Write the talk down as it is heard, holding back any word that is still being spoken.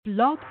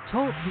Blog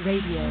Talk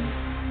Radio.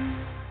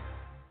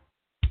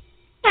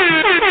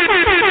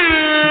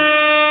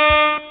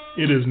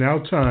 It is now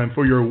time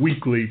for your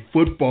weekly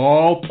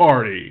football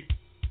party.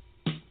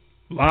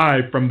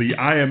 Live from the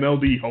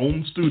IMLD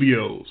home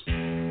studios.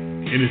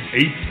 In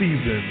its 8th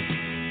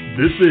season,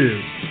 this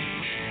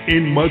is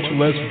In Much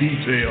Less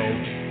Detail,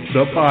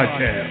 the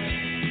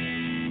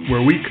podcast,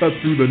 where we cut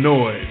through the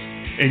noise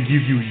and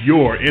give you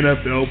your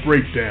NFL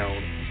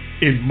breakdown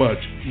in much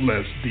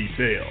less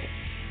detail.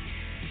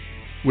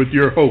 With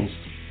your hosts,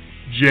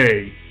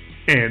 Jay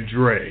and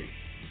Dre.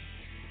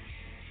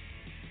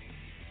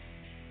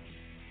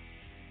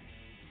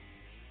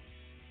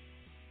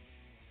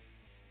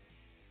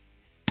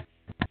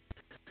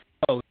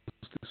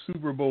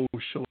 Super Bowl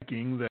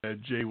shellacking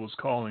that Jay was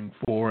calling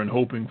for and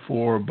hoping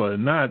for, but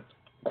not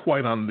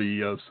quite on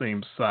the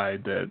same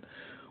side that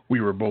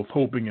we were both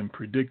hoping and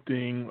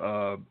predicting.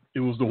 It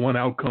was the one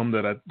outcome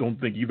that I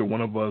don't think either one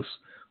of us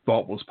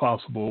thought was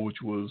possible,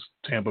 which was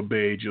Tampa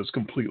Bay just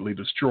completely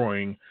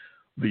destroying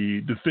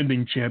the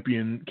defending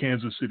champion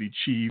Kansas City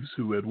Chiefs,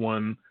 who had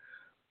won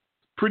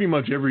pretty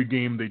much every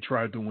game they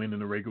tried to win in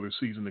the regular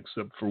season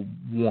except for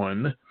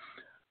one,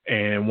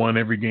 and won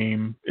every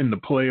game in the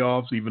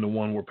playoffs, even the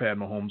one where Pat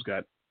Mahomes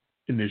got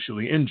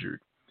initially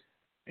injured.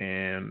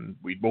 And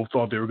we both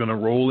thought they were going to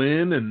roll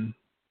in and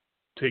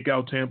take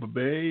out Tampa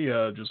Bay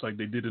just like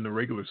they did in the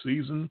regular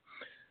season.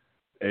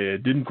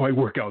 It didn't quite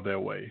work out that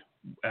way.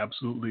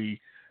 Absolutely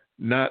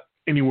not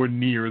anywhere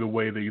near the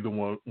way that either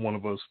one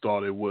of us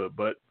thought it would.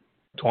 But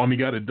Tawmy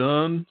got it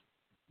done.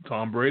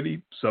 Tom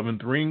Brady,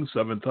 7th ring,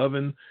 7th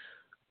oven.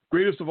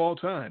 Greatest of all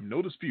time.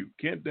 No dispute.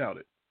 Can't doubt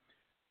it.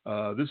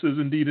 This is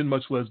indeed In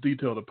Much Less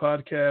Detail, the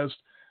podcast.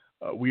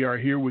 We are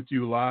here with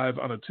you live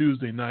on a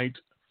Tuesday night,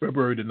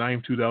 February the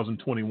 9th,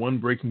 2021,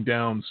 breaking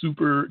down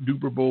Super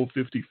Duper Bowl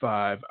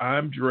 55.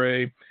 I'm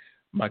Dre.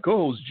 My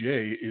co-host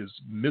Jay is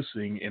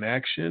missing in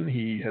action.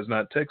 He has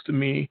not texted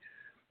me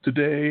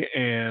today,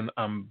 and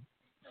I'm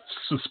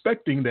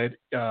suspecting that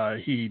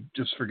he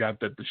just forgot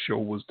that the show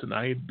was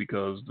tonight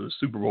because the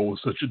Super Bowl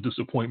was such a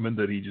disappointment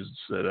that he just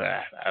said,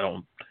 I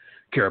don't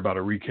care about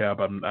a recap.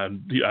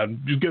 I'm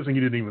just guessing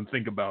he didn't even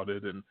think about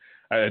it. And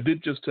I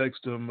did just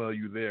text him,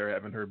 you there? I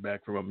haven't heard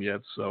back from him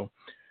yet. So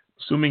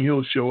assuming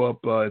he'll show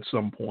up at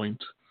some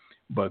point,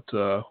 but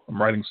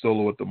I'm writing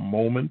solo at the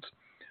moment.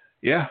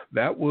 Yeah,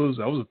 that was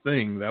a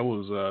thing. That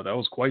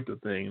was quite the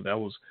thing. That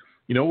was,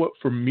 you know what,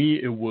 for me,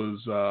 it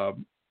was,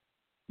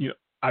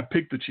 I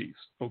picked the Chiefs.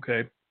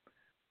 Okay.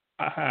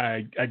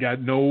 I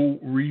got no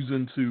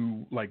reason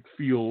to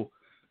feel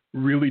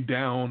really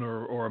down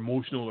or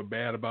emotional or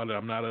bad about it.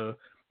 I'm not a,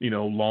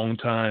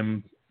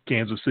 longtime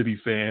Kansas City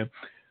fan.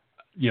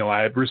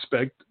 I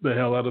respect the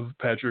hell out of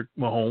Patrick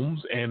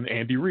Mahomes and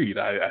Andy Reid.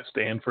 I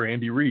stand for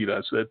Andy Reid.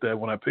 I said that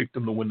when I picked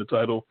him to win the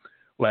title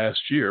last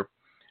year,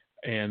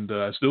 and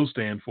I still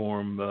stand for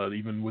him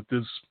even with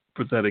this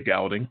pathetic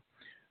outing.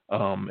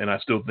 And I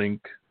still think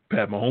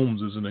Pat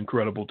Mahomes is an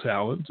incredible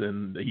talent,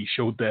 and he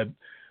showed that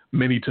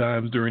many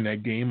times during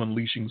that game,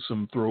 unleashing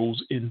some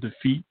throws in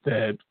defeat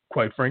that,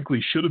 quite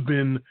frankly, should have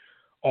been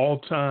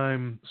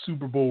all-time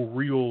Super Bowl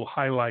real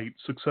highlight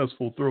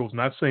successful throws.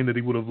 Not saying that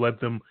he would have led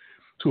them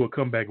to a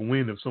comeback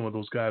win if some of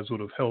those guys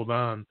would have held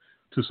on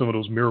to some of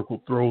those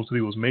miracle throws that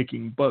he was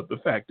making. But the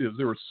fact is,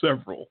 there were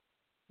several,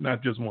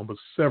 not just one, but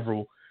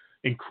several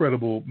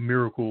incredible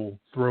miracle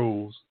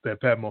throws that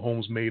Pat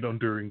Mahomes made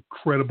under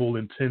incredible,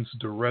 intense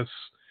duress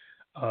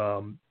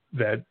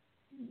that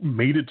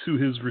made it to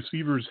his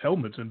receivers'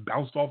 helmets and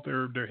bounced off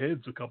their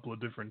heads a couple of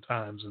different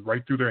times and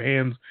right through their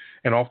hands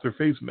and off their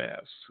face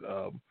masks.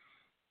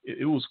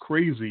 It was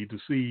crazy to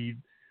see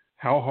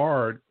how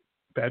hard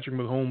Patrick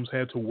Mahomes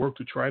had to work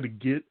to try to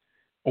get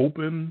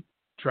open,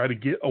 try to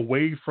get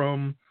away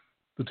from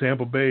the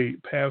Tampa Bay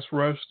pass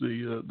rush.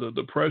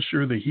 The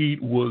pressure, the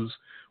heat was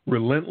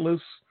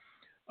relentless,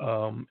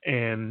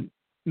 and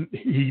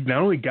he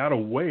not only got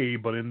away,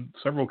 but in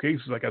several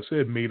cases, like I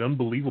said, made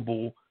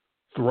unbelievable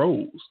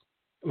throws,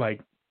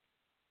 like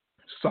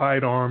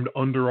side-armed,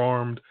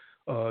 underarmed,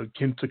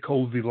 Kenta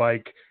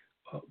Colby-like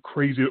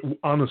crazy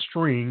on a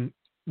string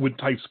with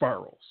tight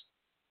spirals,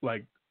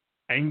 like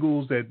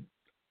angles that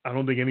I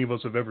don't think any of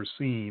us have ever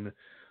seen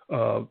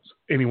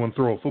anyone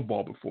throw a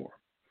football before.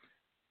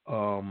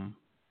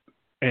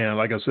 And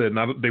like I said,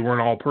 they weren't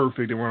all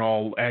perfect, they weren't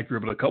all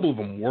accurate, but a couple of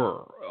them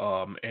were,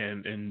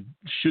 and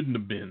shouldn't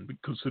have been,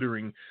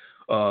 considering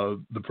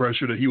the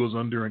pressure that he was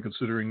under and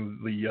considering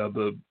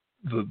the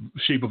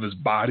shape of his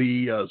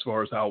body as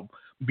far as how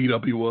beat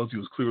up he was. He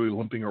was clearly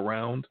limping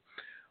around,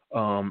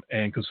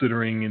 and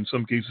considering in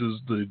some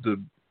cases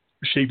the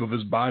shape of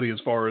his body as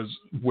far as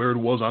where it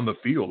was on the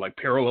field, like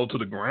parallel to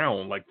the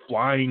ground, like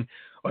flying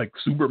like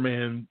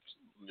Superman,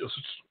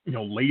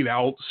 laid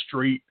out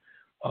straight,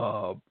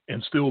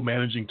 and still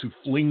managing to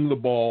fling the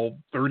ball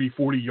 30,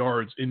 40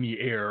 yards in the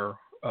air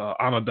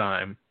on a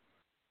dime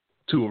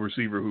to a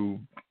receiver who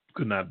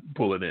could not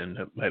pull it in,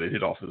 had it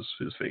hit off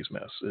his face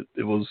mask.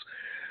 It was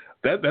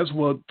that's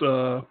what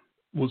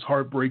was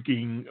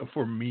heartbreaking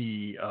for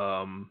me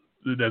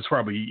that's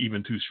probably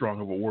even too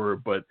strong of a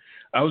word, but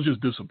I was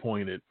just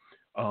disappointed.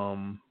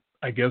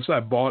 I guess I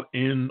bought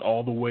in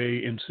all the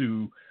way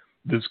into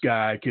this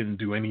guy can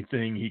do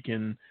anything. He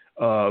can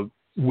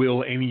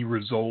will any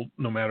result,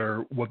 no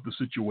matter what the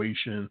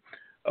situation.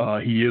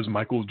 He is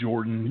Michael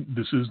Jordan.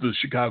 This is the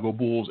Chicago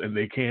Bulls, and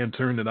they can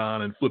turn it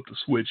on and flip the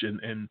switch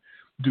and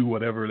do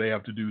whatever they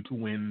have to do to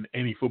win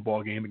any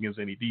football game against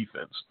any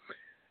defense.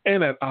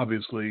 And that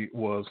obviously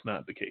was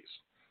not the case.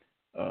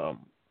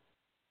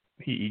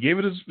 He gave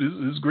it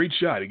his great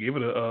shot. He gave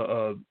it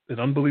an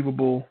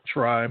unbelievable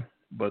try,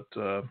 but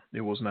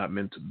it was not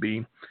meant to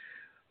be.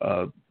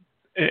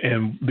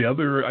 And the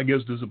other, I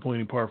guess,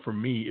 disappointing part for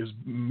me is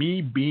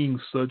me being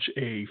such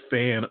a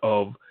fan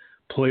of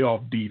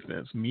playoff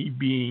defense. Me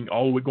being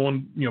all the way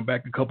going,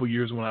 back a couple of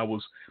years when I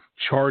was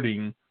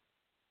charting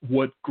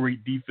what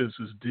great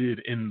defenses did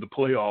in the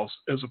playoffs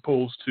as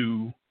opposed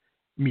to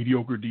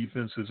mediocre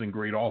defenses and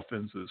great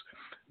offenses.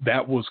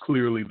 That was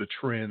clearly the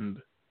trend.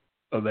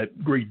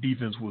 That great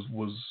defense was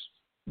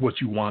what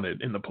you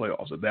wanted in the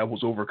playoffs. That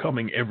was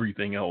overcoming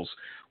everything else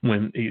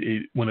when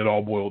it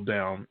all boiled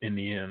down in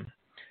the end.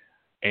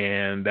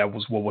 And that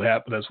was what would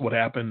happen. That's what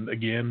happened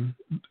again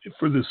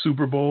for the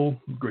Super Bowl.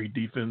 Great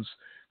defense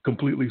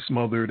completely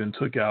smothered and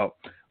took out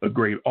a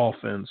great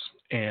offense.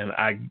 And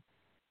I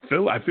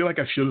feel like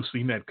I should have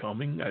seen that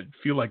coming. I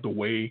feel like the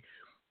way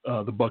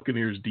the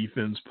Buccaneers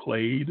defense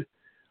played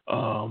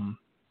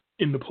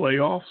in the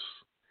playoffs,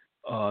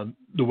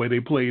 the way they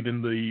played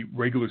in the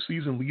regular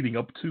season leading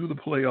up to the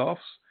playoffs,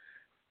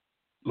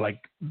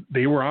 like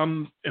they were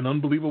on an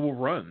unbelievable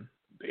run.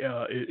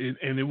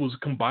 And it was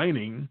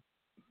combining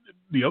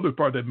the other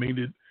part that made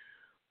it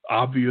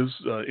obvious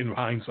in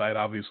hindsight.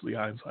 Obviously,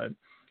 hindsight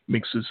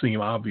makes it seem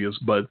obvious,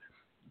 but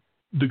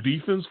the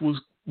defense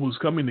was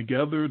coming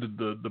together.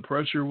 The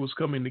pressure was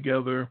coming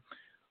together.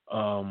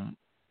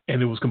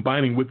 And it was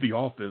combining with the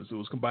offense. It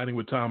was combining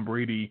with Tom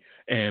Brady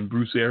and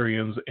Bruce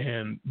Arians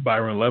and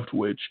Byron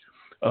Leftwich,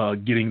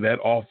 getting that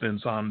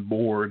offense on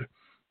board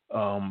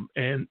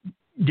and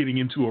getting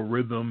into a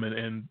rhythm.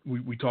 And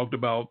we talked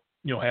about,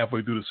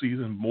 halfway through the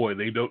season, boy,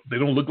 they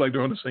don't look like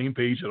they're on the same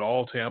page at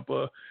all.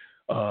 Tampa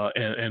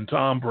and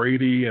Tom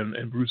Brady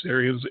and Bruce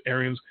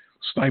Arians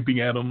sniping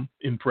at him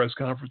in press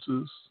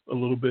conferences a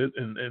little bit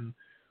and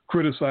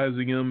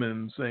criticizing him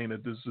and saying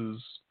that this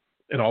is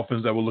an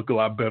offense that will look a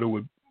lot better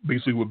with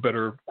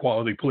better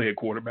quality play at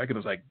quarterback. And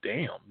it's like,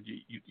 damn,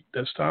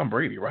 that's Tom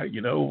Brady, right?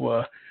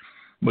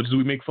 Much as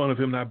we make fun of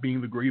him not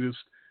being the greatest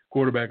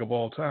quarterback of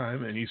all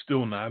time, and he's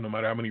still not, no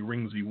matter how many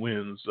rings he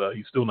wins,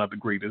 he's still not the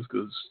greatest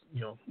because,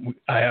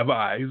 I have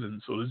eyes, and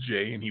so does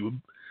Jay, and he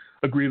would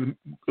agree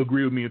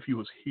with me if he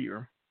was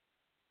here.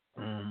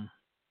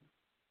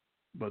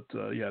 But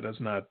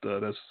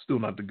that's still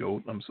not the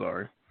GOAT. I'm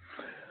sorry.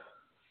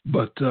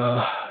 But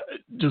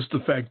just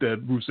the fact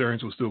that Bruce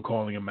Arians was still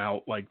calling him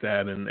out like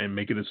that and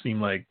making it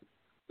seem like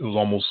it was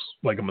almost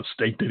like a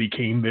mistake that he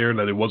came there,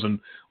 that it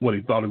wasn't what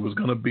he thought it was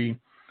going to be.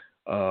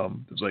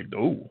 It's like,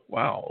 oh,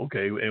 wow,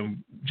 okay.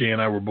 And Jay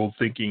and I were both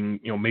thinking,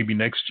 maybe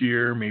next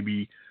year,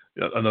 maybe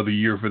another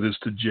year for this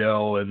to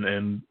gel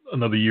and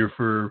another year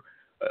for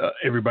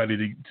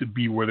everybody to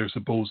be where they're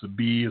supposed to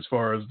be as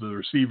far as the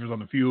receivers on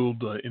the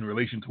field in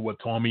relation to what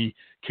Tawmy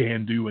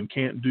can do and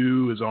can't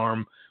do. His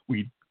arm,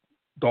 we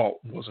thought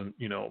wasn't,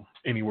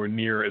 anywhere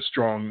near as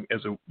strong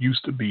as it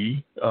used to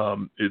be.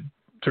 It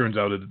turns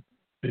out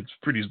it's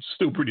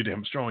still pretty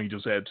damn strong. He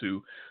just had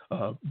to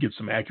get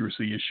some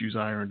accuracy issues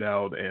ironed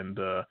out, and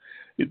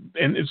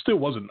it still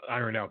wasn't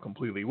ironed out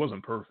completely. It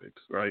wasn't perfect,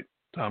 right?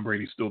 Tom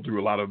Brady still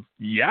threw a lot of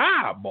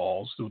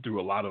balls. Still threw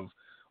a lot of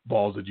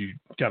balls that you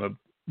kind of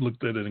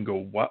looked at it and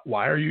go,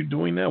 why are you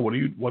doing that? What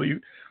are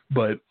you?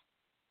 But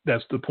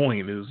that's the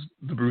point. Is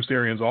the Bruce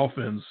Arians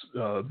offense,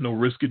 no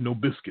risk it, no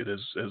biscuit,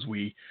 as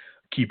we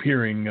keep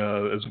hearing,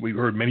 as we've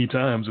heard many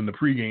times in the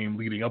pregame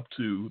leading up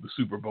to the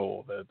Super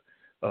Bowl,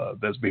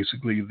 that's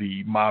basically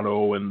the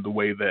motto and the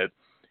way that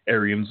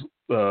Arians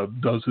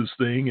does his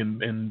thing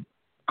and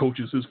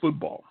coaches his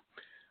football.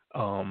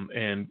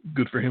 And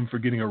good for him for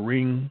getting a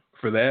ring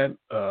for that.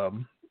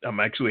 I'm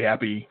actually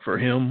happy for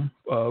him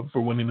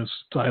for winning this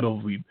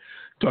title. We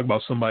talk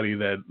about somebody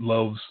that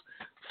loves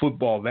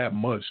football that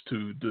much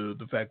to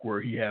the fact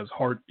where he has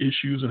heart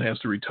issues and has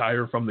to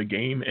retire from the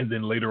game and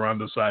then later on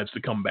decides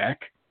to come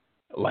back.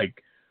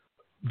 Like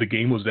the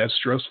game was that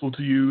stressful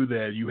to you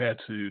that you had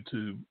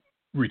to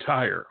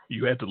retire.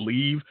 You had to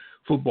leave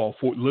football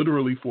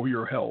literally for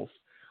your health.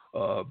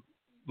 A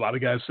lot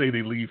of guys say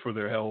they leave for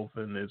their health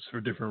and it's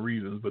for different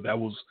reasons, but that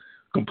was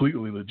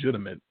completely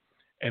legitimate.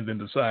 And then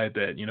decide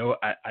that,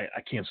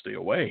 I can't stay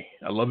away.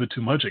 I love it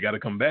too much. I got to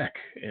come back.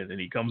 And then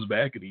he comes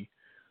back and he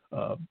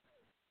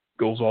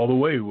goes all the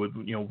way with,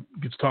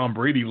 gets Tom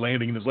Brady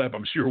landing in his lap.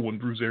 I'm sure when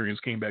Bruce Arians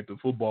came back to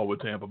football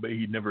with Tampa Bay,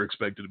 he never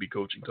expected to be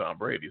coaching Tom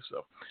Brady.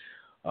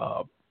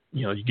 So,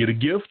 you get a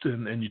gift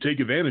and you take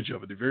advantage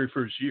of it the very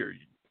first year.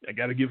 I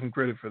got to give him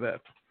credit for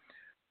that.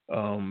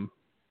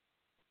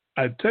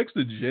 I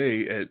texted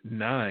Jay at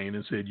 9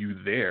 and said, "You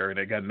there?" And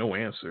I got no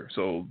answer.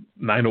 So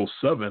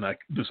 9:07, I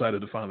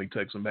decided to finally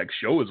text him back.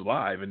 Show is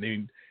live, and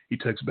then he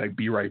texts back,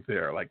 "Be right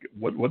there." Like,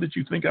 what did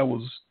you think I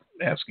was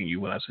asking you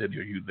when I said,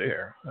 "Are you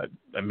there?"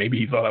 Maybe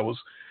he thought I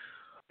was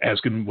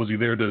asking, was he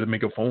there to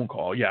make a phone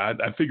call? Yeah,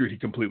 I figured he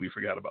completely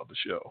forgot about the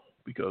show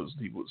because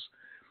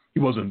he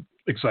wasn't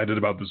excited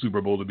about the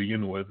Super Bowl to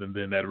begin with, and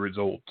then that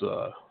result.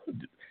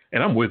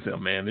 And I'm with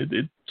him, man.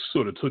 It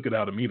sort of took it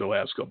out of me the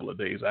last couple of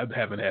days. I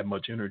haven't had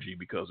much energy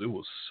because it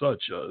was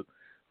such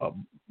a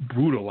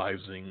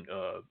brutalizing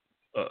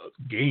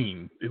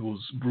game. It was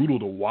brutal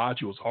to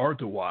watch. It was hard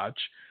to watch.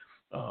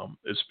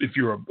 If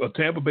you're a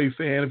Tampa Bay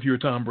fan, if you're a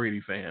Tom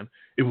Brady fan,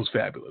 it was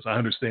fabulous. I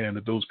understand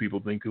that those people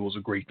think it was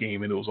a great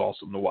game and it was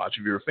awesome to watch.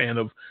 If you're a fan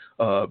of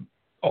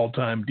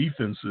all-time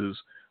defenses,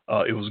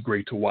 it was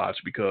great to watch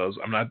because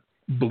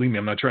believe me,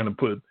 I'm not trying to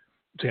put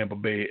Tampa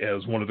Bay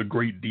as one of the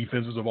great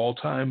defenses of all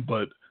time,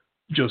 but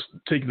just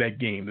take that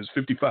game. There's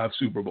 55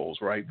 Super Bowls,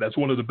 right? That's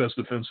one of the best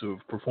defensive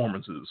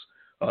performances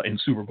in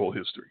Super Bowl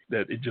history.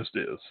 That it just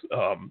is.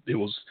 It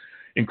was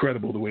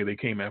incredible the way they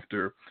came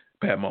after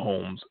Pat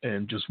Mahomes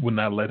and just would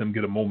not let him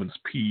get a moment's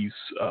peace.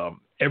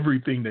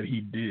 Everything that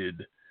he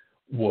did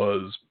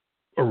was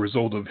a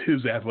result of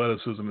his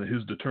athleticism and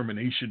his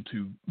determination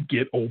to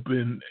get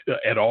open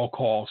at all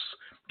costs,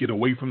 get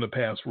away from the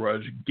pass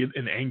rush, get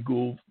an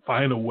angle,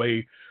 find a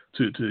way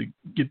to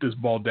get this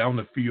ball down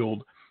the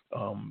field.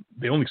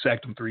 They only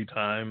sacked him 3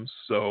 times,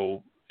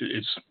 so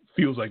it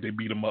feels like they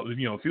beat him up.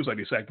 It feels like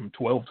they sacked him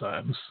 12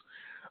 times.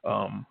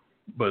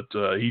 But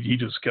he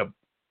just kept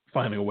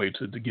finding a way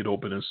to get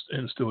open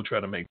and still try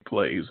to make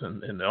plays,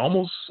 and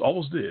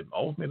almost did.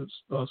 Almost made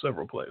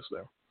several plays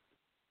there.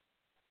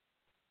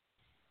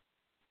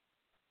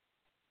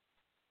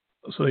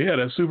 So yeah,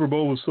 that Super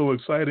Bowl was so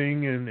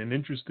exciting and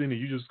interesting,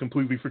 and you just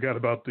completely forgot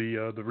about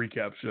the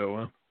recap show,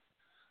 huh?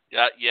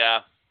 Yeah.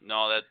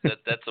 No,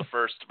 that's the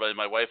first. But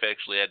my wife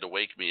actually had to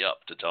wake me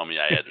up to tell me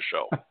I had a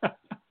show.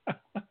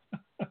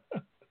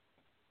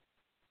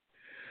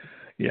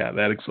 Yeah,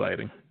 that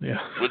exciting. Yeah,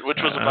 which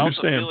was about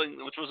the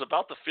feeling. Which was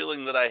about the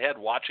feeling that I had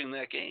watching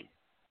that game.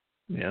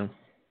 Yeah,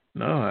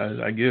 no,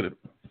 I get it.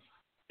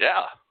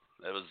 Yeah,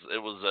 it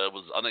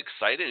was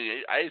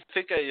unexciting. I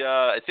think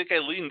I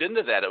leaned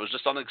into that. It was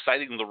just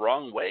unexciting the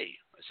wrong way.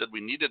 I said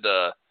we needed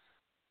a.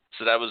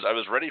 So I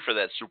was ready for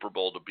that Super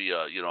Bowl to be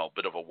a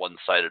bit of a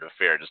one-sided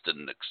affair. I just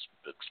didn't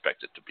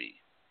expect it to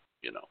be,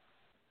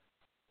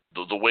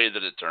 the way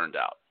that it turned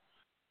out.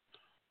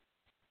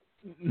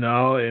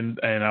 No, and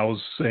I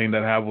was saying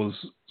that I was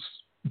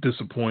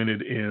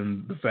disappointed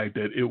in the fact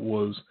that it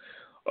was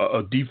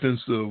a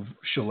defensive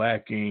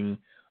shellacking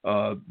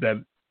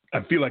that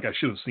I feel like I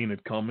should have seen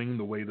it coming.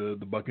 The way the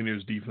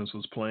Buccaneers defense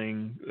was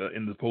playing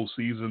in the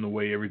postseason, the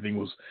way everything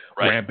was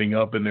ramping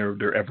up, and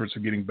their efforts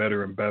are getting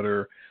better and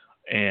better.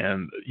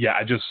 And yeah,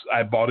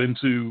 I bought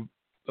into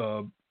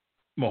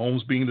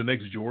Mahomes being the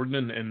next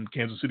Jordan and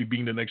Kansas City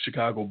being the next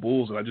Chicago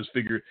Bulls. And I just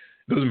figured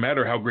it doesn't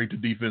matter how great the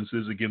defense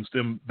is against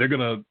them. They're going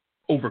to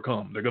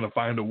overcome. They're going to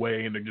find a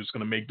way, and they're just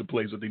going to make the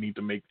plays that they need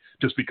to make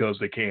just because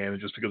they can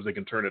and just because they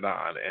can turn it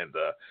on. And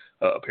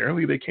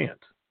apparently they can't.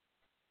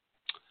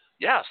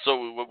 Yeah,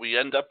 so what we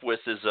end up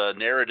with is a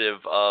narrative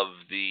of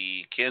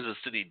the Kansas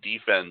City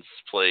defense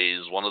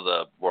plays one of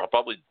the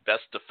probably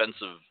best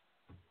defensive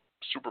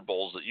Super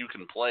Bowls that you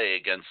can play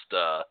against,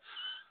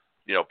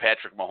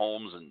 Patrick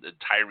Mahomes and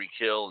Tyreek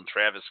Hill and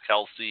Travis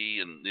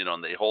Kelce, and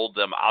and they hold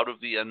them out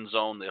of the end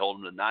zone. They hold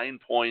them to 9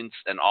 points,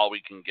 and all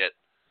we can get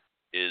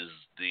is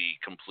the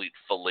complete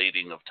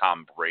filleting of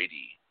Tom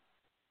Brady.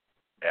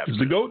 He's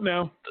the GOAT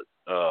now.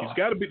 He's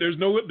got to be. There's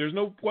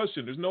no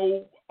question. There's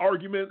no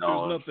argument.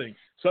 There's nothing.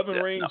 7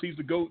 rings. No. He's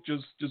the GOAT.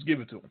 Just give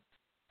it to him.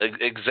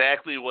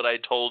 Exactly what I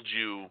told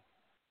you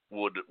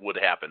would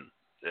happen.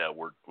 Yeah,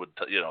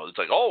 it's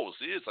like,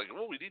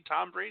 we need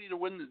Tom Brady to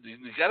win.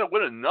 You got to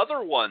win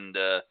another one.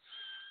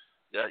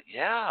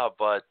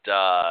 But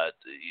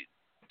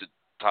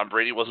Tom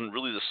Brady wasn't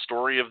really the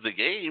story of the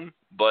game,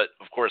 but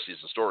of course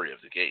he's the story of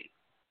the game.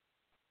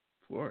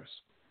 Of course.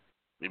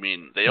 I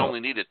mean, they only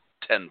needed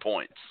 10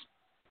 points.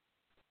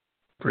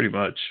 Pretty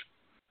much.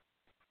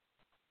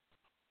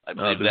 I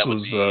believe that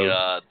would be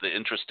the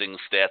interesting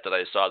stat that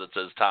I saw that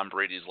says Tom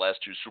Brady's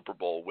last 2 Super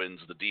Bowl wins,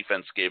 the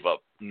defense gave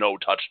up no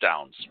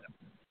touchdowns.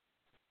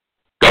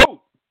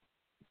 Go!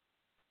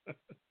 But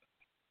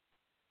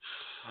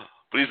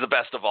he's the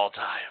best of all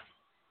time.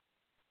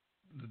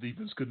 The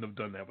defense couldn't have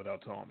done that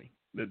without Tawmy.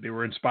 They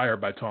were inspired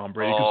by Tom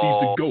Brady because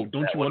he's the GOAT.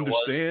 Don't you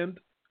understand?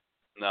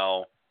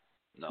 No.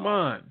 Come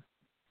on.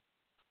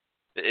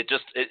 It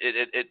just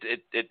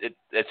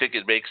I think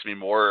it makes me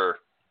more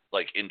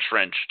like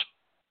entrenched.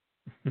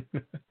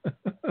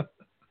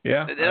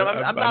 Yeah,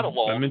 I'm not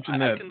alone. I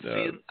mentioned that.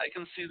 I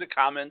can see the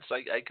comments.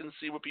 I can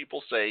see what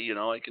people say.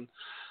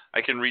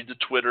 I can read the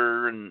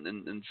Twitter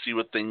and see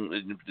what things.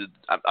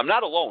 I'm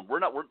not alone. We're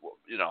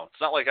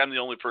it's not like I'm the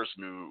only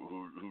person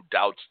who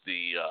doubts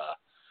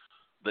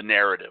the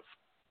narrative.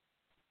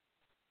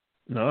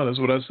 No, that's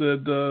what I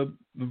said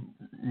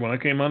when I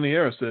came on the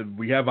air. I said,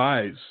 we have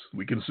eyes.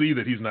 We can see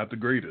that he's not the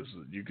greatest.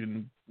 You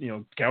can,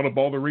 count up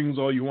all the rings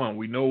all you want.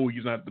 We know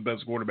he's not the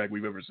best quarterback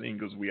we've ever seen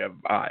because we have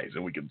eyes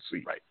and we can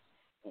see. Right.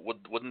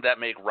 Wouldn't that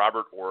make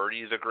Robert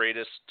Horry the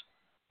greatest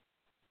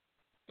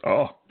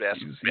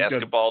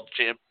basketball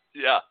champ?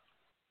 Yeah.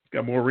 He's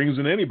got more rings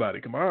than anybody.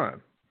 Come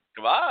on.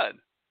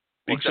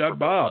 Big shot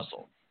Bob.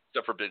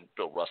 Except for Big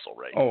Bill Russell,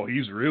 right? Oh,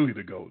 he's really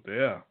the GOAT.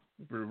 Yeah.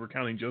 We're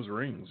counting just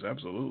rings.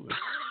 Absolutely.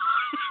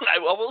 I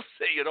will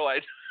say, I don't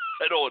want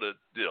to,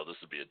 this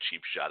would be a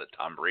cheap shot at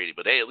Tom Brady,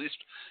 but hey, at least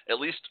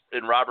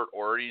in Robert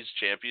Horry's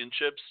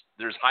championships,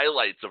 there's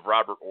highlights of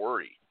Robert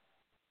Horry,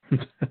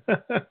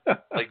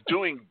 like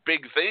doing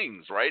big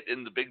things, right,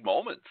 in the big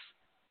moments.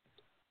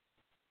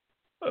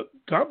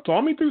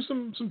 Tawmy threw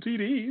some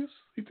TDs.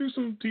 He threw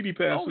some TD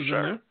passes in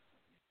there.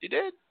 He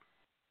did.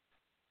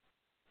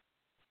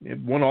 He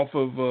had one off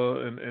of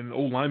an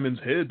old lineman's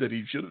head that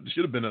he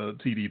should have been a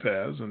TD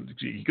pass, and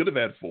he could have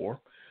had 4.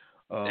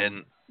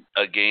 And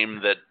a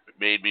game that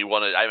made me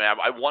want to.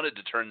 I wanted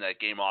to turn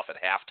that game off at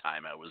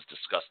halftime. I was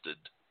disgusted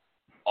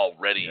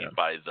already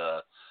by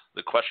the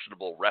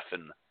questionable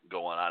reffing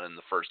going on in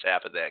the first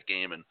half of that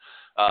game. And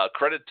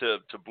credit to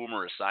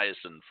Boomer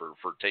Esiason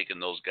for taking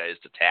those guys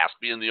to task,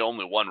 being the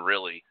only one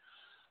really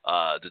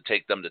to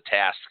take them to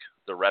task.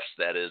 The refs,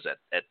 that is,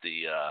 at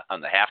the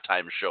on the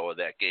halftime show of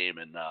that game.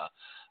 And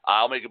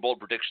I'll make a bold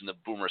prediction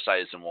that Boomer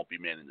Esiason won't be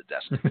manning the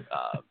desk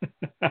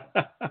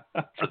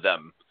for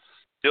them.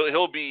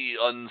 He'll be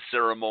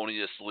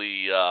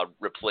unceremoniously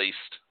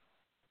replaced.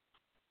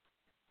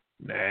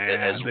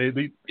 Nah,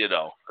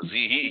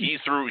 he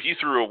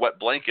threw a wet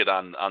blanket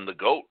on the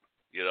GOAT.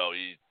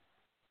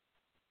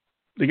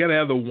 They got to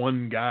have the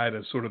one guy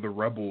that's sort of the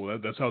rebel.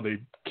 That's how they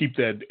keep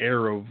that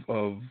air of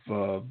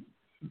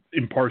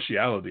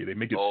impartiality. They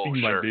make it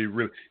seem like they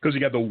really, because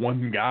you got the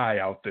one guy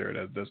out there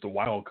that's the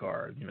wild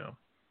card.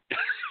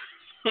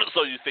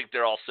 So you think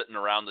they're all sitting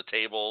around the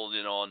table,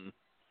 and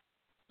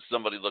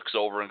somebody looks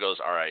over and goes,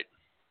 all right,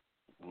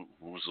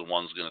 who's the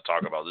one's going to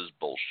talk about this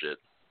bullshit?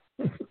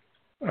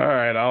 All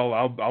right,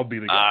 I'll be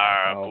the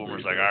guy.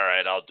 Boomer's like, all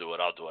right, I'll do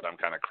it. I'm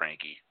kind of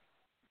cranky.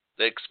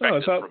 They expect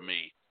it from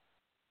me.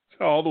 That's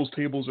how all those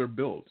tables are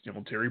built.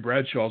 Terry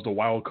Bradshaw's the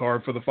wild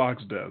card for the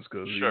Fox desk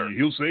because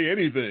he'll say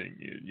anything.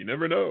 You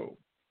never know.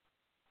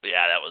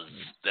 Yeah,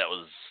 that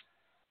was.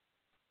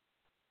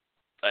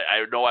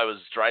 I know I was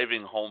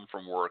driving home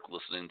from work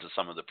listening to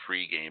some of the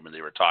pregame, and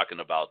they were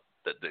talking about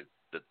that the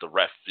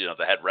ref,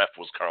 the head ref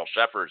was Carl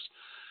Sheffers,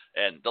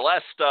 and the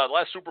last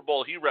Super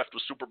Bowl he refed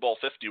was Super Bowl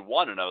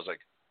 51, and I was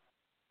like,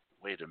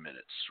 wait a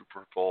minute,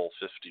 Super Bowl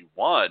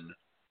 51?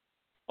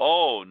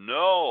 Oh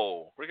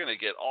no, we're gonna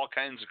get all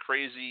kinds of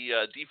crazy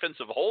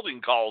defensive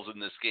holding calls in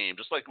this game,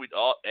 just like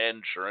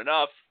and sure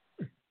enough,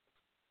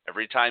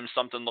 every time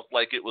something looked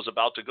like it was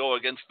about to go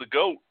against the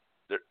GOAT,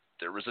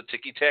 there was a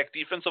ticky-tack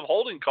defensive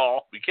holding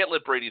call. We can't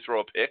let Brady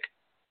throw a pick.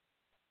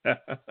 There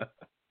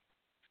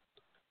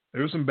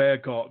were some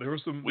bad calls. There were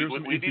some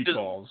iffy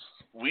calls.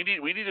 We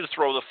need to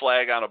throw the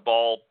flag on a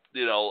ball,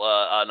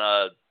 on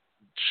a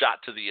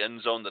shot to the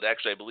end zone that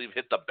actually, I believe,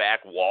 hit the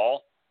back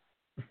wall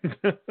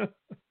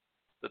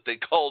that they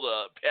called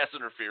pass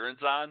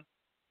interference on.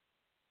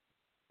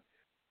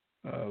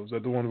 Was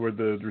that the one where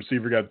the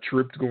receiver got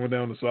tripped going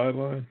down the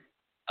sideline?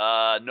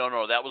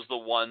 No, that was the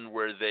one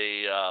where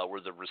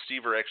where the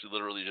receiver actually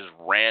literally just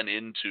ran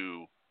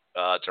into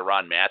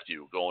Tyrann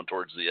Mathieu going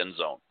towards the end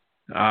zone.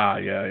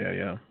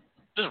 Yeah.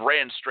 Just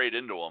ran straight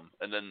into him,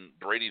 and then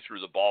Brady threw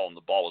the ball, and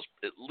the ball was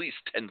at least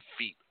 10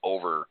 feet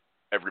over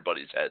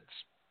everybody's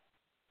heads.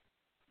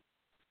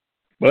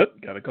 But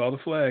got to call the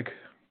flag.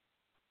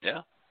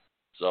 Yeah.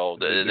 So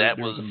that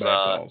was some bad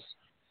calls.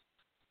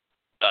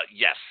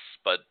 Yes,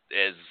 but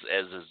as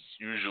is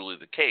usually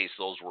the case,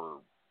 those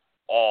were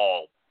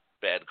all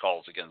bad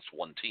calls against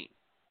one team.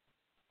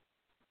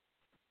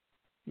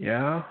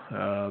 Yeah,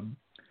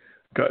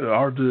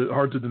 hard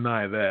to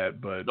deny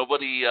that, but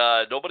nobody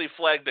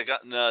flagged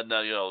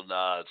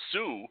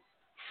Sue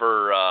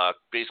for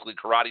basically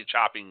karate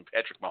chopping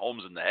Patrick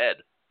Mahomes in the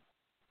head.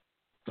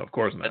 Of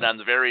course not. And on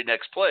the very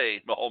next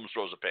play, Mahomes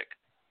throws a pick.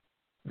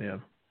 Yeah.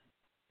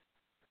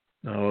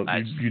 No,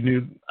 you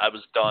knew. I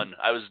was done.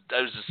 I was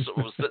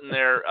sitting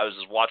there. I was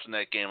just watching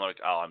that game. I'm like,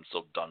 oh, I'm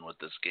so done with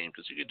this game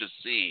because you could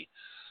just see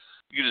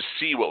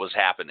what was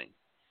happening.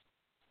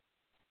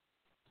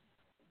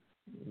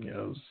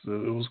 Yeah,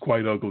 it was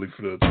quite ugly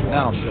for the watch.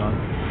 Now,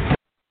 Sean.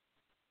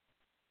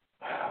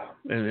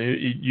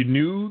 And you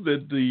knew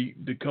that the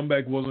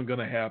comeback wasn't going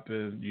to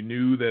happen. You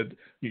knew that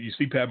you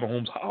see Pat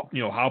Mahomes,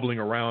 hobbling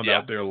around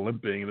out there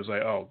limping, and it's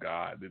like, oh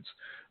God! It's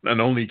not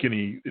only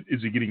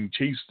is he getting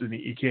chased and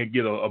he can't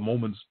get a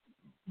moment's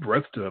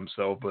breath to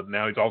himself, but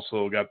now he's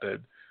also got that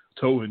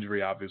toe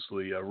injury,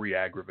 obviously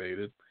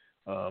re-aggravated.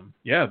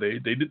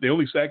 They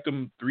only sacked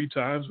him 3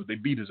 times, but they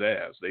beat his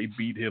ass. They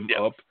beat him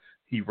up.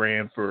 He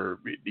ran for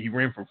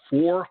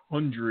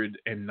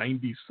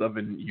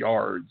 497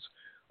 yards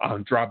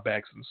on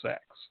dropbacks and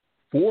sacks.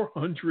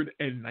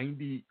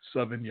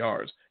 497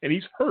 yards, and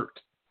he's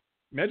hurt.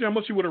 Imagine how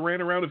much he would have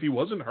ran around if he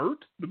wasn't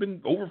hurt. Would have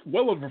been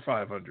well over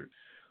 500.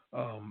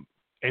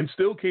 And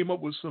still came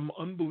up with some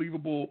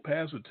unbelievable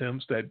pass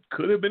attempts that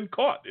could have been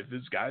caught if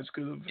his guys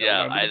could have.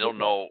 Yeah, I don't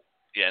know.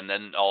 Yeah, and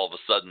then all of a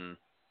sudden,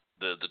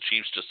 the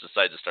Chiefs just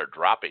decide to start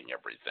dropping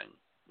everything,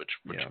 which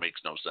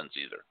makes no sense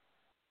either.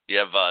 You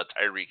have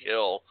Tyreek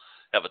Hill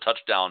have a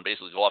touchdown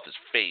basically go off his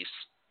face.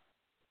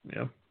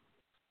 Yeah.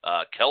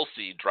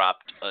 Kelsey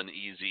dropped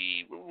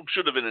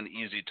should have been an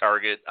easy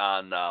target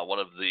on one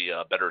of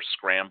the better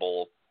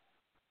scramble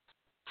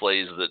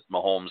plays that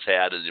Mahomes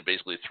had, and you're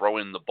basically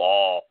throwing the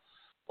ball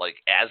like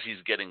as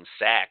he's getting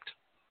sacked,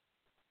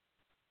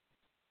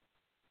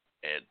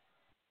 and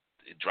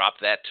he dropped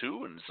that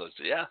too. And so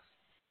yeah,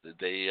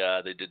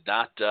 they did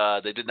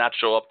not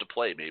show up to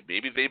play.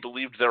 Maybe they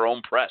believed their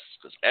own press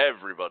because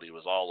everybody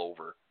was all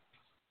over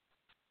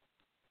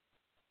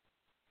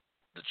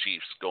the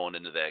Chiefs going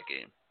into that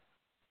game.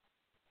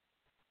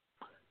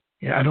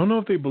 Yeah, I don't know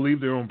if they believe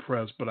their own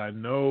press, but I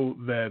know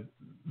that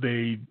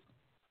they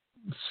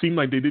seemed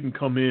like they didn't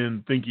come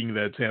in thinking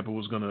that Tampa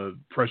was going to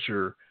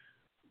pressure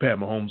Pat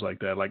Mahomes like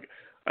that. Like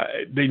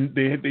they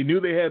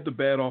knew they had the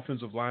bad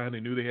offensive line. They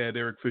knew they had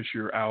Eric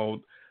Fisher out.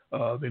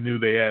 They knew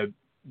they had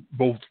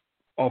both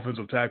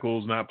offensive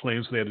tackles not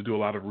playing, so they had to do a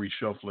lot of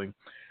reshuffling.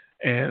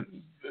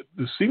 And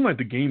it seemed like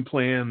the game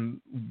plan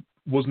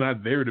was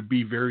not there to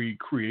be very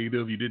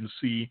creative. You didn't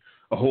see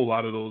a whole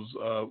lot of those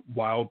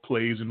wild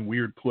plays and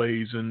weird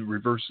plays and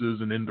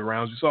reverses and end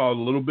arounds. You saw a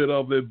little bit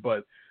of it,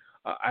 but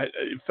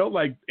it felt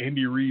like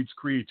Andy Reid's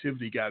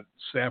creativity got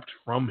sapped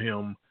from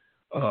him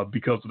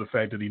because of the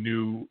fact that he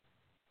knew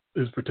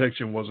his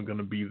protection wasn't going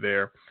to be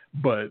there.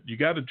 But you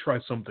got to try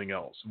something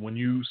else. When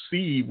you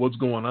see what's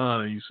going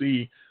on and you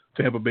see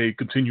Tampa Bay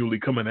continually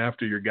coming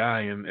after your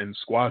guy and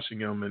squashing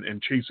him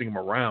and chasing him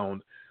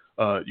around,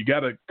 you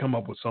got to come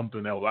up with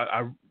something else.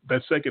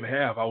 That second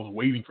half, I was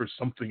waiting for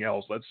something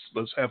else.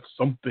 Let's have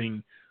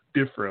something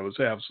different. Let's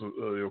have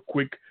some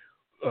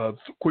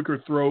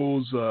quicker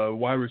throws,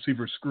 wide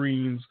receiver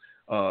screens,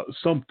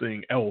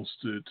 something else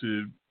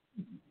to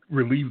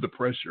relieve the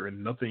pressure.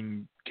 And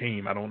nothing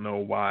came. I don't know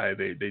why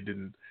they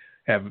didn't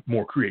have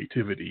more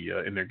creativity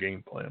in their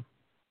game plan.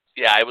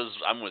 Yeah,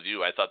 I'm with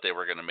you. I thought they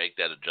were going to make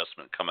that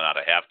adjustment coming out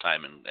of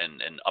halftime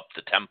and up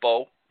the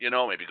tempo.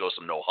 Maybe go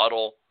some no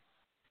huddle.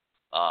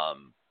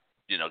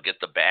 Get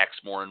the backs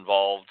more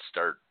involved,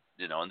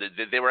 and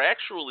they were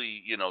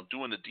actually,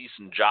 doing a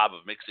decent job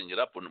of mixing it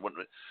up when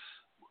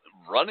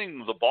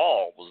running the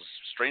ball was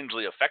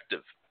strangely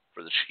effective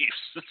for the Chiefs.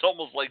 It's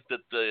almost like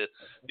that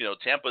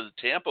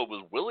Tampa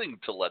was willing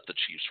to let the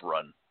Chiefs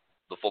run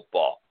the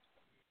football.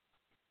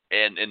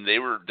 And they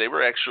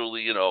were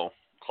actually,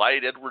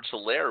 Clyde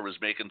Edwards-Helaire was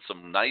making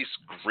some nice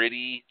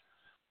gritty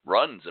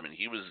runs. I mean,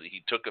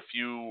 he took a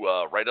few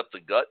right up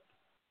the gut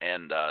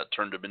and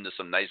turned them into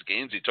some nice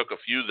gains. He took a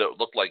few that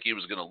looked like he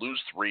was going to lose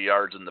 3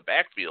 yards in the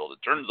backfield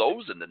and turned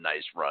those into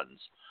nice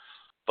runs.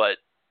 But,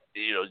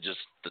 just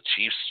the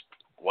Chiefs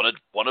want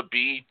to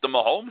be the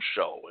Mahomes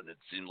show. And it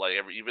seemed like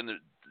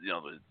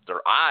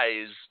their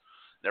eyes,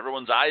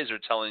 everyone's eyes are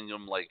telling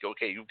them like,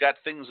 okay, you've got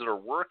things that are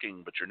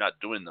working, but you're not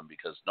doing them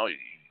because no, you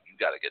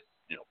got to get,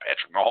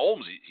 Patrick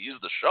Mahomes. He's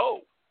the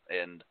show.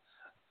 And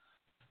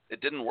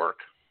it didn't work.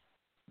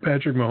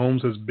 Patrick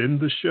Mahomes has been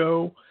the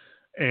show.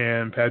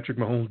 And Patrick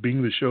Mahomes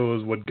being the show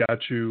is what got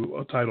you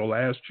a title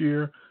last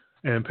year.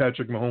 And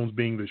Patrick Mahomes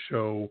being the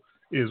show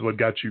is what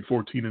got you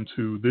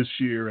 14-2 this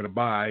year and a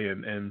bye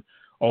and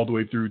all the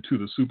way through to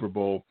the Super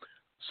Bowl.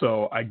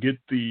 So I get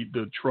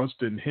the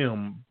trust in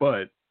him,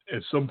 but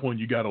at some point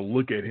you got to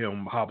look at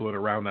him hobbling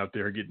around out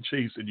there getting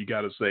chased, and you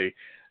got to say,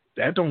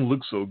 that don't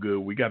look so good.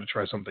 We got to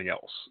try something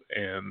else.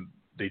 And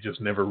they just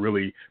never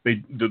really –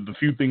 the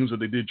few things that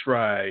they did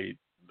try,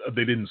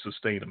 they didn't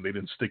sustain them. They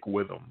didn't stick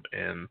with them.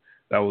 And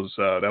that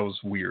was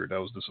weird.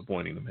 That was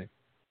disappointing to me.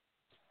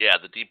 Yeah,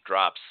 the deep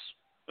drops.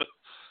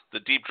 The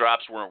deep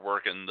drops weren't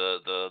working.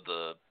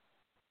 The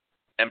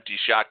empty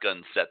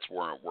shotgun sets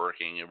weren't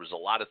working. There was a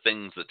lot of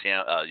things that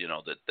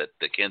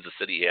Kansas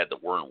City had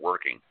that weren't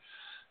working.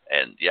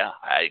 And yeah,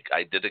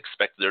 I did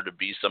expect there to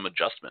be some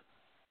adjustment.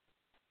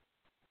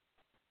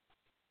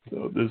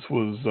 So this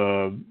was,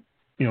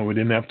 we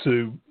didn't have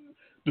to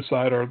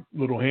decide our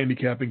little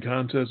handicapping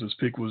contest. This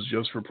pick was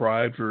just for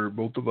pride for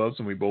both of us,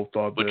 and we both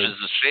thought Which is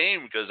a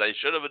shame, because I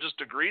should have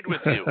just agreed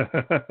with you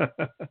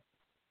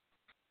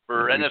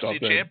for NFC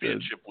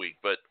Championship week.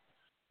 But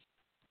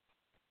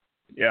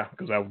yeah,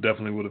 because I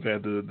definitely would have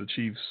had the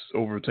Chiefs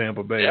over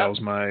Tampa Bay. Yeah. That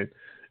was my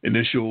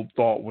initial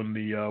thought when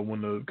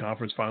the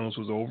conference finals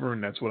was over,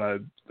 and that's what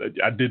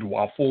I did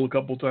waffle a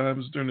couple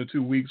times during the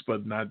 2 weeks,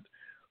 but not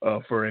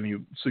for any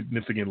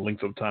significant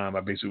length of time.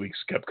 I basically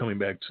kept coming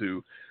back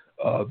to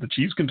the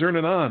Chiefs can turn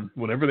it on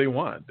whenever they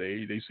want.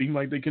 They seem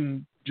like they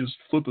can just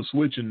flip a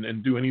switch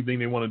and do anything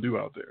they want to do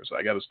out there. So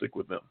I got to stick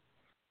with them.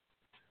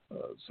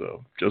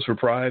 So just for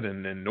pride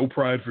and no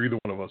pride for either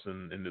one of us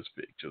in this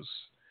pick. Just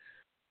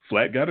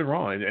flat got it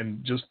wrong.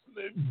 And just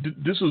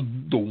this is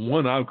the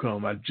one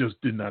outcome I just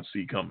did not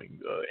see coming.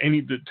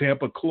 The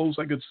Tampa close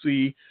I could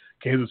see.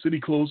 Kansas City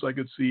close, I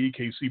could see.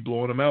 KC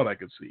blowing them out, I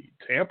could see.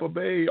 Tampa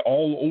Bay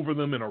all over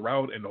them in a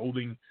rout and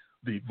holding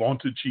the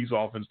vaunted Chiefs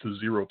offense to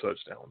 0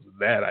 touchdowns.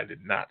 That I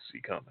did not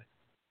see coming.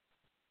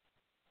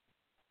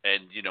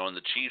 And, and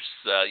the Chiefs,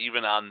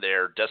 even on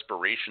their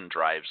desperation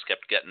drives,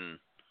 kept getting,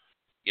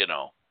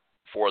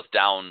 fourth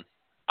down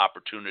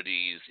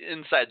opportunities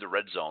inside the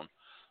red zone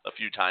a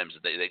few times.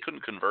 They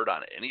couldn't convert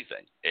on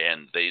anything.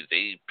 And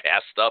they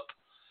passed up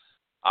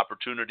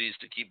opportunities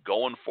to keep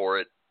going for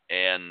it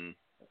and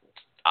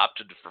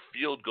opted for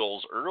field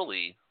goals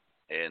early.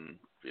 And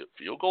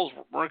field goals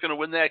weren't going to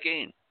win that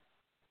game.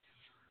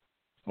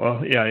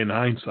 Well, yeah, in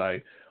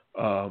hindsight.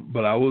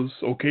 But I was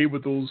okay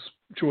with those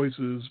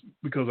choices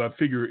because I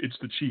figure it's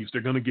the Chiefs.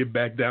 They're going to get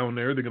back down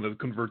there. They're going to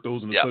convert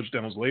those into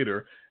touchdowns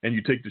later. And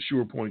you take the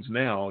sure points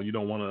now. You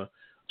don't want to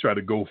try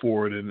to go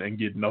for it and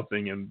get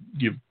nothing and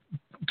give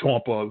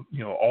Tompa,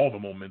 all the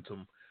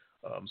momentum.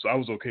 So I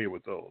was okay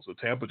with those. So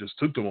Tampa just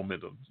took the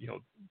momentum.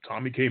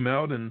 Tawmy came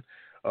out and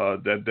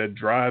that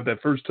drive,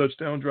 that first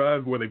touchdown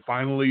drive where they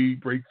finally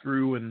break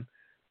through and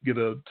get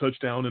a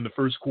touchdown in the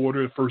first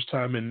quarter, first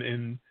time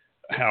in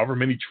however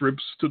many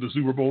trips to the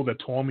Super Bowl that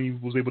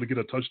Tawmy was able to get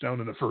a touchdown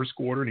in the first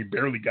quarter, and he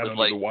barely got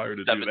under the wire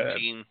to do that.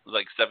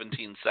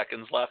 17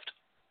 seconds left.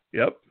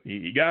 Yep,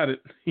 he got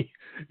it. It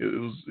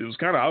was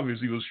kind of obvious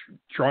he was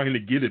trying to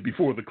get it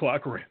before the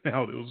clock ran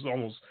out. It was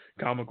almost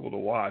comical to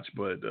watch,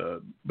 but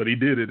he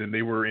did it, and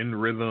they were in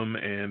rhythm,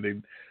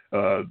 and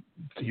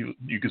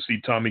you could see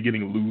Tawmy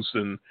getting loose,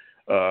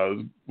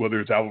 and whether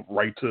it's out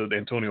right to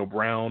Antonio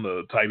Brown,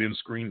 a tight end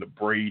screen to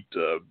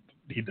Brate.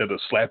 He did a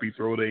slappy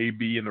throw to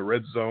AB in the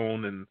red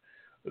zone, and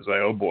it's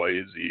like, oh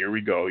boy, here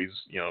we go. He's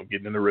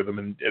getting in the rhythm,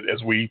 and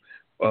as we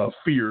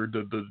feared,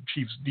 the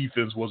Chiefs'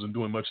 defense wasn't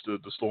doing much to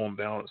slow him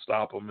down and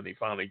stop him, and he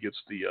finally gets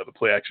the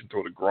play action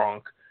throw to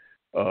Gronk,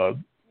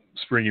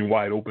 springing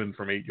wide open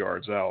from 8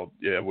 yards out.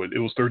 Yeah, it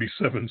was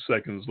 37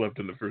 seconds left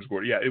in the first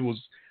quarter. Yeah, it was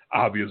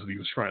obvious he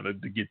was trying to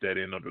get that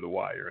in under the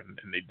wire,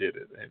 and they did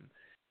it. And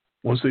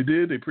once they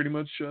did, they pretty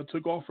much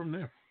took off from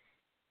there.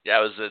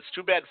 Yeah, it's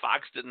too bad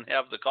Fox didn't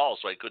have the call,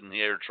 so I couldn't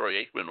hear Troy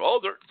Aikman. Oh,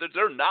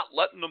 they're not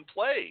letting them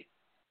play.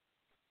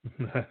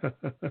 Because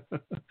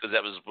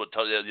that was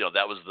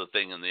that was the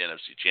thing in the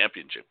NFC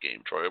Championship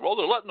game. Troy, well,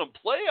 they're letting them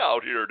play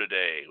out here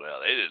today. Well,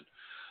 they didn't.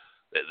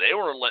 They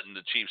weren't letting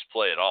the Chiefs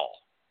play at all.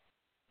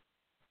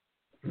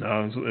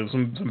 No, it was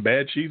some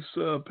bad Chiefs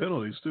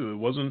penalties too. It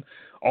wasn't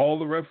all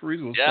the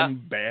referees. It was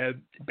some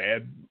bad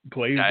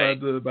plays by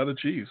the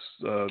Chiefs.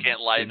 You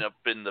can't line up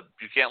in the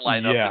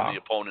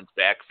opponent's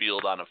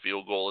backfield on a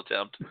field goal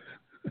attempt.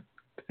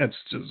 That's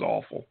just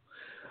awful.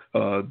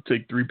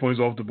 Take 3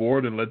 points off the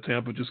board and let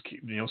Tampa just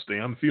keep, stay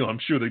on the field. I'm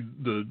sure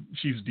the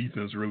Chiefs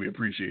defense really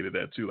appreciated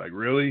that too. Like,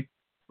 really?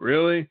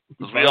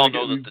 Because we all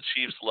know that the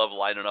Chiefs love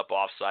lining up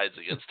offsides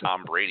against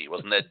Tom Brady.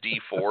 Wasn't that D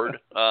Ford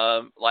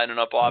lining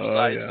up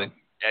offsides that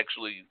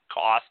actually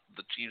cost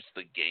the Chiefs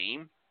the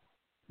game?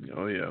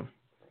 Oh yeah.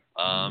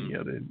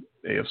 The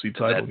AFC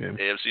title game,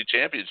 AFC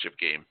Championship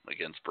game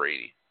against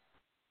Brady.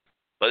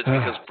 But it's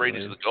because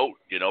Brady's the GOAT.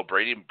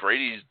 Brady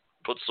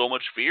puts so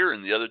much fear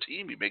in the other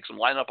team. He makes them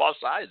line up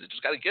offsides. They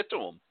just got to get to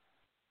him.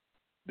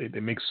 They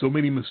make so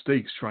many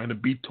mistakes trying to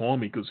beat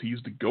Tawmy because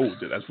he's the GOAT.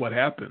 That's what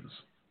happens.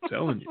 I'm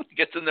telling you.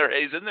 He's in their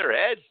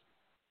head.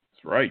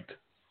 That's right.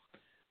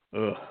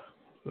 So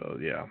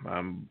yeah,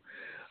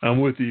 I'm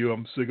with you.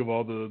 I'm sick of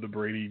all the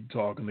Brady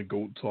talk and the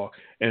GOAT talk.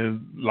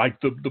 And like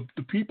the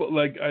people,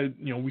 like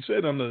we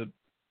said on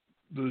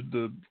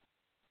the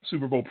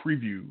Super Bowl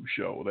preview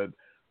show that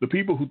the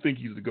people who think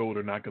he's the GOAT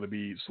are not going to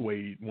be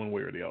swayed one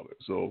way or the other.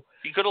 So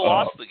he could have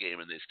lost the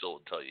game and they still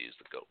would tell you he's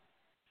the GOAT.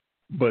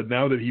 But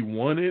now that he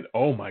won it,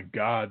 oh my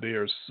God, they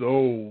are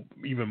so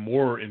even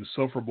more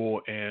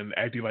insufferable and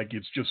acting like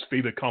it's just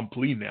fait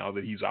accompli now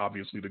that he's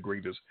obviously the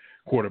greatest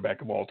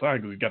quarterback of all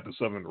time because he's got the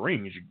 7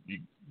 rings.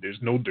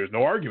 There's no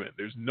argument.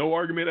 There's no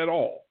argument at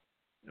all.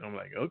 And I'm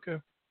like, okay,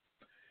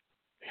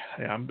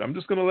 yeah, I'm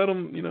just gonna let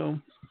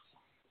him,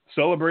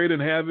 celebrate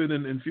and have it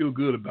and feel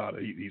good about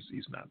it.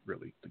 He's not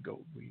really the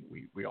GOAT.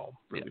 We all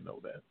really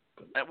know that.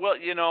 But. Well,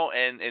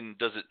 and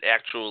does it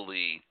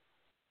actually?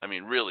 I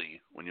mean,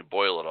 really, when you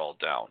boil it all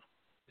down,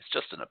 it's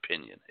just an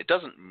opinion. It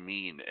doesn't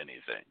mean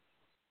anything.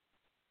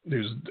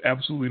 There's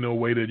absolutely no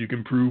way that you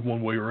can prove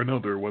one way or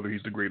another whether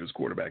he's the greatest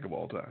quarterback of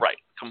all time. Right.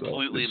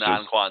 Completely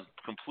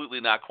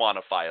completely not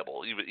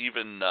quantifiable.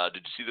 Even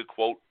did you see the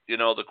quote?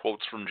 The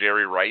quotes from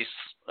Jerry Rice,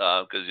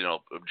 because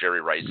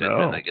Jerry Rice had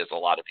been. I guess a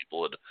lot of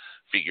people had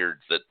figured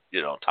that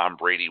Tom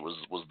Brady was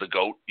the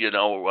GOAT.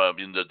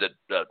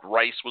 That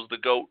Rice was the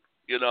GOAT.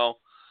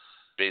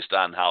 Based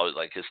on how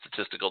his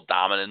statistical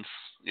dominance.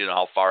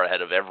 How far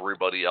ahead of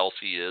everybody else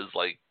he is,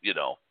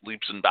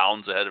 leaps and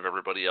bounds ahead of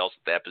everybody else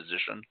at that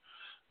position.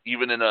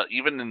 Even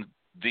in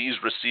these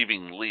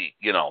receiving league,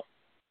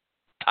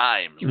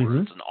 times where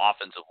it's an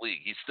offensive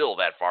league, he's still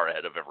that far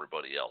ahead of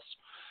everybody else.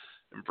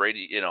 And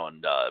Brady,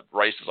 and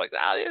Rice is like,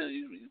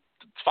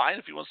 it's fine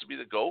if he wants to be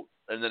the GOAT.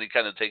 And then he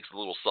kind of takes a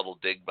little subtle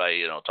dig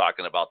by,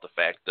 talking about the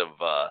fact of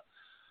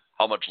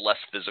how much less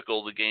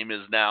physical the game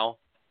is now.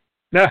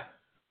 Yeah.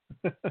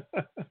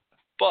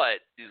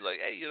 But he's like,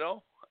 hey,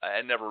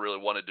 I never really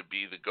wanted to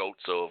be the GOAT,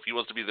 so if he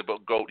wants to be the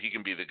GOAT, he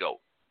can be the GOAT.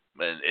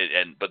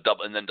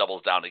 And then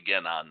doubles down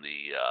again on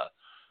the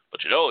but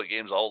the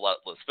game's a whole lot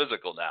less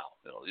physical now.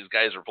 These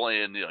guys are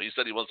playing, he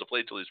said he wants to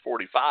play till he's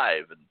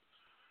 45, and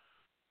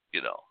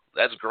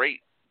that's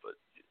great, but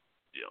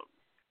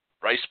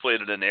Rice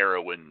played in an era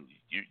when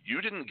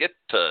you didn't get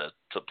to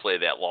play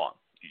that long.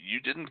 You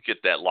didn't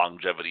get that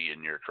longevity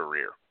in your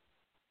career.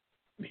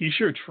 He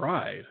sure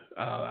tried.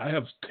 I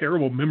have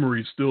terrible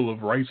memories still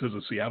of Rice as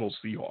a Seattle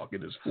Seahawk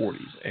in his 40s.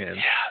 And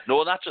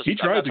no, not just. He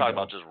tried I'm not to talking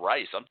go. about just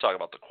Rice. I'm talking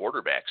about the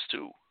quarterbacks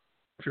too.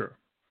 Sure.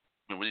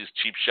 I mean, with these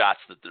cheap shots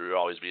that they're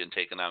always being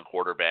taken on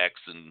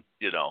quarterbacks, and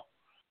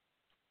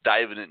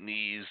diving at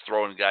knees,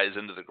 throwing guys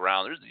into the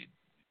ground. There's the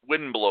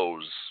wind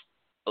blows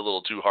a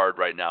little too hard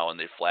right now, and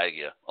they flag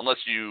you.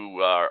 Unless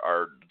you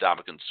are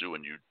Dominican Sue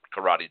and you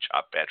karate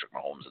chop Patrick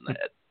Mahomes in the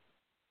head.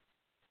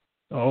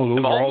 Oh,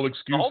 those are all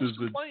excuses.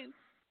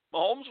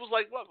 Mahomes was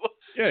like, "What?"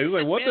 Yeah, he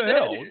was like, "What the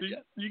hell? Did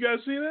you guys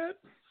see that?"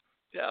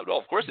 Yeah, no,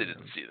 of course they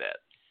didn't see that.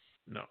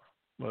 No,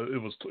 well,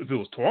 if it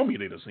was Tawmy,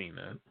 they'd have seen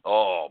that.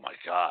 Oh my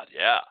God,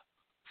 yeah.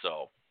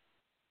 So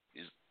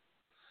it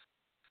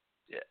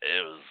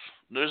was.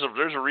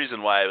 There's a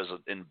reason why I was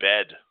in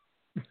bed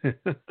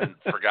and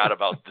forgot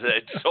about.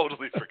 I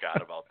totally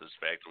forgot about this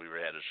fact we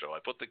had a show. I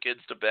put the kids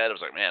to bed. I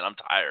was like, man, I'm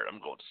tired.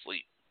 I'm going to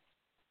sleep.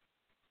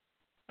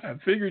 I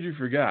figured you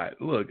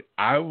forgot. Look,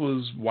 I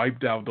was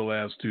wiped out the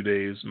last 2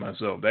 days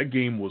myself. That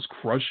game was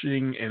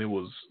crushing and it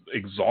was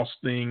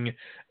exhausting.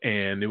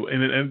 And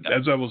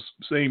as I was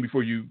saying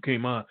before you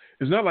came on,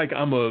 it's not like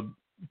I'm a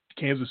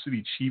Kansas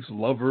City Chiefs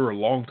lover or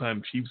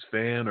longtime Chiefs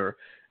fan or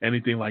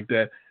anything like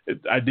that.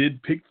 I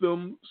did pick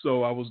them,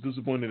 so I was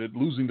disappointed at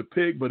losing the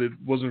pick, but it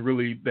wasn't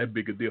really that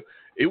big a deal.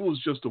 It was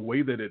just the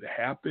way that it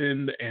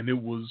happened, and it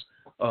was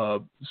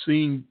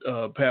seeing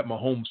Pat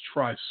Mahomes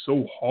try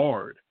so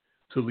hard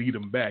to lead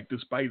him back,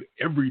 despite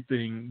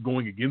everything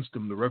going against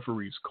him, the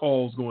referee's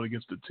calls going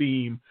against the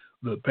team,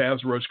 the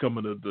pass rush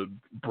coming to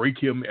break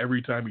him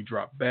every time he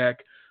dropped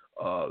back,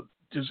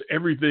 just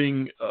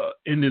everything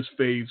in his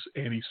face,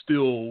 and he's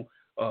still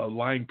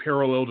lying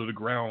parallel to the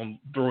ground,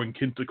 throwing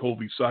Kenta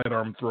Colby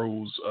sidearm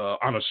throws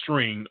on a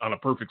string on a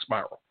perfect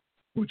spiral,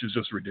 which is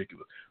just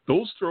ridiculous.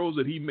 Those throws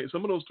that he made,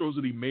 some of those throws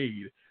that he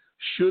made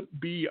should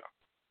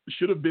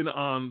have been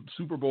on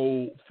Super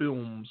Bowl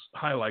films,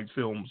 highlight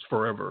films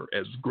forever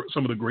as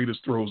some of the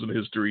greatest throws in the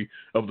history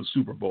of the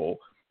Super Bowl.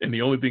 And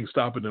the only thing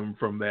stopping them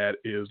from that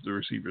is the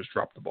receivers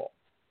dropped the ball.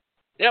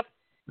 Yep.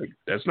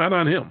 That's not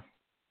on him.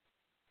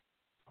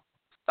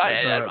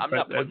 I'm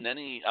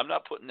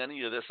not putting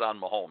any of this on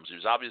Mahomes. He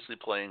was obviously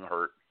playing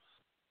hurt.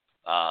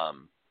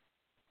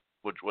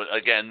 Which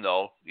again,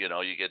 though, you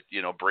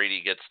get,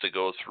 Brady gets to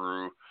go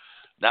through.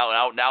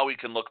 Now we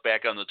can look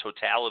back on the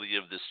totality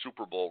of this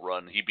Super Bowl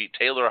run. He beat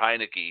Taylor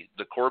Heineke,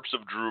 the corpse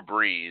of Drew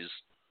Brees.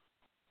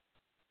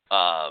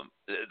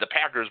 The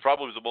Packers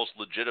probably the most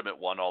legitimate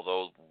one,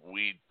 although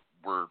we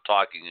were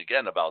talking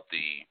again about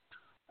the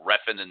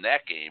reffing in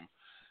that game,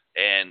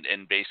 and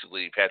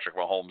basically Patrick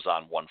Mahomes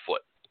on 1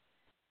 foot.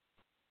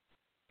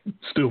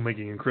 Still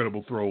making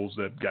incredible throws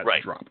that got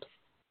dropped.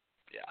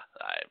 Yeah,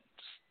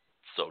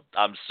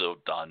 I'm so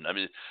done. I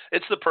mean,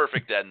 it's the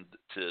perfect end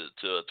to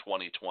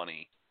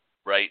 2020.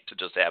 Right, to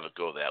just have it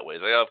go that way.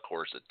 Like, of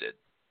course it did.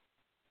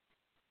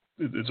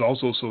 It's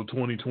also so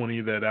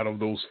 2020 that out of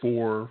those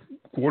 4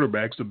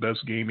 quarterbacks, the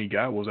best game he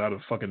got was out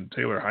of fucking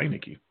Taylor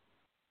Heineke.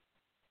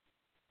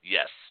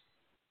 Yes.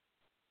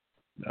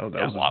 That was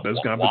his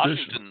best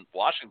competition.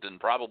 Washington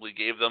probably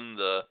gave them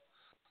the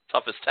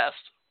toughest test.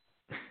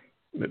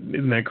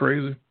 Isn't that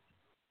crazy?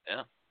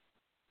 Yeah.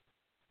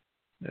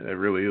 It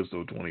really is,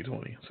 though,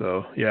 2020.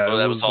 So, yeah. Well,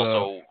 that was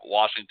also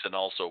Washington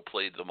also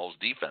played the most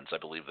defense. I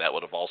believe that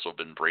would have also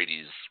been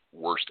Brady's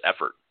worst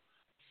effort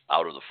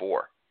out of the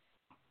 4.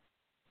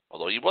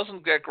 Although he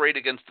wasn't that great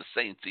against the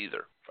Saints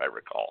either, if I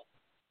recall.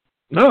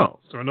 No.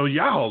 So no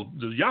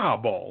Yah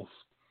balls.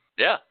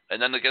 Yeah. And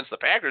then against the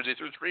Packers, he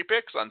threw 3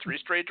 picks on 3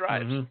 straight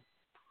drives. Mm-hmm.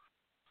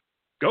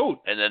 Goat.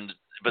 And then,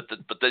 but then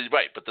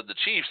the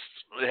Chiefs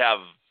have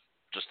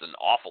just an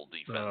awful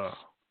defense.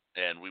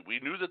 And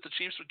we knew that the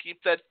Chiefs would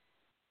keep that,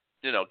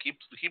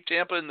 keep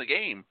Tampa in the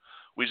game.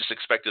 We just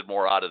expected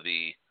more out of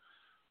the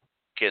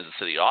Kansas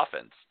City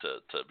offense to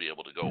be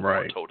able to go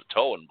more toe to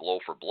toe and blow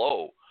for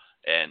blow,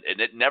 and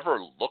it never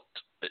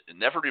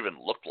even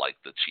looked like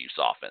the Chiefs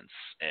offense,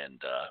 and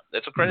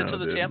that's a credit to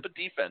the Tampa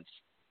defense.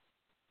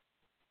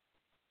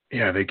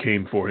 Yeah, they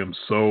came for him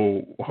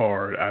so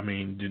hard. I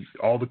mean,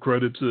 all the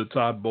credit to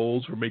Todd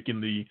Bowles for making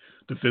the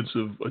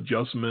defensive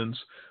adjustments,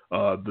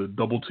 the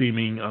double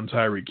teaming on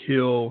Tyreek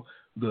Hill,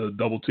 the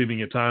double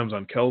teaming at times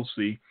on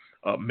Kelsey.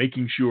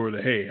 Making sure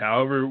that, hey,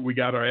 however we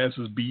got our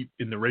asses beat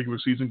in the regular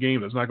season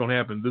game, that's not going to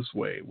happen this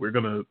way. We're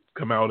going to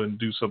come out and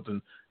do something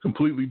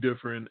completely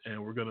different,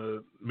 and we're going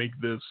to make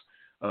this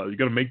you're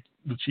going to make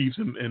the Chiefs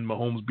and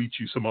Mahomes beat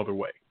you some other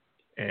way.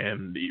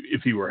 And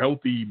if he were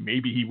healthy,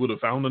 maybe he would have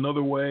found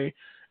another way.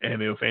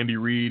 And if Andy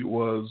Reid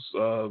was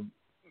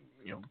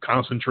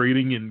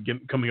concentrating and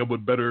coming up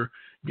with better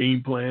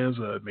game plans.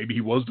 Maybe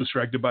he was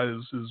distracted by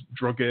his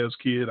drunk ass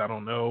kid. I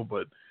don't know,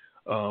 but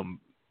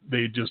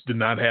they just did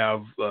not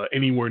have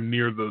anywhere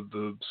near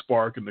the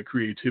spark and the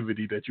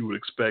creativity that you would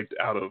expect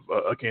out of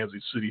a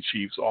Kansas City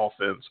Chiefs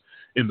offense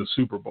in the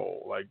Super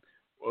Bowl. Like,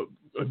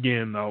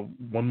 again,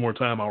 one more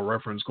time, I'll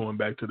reference going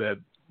back to that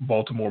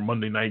Baltimore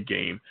Monday night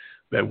game,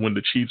 that when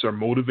the Chiefs are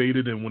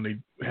motivated and when they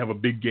have a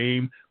big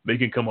game, they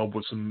can come up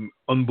with some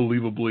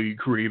unbelievably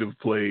creative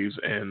plays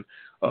and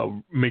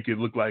make it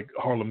look like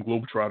Harlem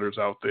Globetrotters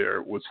out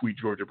there with Sweet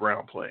Georgia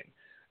Brown playing.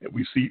 And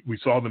we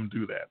saw them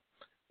do that.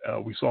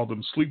 We saw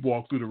them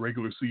sleepwalk through the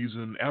regular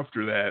season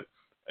after that,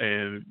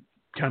 and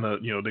kind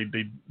of,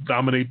 they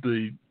dominate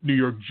the New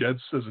York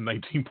Jets as a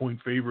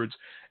 19-point favorites,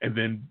 and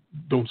then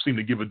don't seem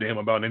to give a damn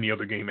about any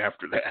other game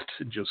after that,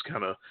 and just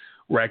kind of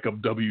rack up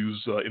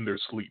W's in their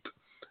sleep.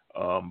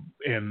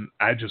 And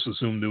I just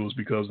assumed it was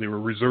because they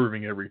were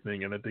reserving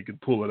everything and that they could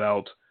pull it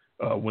out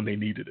when they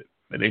needed it.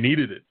 And they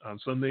needed it on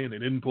Sunday, and they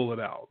didn't pull it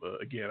out.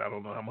 Again, I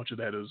don't know how much of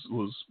that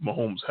was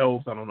Mahomes'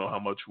 health. I don't know how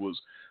much was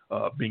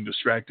being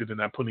distracted and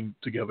not putting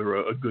together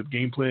a good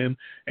game plan,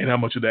 and how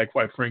much of that,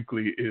 quite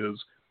frankly, is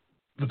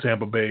the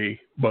Tampa Bay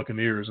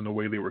Buccaneers and the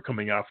way they were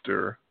coming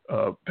after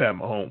Pat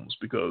Mahomes.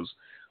 Because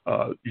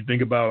you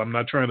think about,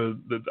 I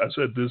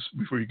said this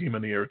before you came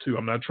on the air too,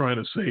 I'm not trying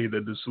to say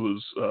that this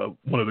was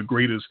one of the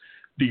greatest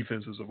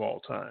defenses of all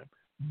time,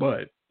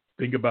 but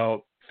think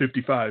about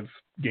 55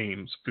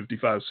 games,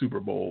 55 Super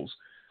Bowls.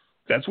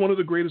 That's one of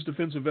the greatest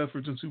defensive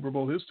efforts in Super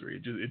Bowl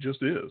history. It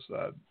just is.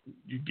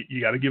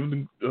 You got to give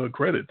them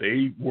credit.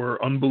 They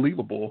were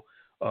unbelievable.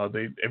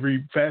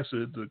 Every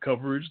facet, the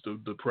coverage,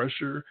 the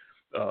pressure,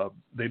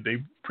 they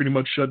pretty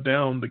much shut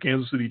down the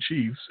Kansas City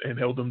Chiefs and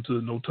held them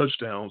to no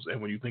touchdowns.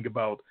 And when you think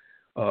about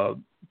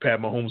Pat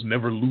Mahomes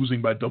never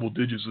losing by double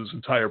digits his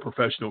entire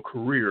professional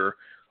career,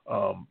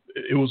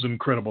 it was an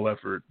incredible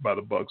effort by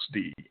the Bucs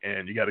D,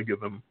 and you got to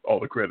give them all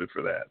the credit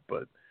for that.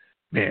 But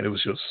man, it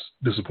was just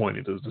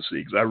disappointing to see,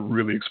 because I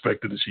really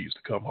expected the Chiefs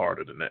to come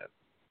harder than that.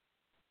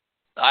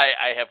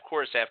 I of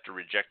course have to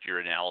reject your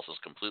analysis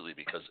completely,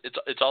 because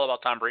it's all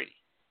about Tom Brady.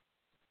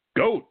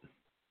 GOAT.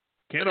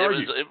 Can't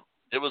argue.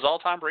 It was all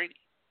Tom Brady.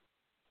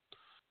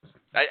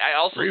 I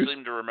also Brady.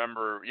 seem to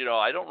remember,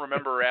 I don't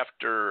remember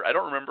after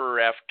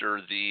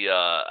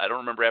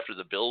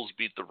the Bills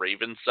beat the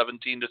Ravens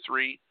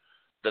 17-3,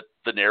 that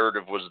the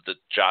narrative was that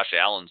Josh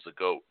Allen's the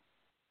GOAT.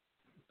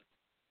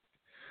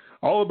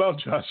 All about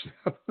Josh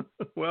Allen.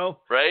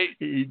 Well, right?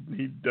 He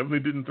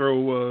definitely didn't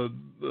throw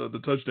the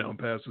touchdown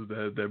passes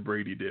that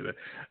Brady did.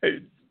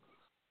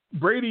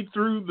 Brady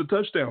threw the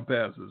touchdown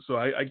passes,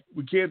 so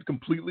we can't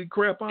completely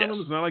crap on him.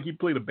 It's not like he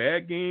played a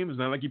bad game. It's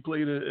not like he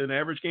played an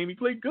average game. He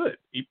played good.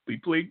 He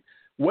played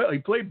well. He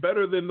played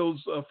better than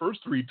those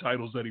first three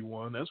titles that he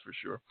won. That's for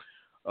sure.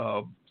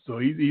 So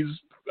he's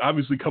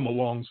obviously come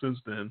along since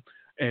then,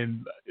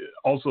 and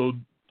also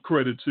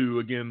credit to,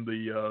 again,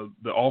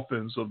 the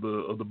offense of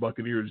the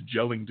Buccaneers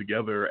gelling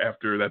together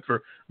after that.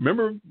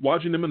 Remember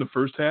watching them in the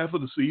first half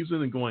of the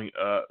season and going,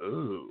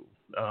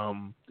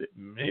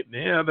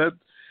 that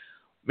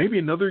maybe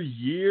another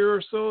year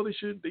or so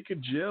they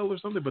could gel or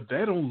something, but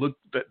they don't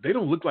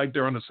look like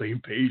they're on the same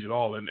page at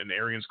all. And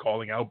Arians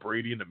calling out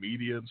Brady in the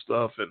media and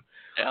stuff, and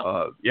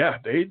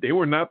they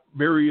were not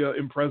very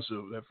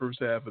impressive that first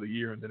half of the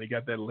year, and then they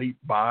got that late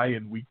bye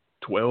in week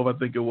 12, I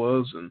think it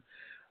was, and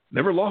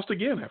never lost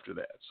again after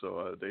that.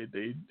 So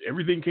they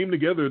everything came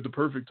together at the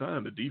perfect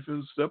time. The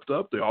defense stepped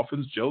up, the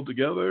offense gelled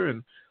together,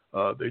 and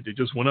they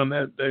just went on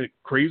that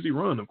crazy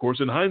run. Of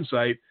course, in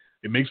hindsight,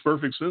 it makes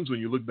perfect sense when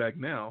you look back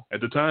now.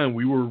 At the time,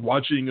 we were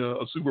watching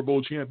a Super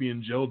Bowl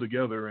champion gel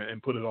together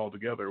and put it all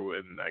together,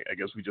 and I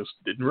guess we just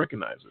didn't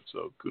recognize it.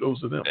 So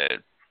kudos to them.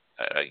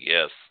 I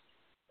guess.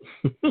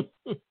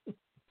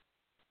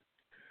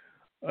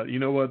 You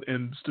know what?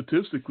 And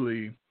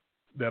statistically,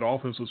 that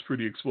offense was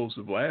pretty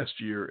explosive last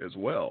year as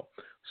well.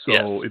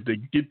 So if they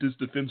get this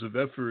defensive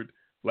effort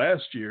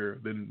last year,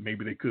 then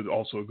maybe they could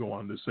also go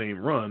on the same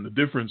run. The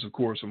difference, of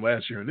course, from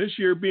last year and this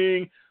year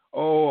being,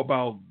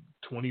 about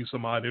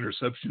 20-some-odd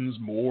interceptions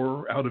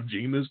more out of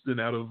Jameis than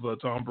out of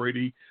Tom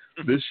Brady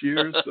this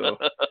year. So,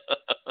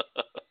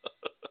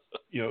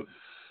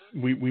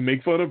 we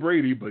make fun of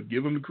Brady, but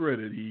give him the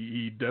credit.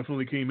 He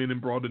definitely came in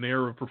and brought an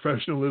air of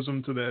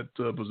professionalism to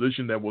that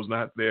position that was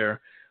not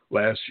there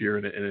last year,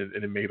 and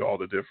it made all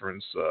the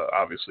difference,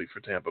 obviously,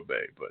 for Tampa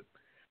Bay. But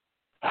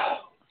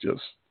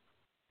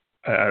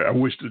I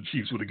wish the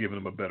Chiefs would have given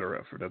him a better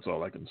effort. That's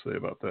all I can say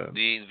about that.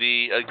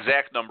 The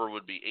exact number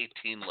would be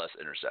 18 less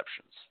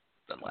interceptions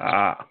than last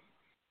year.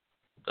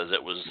 Because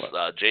it was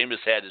Jameis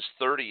had his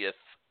 30th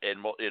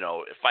and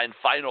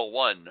final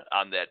one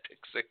on that pick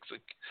six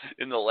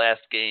in the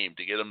last game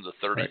to get him the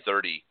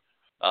 30-30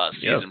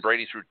 season. Yes.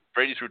 Brady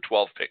threw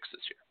 12 picks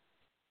this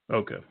year.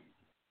 Okay.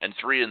 And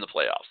 3 in the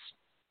playoffs.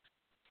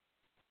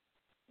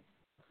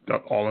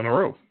 All in a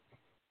row.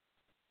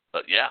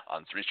 But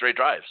on 3 straight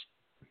drives.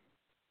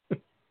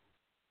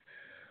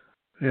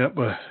 Yeah,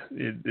 but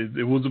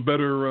it was a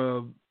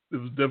better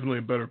definitely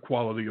a better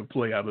quality of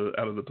play out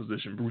of the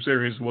position. Bruce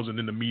Arians wasn't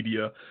in the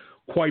media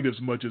quite as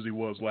much as he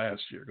was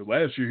last year. Because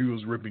last year he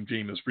was ripping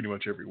Jameis pretty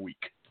much every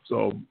week.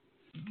 So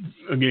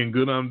again,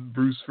 good on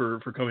Bruce for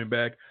coming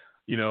back.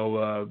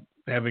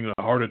 Having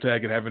a heart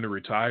attack and having to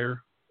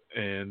retire,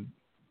 and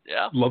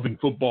loving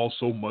football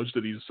so much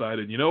that he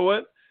decided, you know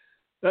what,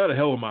 out of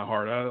hell of my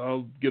heart,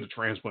 I'll get a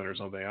transplant or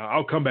something.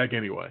 I'll come back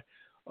anyway.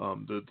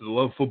 To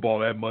love football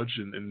that much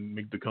and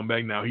make the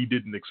comeback. Now, he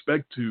didn't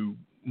expect to,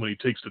 when he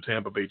takes the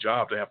Tampa Bay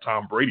job, to have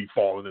Tom Brady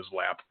fall in his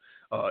lap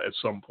at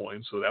some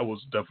point. So that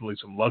was definitely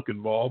some luck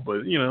involved.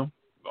 But,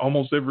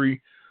 almost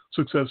every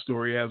success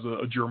story has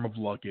a germ of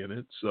luck in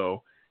it.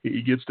 So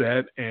he gets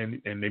that,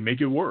 and they make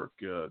it work.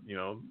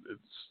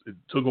 It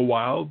took a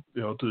while,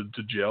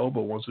 to gel,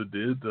 but once it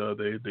did,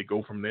 they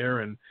go from there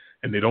and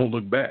they don't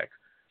look back.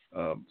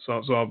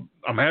 So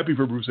I'm happy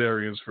for Bruce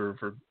Arians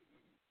for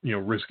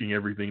risking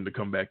everything to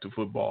come back to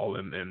football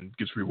and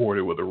gets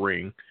rewarded with a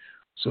ring.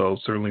 So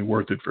certainly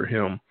worth it for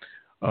him.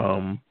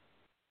 And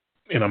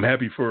I'm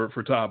happy for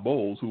Todd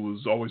Bowles, who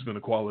has always been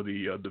a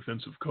quality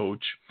defensive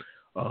coach.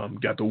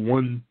 Got the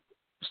one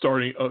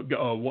starting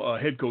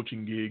head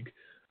coaching gig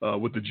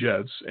with the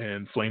Jets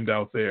and flamed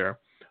out there.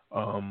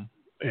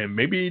 And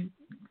maybe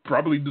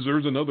probably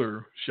deserves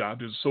another shot.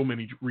 There's so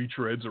many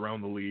retreads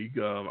around the league.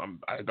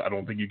 I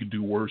don't think you could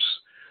do worse,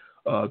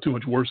 too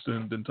much worse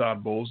than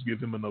Todd Bowles. Give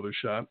him another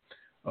shot.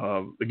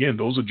 Again,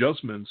 those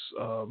adjustments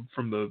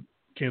from the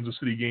Kansas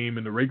City game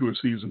in the regular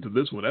season to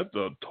this one, that's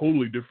a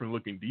totally different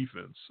looking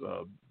defense.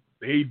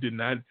 They did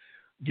not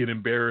get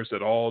embarrassed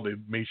at all. They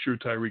made sure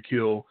Tyreek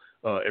Hill,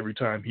 every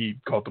time he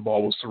caught the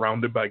ball, was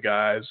surrounded by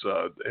guys,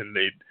 and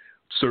they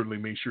certainly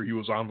made sure he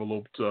was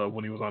enveloped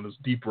when he was on his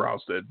deep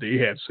routes, that they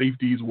had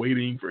safeties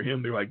waiting for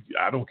him. They're like,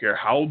 I don't care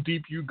how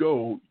deep you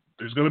go,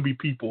 there's going to be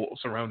people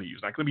surrounding you.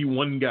 It's not going to be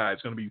one guy.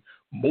 It's going to be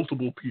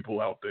multiple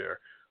people out there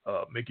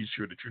making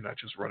sure that you're not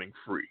just running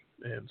free.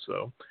 And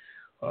so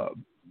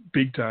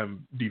big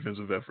time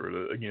defensive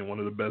effort. Again, one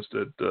of the best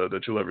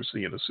that you'll ever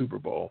see in a Super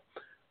Bowl.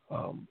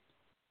 Got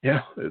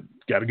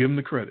to give him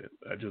the credit.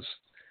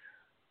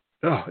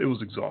 It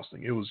was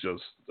exhausting. It was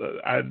just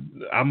I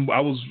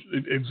was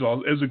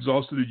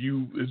exhausted as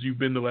you've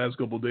been the last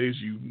couple of days.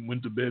 You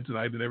went to bed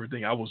tonight and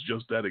everything. I was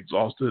just that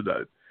exhausted.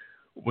 I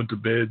went to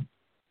bed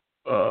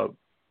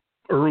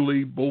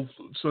early both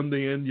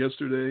Sunday and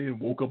yesterday, and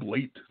woke up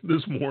late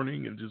this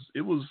morning, and just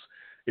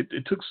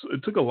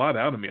it took a lot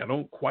out of me. I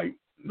don't quite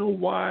know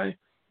why,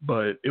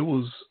 but it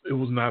was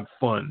not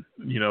fun.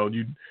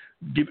 You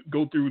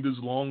go through this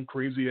long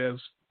crazy ass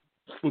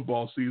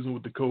football season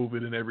with the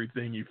COVID and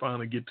everything. You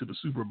finally get to the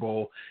Super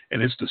Bowl,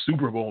 and it's the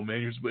Super Bowl,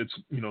 man. You're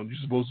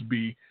supposed to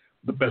be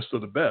the best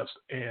of the best,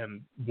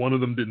 and one of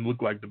them didn't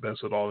look like the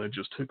best at all. And it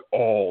just took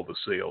all the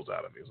sales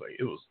out of me.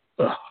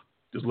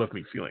 Just left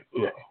me feeling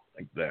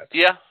like that.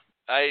 Yeah,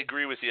 I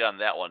agree with you on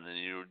that one. And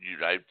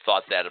I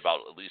thought that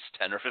about at least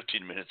 10 or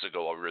 15 minutes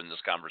ago while we were in this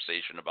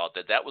conversation about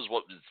that. That was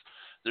what was.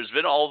 There's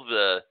been all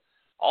the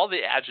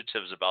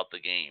adjectives about the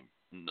game.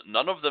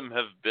 None of them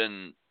have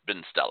been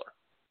stellar.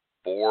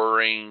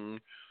 Boring,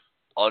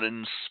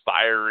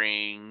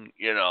 uninspiring,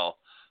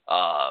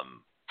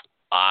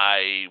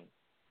 I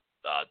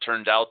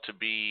turned out to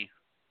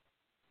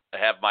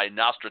have my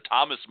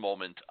Nostradamus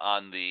moment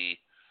on the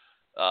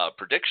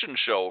prediction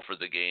show for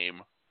the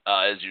game.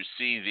 As you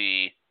see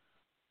the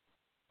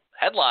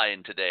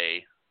headline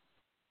today,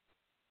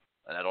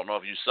 and I don't know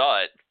if you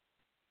saw it.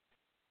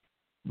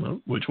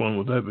 Well, which one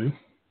would that be?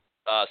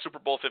 Super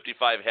Bowl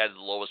 55 had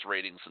the lowest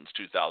rating since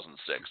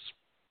 2006.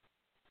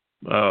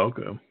 Oh,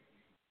 okay.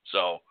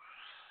 So,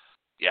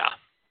 yeah,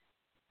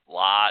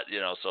 lot.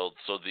 So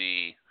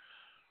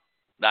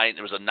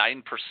there was a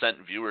 9%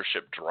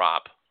 viewership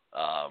drop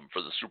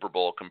for the Super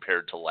Bowl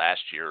compared to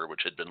last year,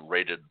 which had been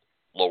rated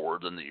lower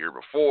than the year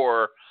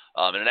before,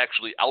 and it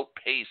actually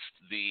outpaced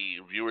the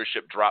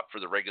viewership drop for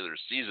the regular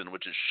season,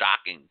 which is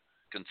shocking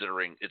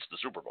considering it's the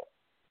Super Bowl.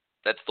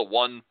 That's the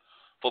one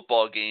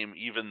football game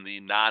even the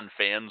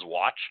non-fans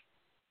watch,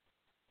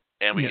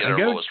 and we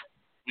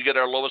get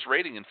our lowest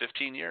rating in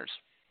 15 years.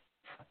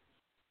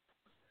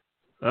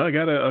 I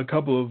got a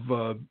couple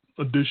of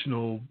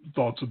additional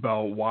thoughts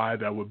about why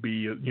that would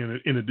be,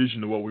 in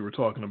addition to what we were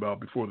talking about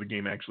before the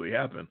game actually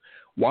happened.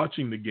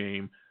 Watching the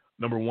game,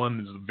 number one,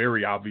 is a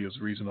very obvious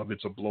reason of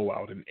it's a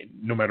blowout, and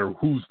no matter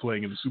who's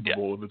playing in the Super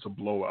Bowl, if it's a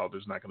blowout,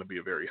 there's not going to be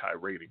a very high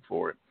rating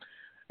for it.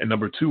 And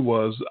number two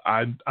was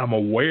I'm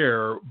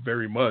aware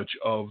very much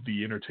of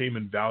the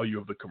entertainment value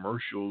of the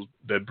commercials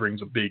that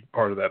brings a big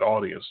part of that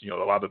audience. A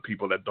lot of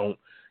people that don't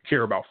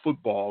care about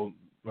football,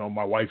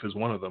 my wife is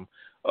one of them,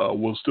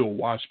 will still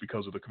watch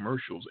because of the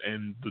commercials.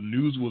 And the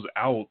news was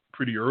out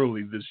pretty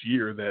early this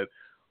year that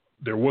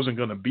there wasn't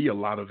going to be a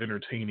lot of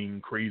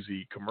entertaining,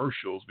 crazy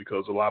commercials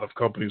because a lot of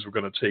companies were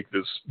going to take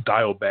this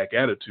dial-back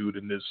attitude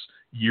in this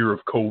year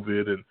of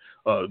COVID, and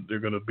there are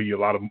going to be a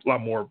lot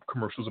more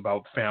commercials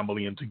about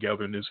family and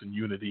togetherness and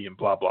unity and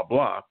blah, blah,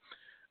 blah.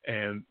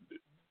 And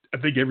I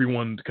think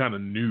everyone kind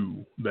of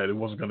knew that it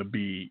wasn't going to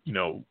be,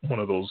 one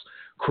of those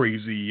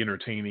crazy,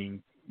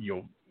 entertaining,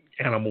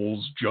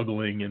 animals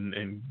juggling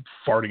and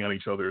farting on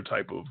each other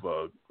type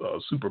of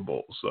Super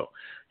Bowl. So,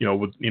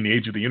 in the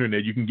age of the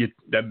internet, you can get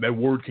that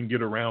word can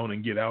get around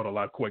and get out a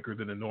lot quicker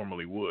than it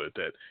normally would.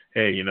 That,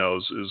 hey,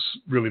 is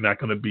really not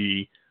going to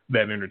be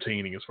that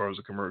entertaining as far as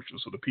the commercial.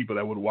 So the people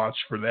that would watch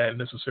for that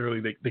necessarily,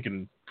 they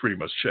can pretty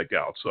much check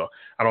out. So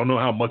I don't know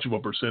how much of a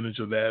percentage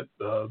of that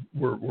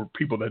were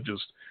people that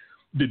just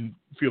didn't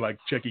feel like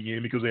checking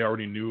in because they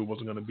already knew it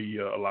wasn't going to be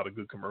a lot of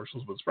good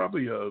commercials, but it's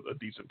probably a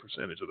decent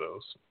percentage of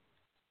those.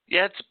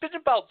 Yeah, it's been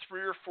about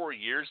 3 or 4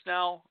 years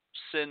now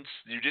since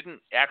you didn't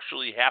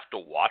actually have to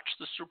watch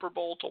the Super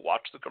Bowl to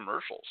watch the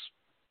commercials.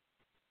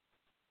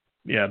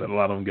 Yeah, that a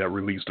lot of them got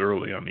released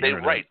early on the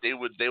internet. Right. They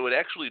would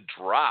actually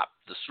drop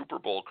the Super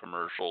Bowl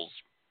commercials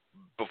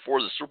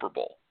before the Super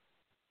Bowl.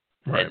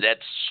 Right. And that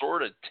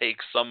sort of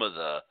takes some of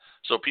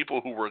so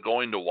people who were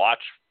going to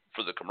watch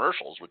for the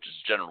commercials, which is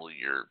generally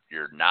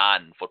your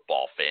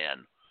non-football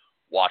fan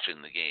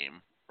watching the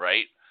game,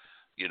 right?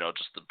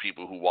 Just the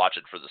people who watch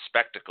it for the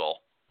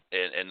spectacle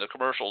and the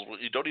commercials.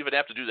 You don't even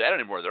have to do that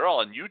anymore. They're all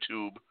on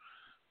YouTube,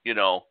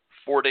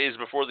 4 days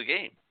before the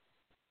game.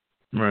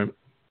 Right.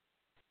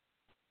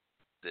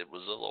 It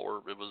was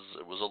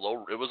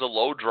a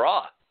low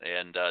draw,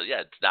 and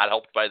it's not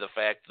helped by the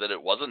fact that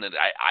it wasn't. And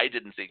I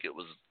didn't think it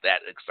was that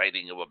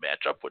exciting of a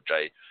matchup, which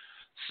I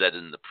said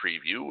in the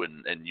preview,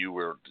 and you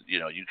were,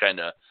 you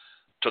kind of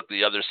took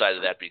the other side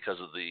of that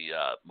because of the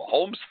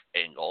Mahomes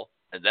angle,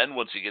 and then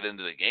once you get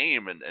into the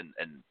game,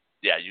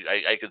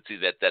 I could see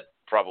that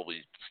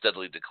probably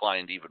steadily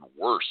declined even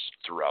worse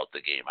throughout the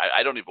game.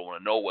 I don't even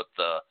want to know what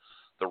the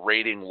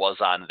rating was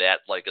on that,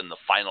 like in the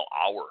final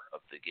hour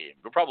of the game.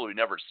 We'll probably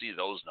never see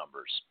those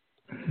numbers.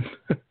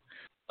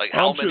 Like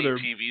how many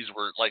TVs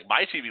were, like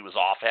my TV was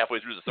off halfway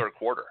through the third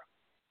quarter.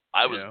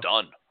 I was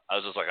done. I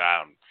was just like,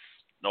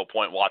 no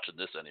point watching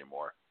this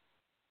anymore.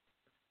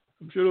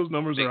 I'm sure those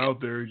numbers are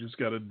out there. You just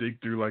got to dig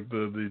through like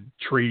the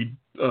trade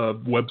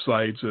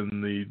websites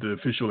and the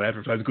official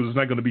advertising, because it's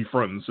not going to be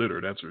front and center.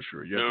 That's for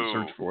sure. You have to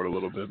search for it a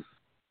little bit.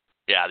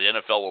 Yeah, the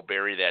NFL will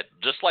bury that,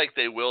 just like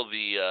they will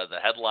the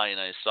headline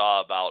I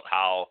saw about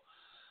how,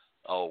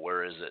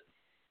 where is it?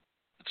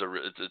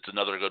 It's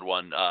another good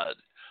one.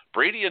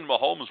 Brady and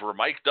Mahomes were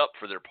mic'd up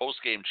for their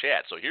post-game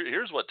chat. So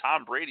here's what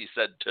Tom Brady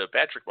said to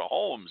Patrick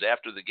Mahomes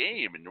after the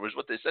game, and here's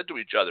what they said to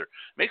each other.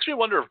 Makes me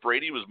wonder if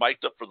Brady was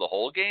mic'd up for the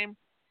whole game.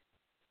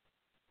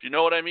 Do you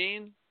know what I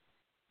mean?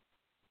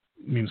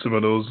 You mean some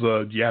of those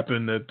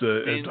yapping at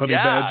Honey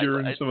Badger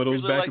and some of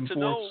those back and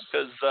forth?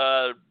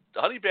 Because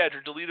Honey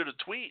Badger deleted a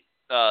tweet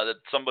that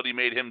somebody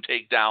made him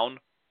take down,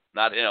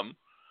 not him.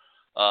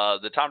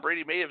 That Tom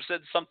Brady may have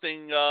said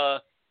something a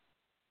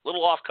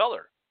little off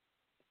color.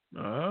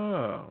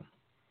 Oh.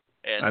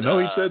 And, I know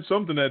he said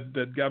something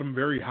that got him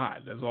very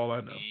hot. That's all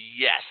I know.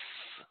 Yes.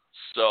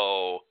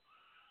 So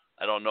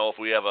I don't know if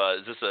we have I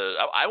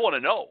want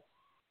to know.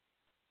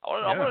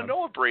 I want to know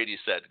what Brady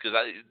said, because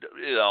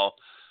the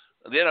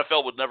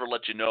NFL would never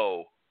let you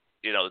know,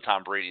 that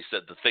Tom Brady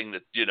said the thing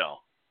that, you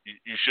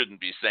shouldn't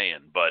be saying,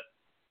 but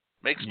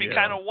makes me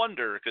kind of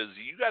wonder, because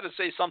you got to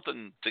say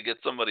something to get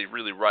somebody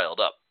really riled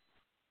up.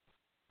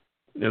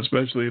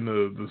 Especially in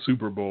the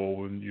Super Bowl,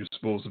 when you're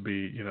supposed to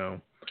be,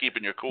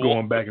 keeping your cool,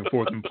 going back and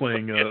forth and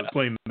playing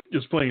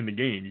the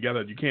game.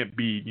 You can't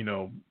be,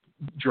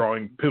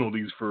 drawing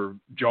penalties for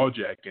jaw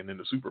jacking in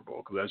the Super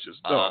Bowl, because that's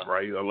just dumb,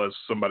 right? Unless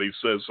somebody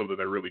says something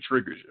that really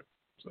triggers you.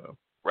 So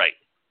right.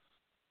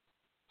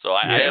 So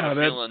I have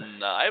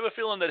a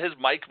feeling that his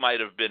mic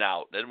might have been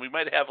out, and we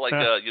might have like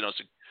a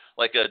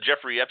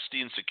Jeffrey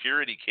Epstein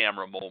security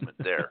camera moment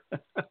there.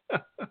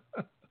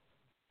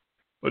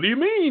 What do you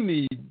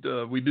mean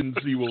we didn't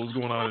see what was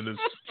going on in his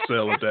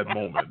cell at that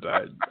moment?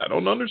 I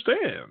don't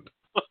understand.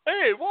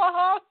 Hey, what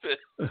happened?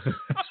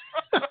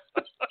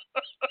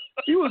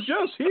 He was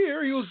just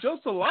here. He was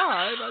just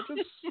alive.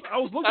 I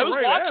was looking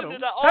right at him.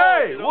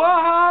 Hey, what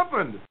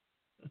happened?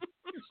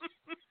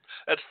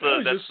 That's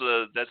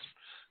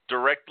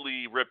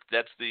directly ripped.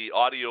 That's the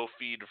audio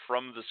feed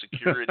from the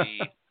security,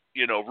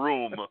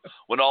 room,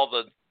 when all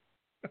the,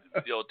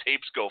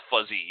 tapes go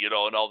fuzzy, and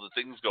all the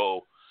things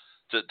go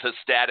to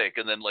static,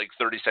 and then like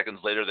 30 seconds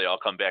later they all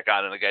come back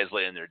on and the guy's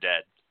laying there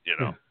dead,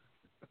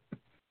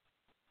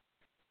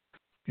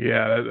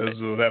 Yeah, that's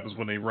what happens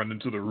when they run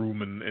into the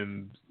room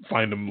and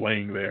find him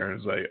laying there.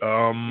 It's like,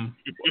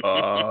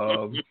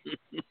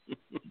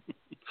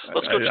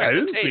 let's go check I the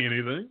didn't tape. see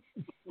anything.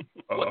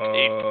 What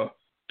tape?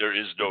 There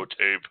is no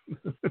tape.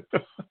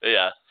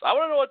 Yeah. I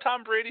want to know what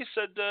Tom Brady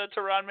said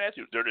to Ron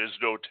Matthews. There is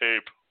no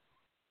tape.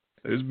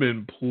 There's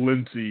been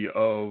plenty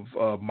of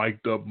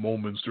mic'd up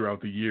moments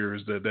throughout the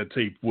years that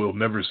tape will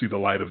never see the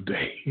light of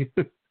day.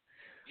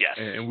 Yes.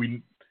 And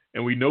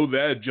we know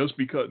that just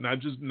because,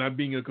 not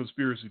being a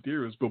conspiracy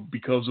theorist, but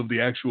because of the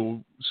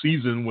actual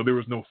season when there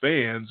was no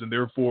fans, and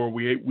therefore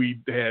we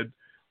had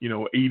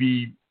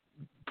 80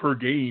 per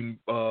game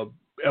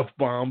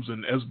F-bombs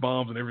and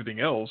S-bombs and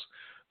everything else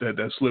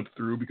that slipped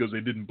through because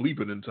they didn't bleep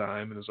it in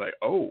time. And it's like,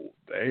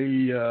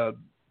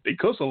 they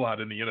cuss a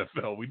lot in the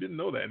NFL. We didn't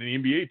know that. In the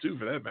NBA too,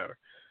 for that matter.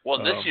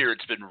 Well, this year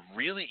it's been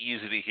really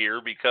easy to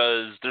hear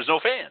because there's no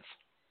fans.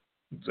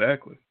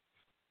 Exactly.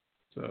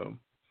 So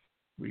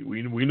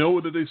we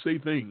know that they say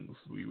things.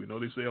 We know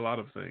they say a lot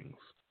of things,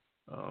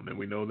 and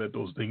we know that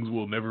those things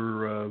will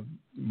never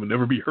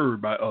be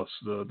heard by us,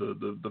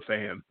 the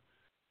fan.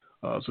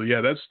 So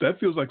yeah, that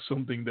feels like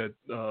something that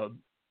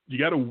you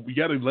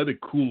gotta let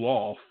it cool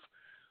off.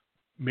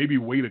 Maybe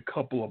wait a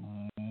couple of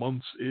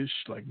months-ish,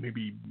 like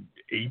maybe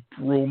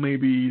April,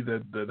 maybe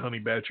that Honey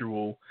Badger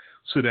will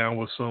sit down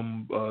with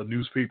some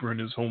newspaper in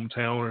his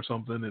hometown or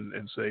something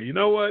and say, you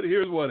know what,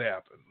 here's what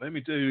happened. Let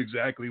me tell you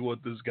exactly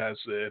what this guy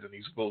said, and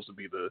he's supposed to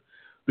be the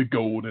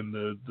GOAT and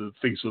the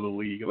face of the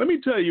league. Let me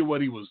tell you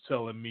what he was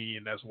telling me,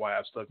 and that's why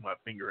I stuck my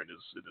finger in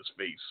his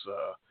face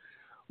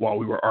while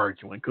we were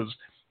arguing. Because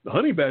the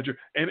Honey Badger,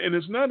 and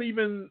it's not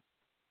even...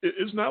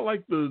 It's not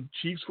like the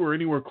Chiefs were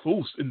anywhere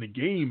close in the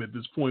game at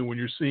this point when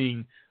you're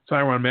seeing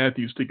Tyrann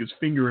Mathieu stick his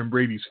finger in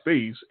Brady's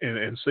face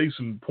and say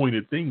some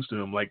pointed things to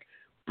him. Like,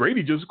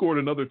 Brady just scored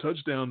another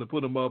touchdown to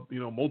put him up,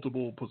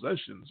 multiple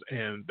possessions.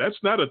 And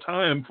that's not a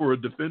time for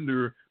a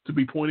defender to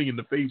be pointing in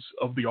the face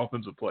of the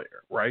offensive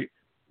player, right?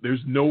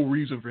 There's no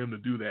reason for him to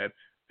do that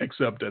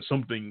except that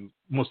something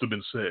must have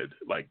been said,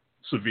 like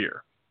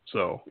severe.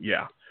 So,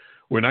 yeah.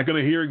 We're not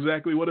going to hear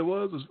exactly what it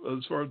was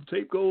as far as the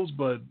tape goes,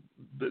 but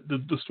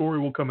the story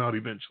will come out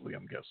eventually,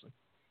 I'm guessing.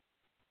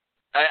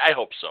 I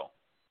hope so.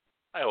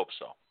 I'd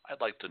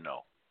like to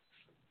know.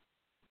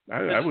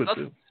 I would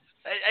too.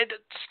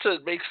 Just to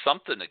make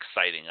something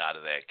exciting out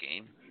of that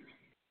game.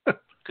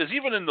 Because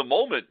even in the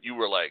moment, you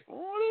were like,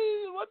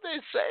 what they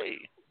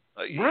say?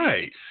 Like,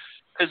 right.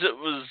 Because it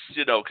was,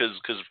 because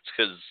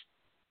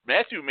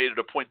Mathieu made it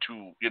a point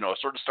to,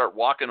 sort of start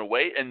walking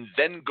away and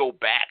then go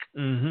back.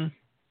 Mm-hmm.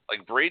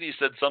 Like Brady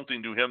said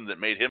something to him that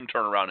made him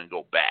turn around and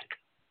go back.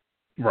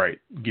 Right.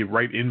 Get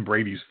right in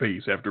Brady's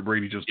face after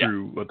Brady just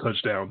threw a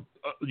touchdown,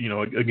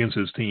 against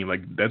his team.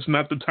 Like, that's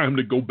not the time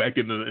to go back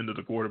into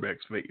the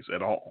quarterback's face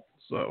at all.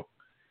 So,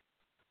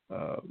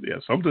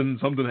 something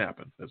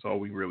happened. That's all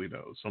we really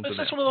know. It's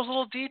just one of those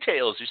little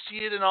details. You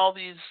see it in all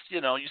these,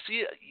 you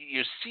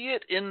see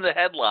it in the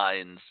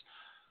headlines,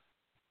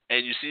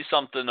 and you see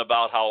something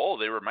about how,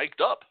 they were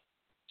mic'd up.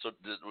 So,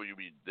 you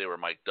mean they were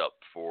mic'd up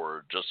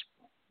for just...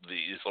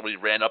 somebody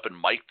ran up and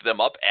mic'd them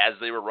up as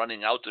they were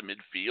running out to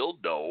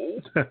midfield?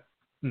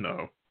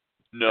 No.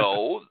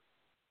 No.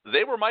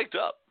 They were mic'd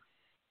up.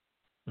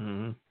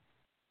 Mm-hmm.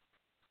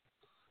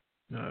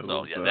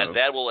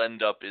 That will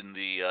end up in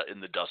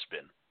the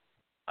dustbin.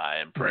 I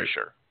am pretty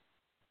sure.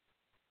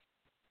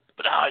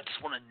 But now I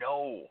just want to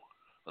know.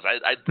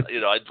 I'd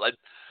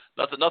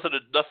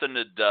nothing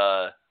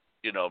to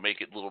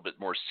make it a little bit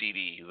more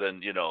seedy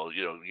than you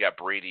got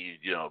Brady,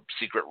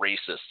 secret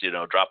racist,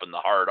 dropping the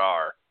hard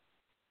R.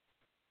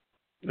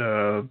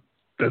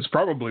 That's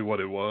probably what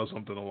it was,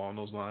 something along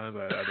those lines.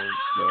 I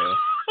don't.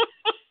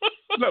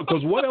 No,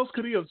 because what else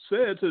could he have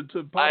said to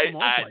pop him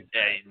off like that?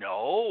 I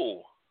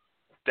know.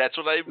 That's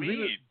what I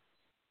mean.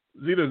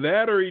 It's either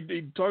that or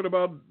he talked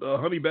about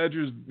Honey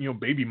Badger's,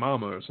 baby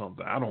mama or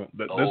something.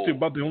 That's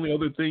about the only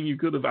other thing you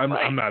could have. I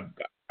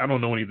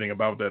don't know anything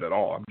about that at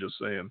all. I'm just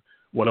saying,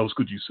 what else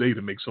could you say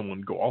to make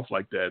someone go off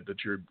like that?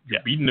 That you're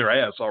beating their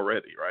ass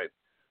already, right?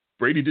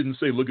 Brady didn't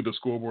say, "Look at the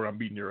scoreboard, I'm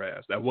beating your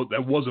ass." That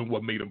wasn't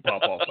what made him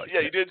pop off like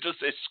that. He didn't just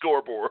say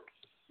scoreboard.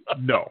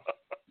 No,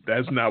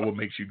 that's not what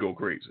makes you go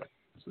crazy.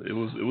 It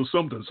was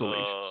something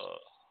salacious.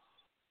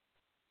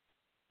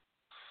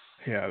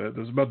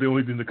 That's about the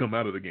only thing to come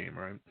out of the game,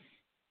 right?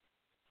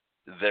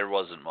 There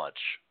wasn't much.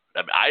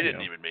 I mean, I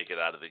didn't even make it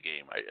out of the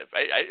game. I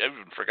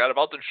even forgot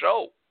about the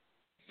show.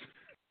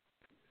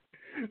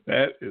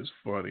 That is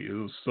funny. It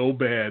was so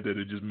bad that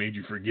it just made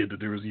you forget that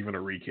there was even a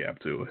recap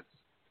to it.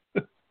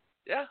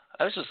 Yeah,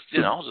 I was just,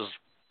 I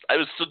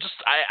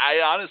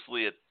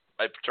honestly,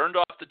 I turned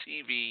off the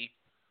TV,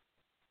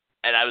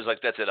 and I was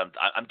like, that's it,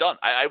 I'm done.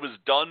 I was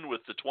done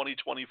with the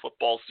 2020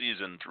 football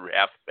season through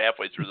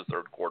halfway through the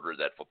third quarter of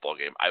that football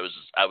game. I was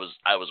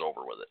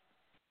over with it.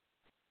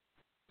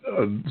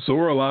 So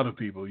were a lot of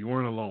people. You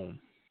weren't alone.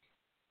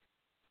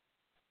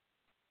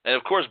 And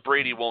of course,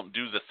 Brady won't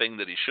do the thing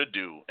that he should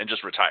do and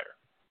just retire.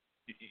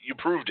 You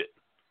proved it.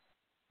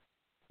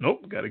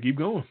 Nope, got to keep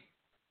going.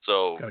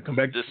 So gotta come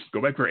back.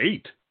 Go back for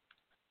 8.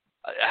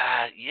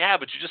 Yeah,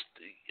 but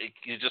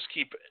you just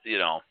keep,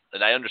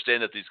 And I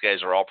understand that these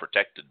guys are all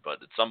protected, but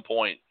at some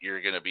point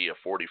you're going to be a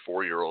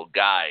 44-year-old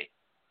guy,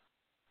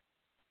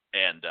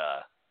 and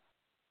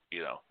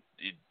you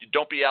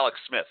don't be Alex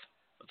Smith.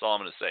 That's all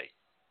I'm going to say.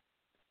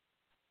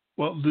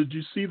 Well, did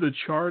you see the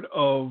chart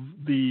of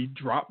the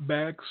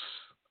dropbacks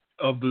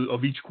of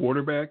each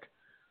quarterback?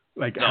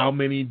 Like how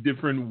many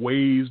different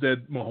ways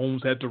that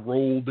Mahomes had to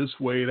roll this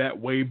way, that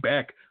way,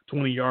 back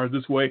 20 yards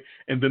this way,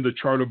 and then the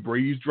chart of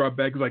Brady's drop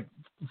back is like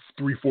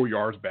 3-4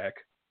 yards back,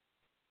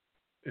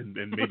 and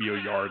maybe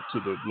a yard to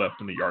the left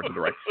and a yard to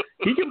the right.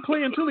 He can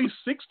play until he's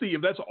 60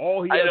 if that's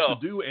all he has to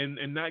do, and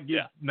not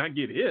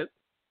get hit.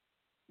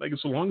 Like,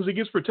 so long as he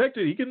gets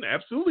protected, he can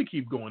absolutely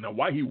keep going. Now,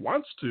 why he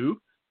wants to,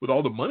 with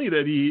all the money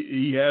that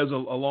he has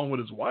along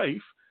with his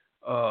wife,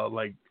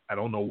 I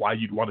don't know why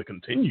you'd want to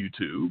continue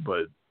to,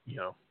 but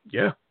yeah,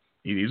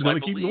 he's going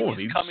to keep going.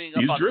 He's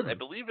driven. I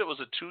believe it was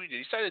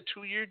he signed a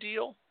 2-year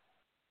deal.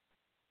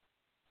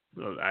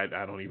 I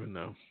don't even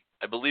know.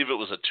 I believe it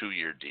was a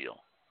 2-year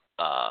deal.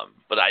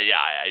 But I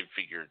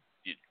figured,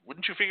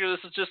 wouldn't you figure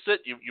this is just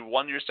it? You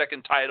won your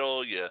second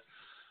title. You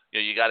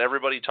got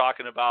everybody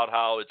talking about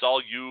how it's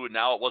all you, and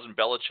now it wasn't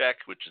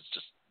Belichick, which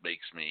just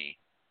makes me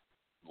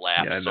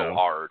laugh so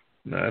hard.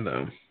 I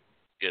know.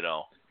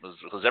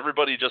 Because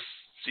everybody just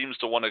seems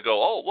to want to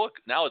go, oh, look,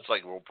 now it's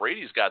like, well,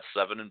 Brady's got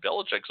 7 and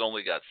Belichick's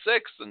only got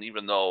 6. And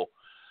even though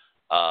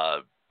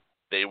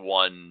they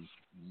won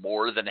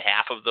more than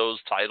half of those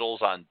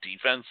titles on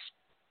defense.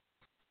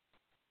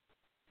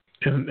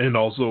 And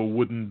also,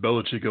 wouldn't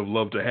Belichick have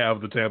loved to have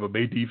the Tampa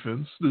Bay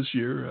defense this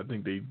year? I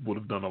think they would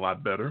have done a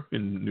lot better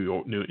in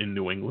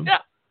New England. Yeah.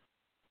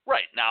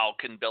 Right. Now,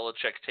 can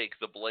Belichick take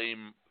the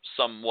blame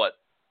somewhat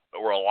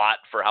or a lot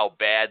for how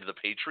bad the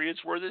Patriots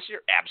were this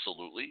year?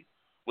 Absolutely.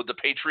 Would the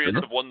Patriots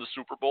have won the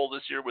Super Bowl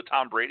this year with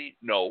Tom Brady?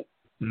 No.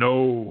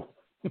 No.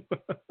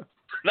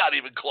 Not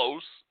even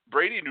close.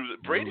 Brady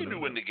knew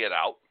when to get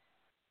out.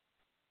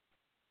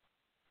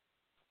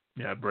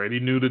 Yeah, Brady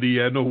knew that he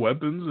had no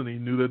weapons, and he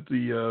knew that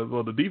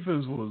the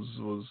defense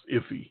was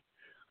iffy.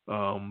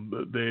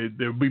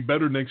 They'll be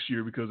better next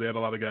year because they had a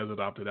lot of guys that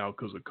opted out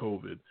because of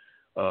COVID.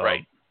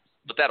 Right.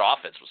 But that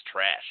offense was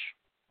trash.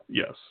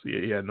 Yes,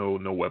 he had no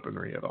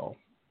weaponry at all.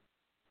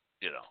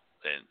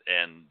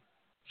 And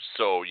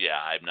so yeah,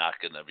 I'm not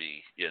going to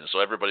be. So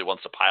everybody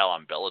wants to pile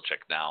on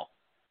Belichick now.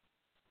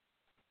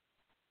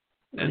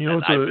 And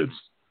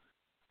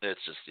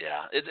it's just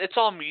it's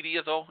all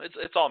media though.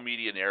 It's all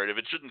media narrative.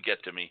 It shouldn't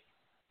get to me.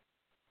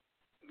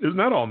 It's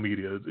not all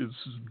media. It's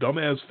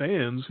dumbass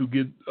fans who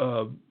get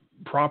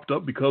propped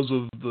up because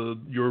of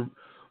your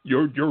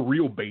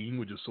real bane,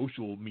 which is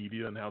social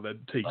media, and how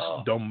that takes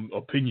dumb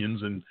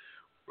opinions and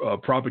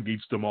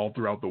propagates them all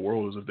throughout the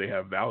world as if they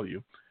have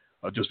value,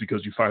 just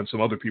because you find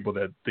some other people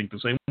that think the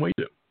same way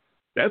you do.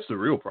 That's the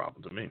real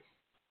problem to me.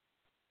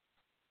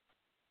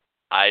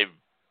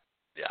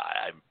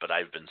 But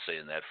I've been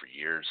saying that for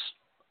years.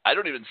 I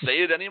don't even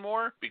say it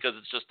anymore because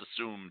it's just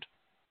assumed.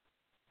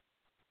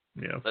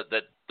 Yeah.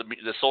 That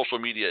the social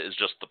media is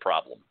just the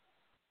problem.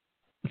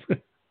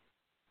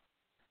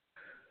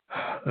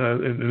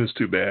 And it's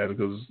too bad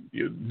because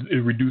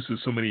it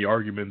reduces so many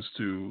arguments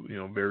to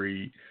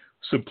very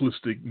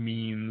simplistic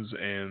means,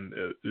 and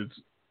it's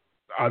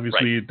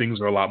obviously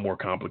things are a lot more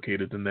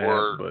complicated than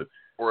that.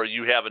 Or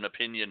you have an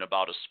opinion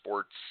about a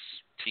sports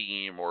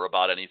team or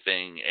about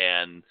anything,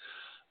 and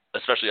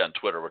especially on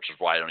Twitter, which is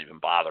why I don't even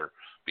bother,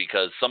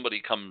 because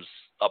somebody comes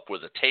up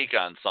with a take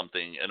on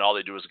something and all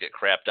they do is get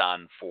crapped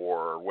on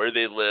for where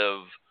they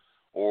live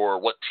or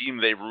what team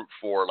they root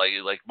for. Like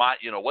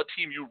what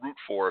team you root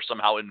for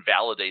somehow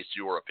invalidates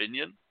your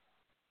opinion.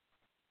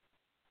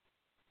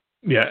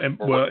 Yeah,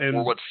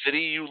 or what city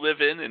you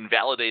live in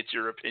invalidates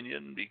your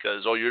opinion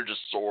because you're just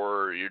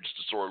sore, you're just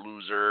a sore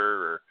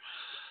loser.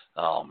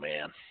 Oh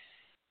man.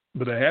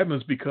 But it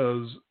happens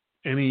because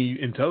any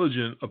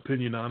intelligent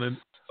opinion on it,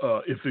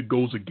 if it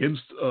goes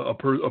against a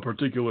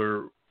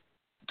particular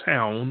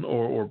town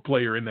or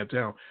player in that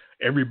town,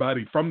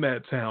 everybody from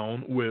that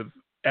town with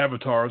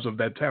avatars of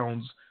that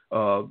town's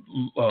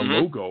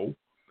logo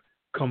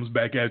comes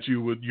back at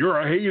you with, you're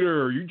a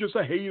hater, you're just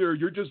a hater,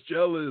 you're just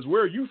jealous,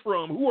 where are you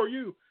from, who are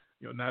you?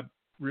 Not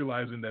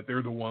realizing that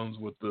they're the ones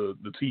with the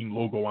team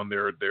logo on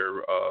their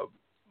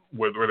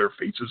where their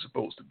face is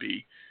supposed to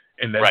be,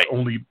 and that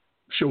only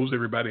shows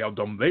everybody how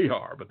dumb they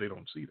are, but they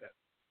don't see that.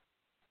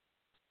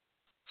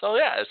 So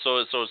yeah,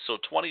 so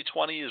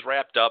 2020 is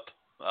wrapped up.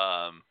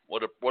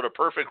 What a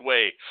perfect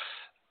way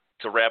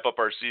to wrap up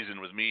our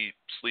season with me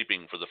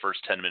sleeping for the first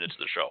 10 minutes of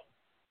the show.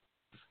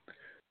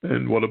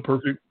 And what a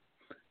perfect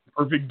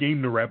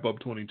game to wrap up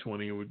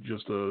 2020 with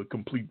just a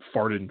complete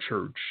fart in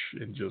church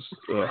and just.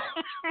 What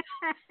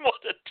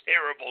a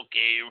terrible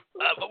game!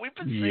 But we've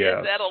been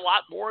saying that a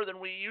lot more than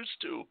we used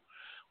to.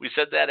 We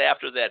said that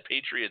after that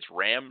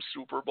Patriots-Rams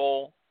Super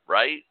Bowl,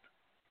 right?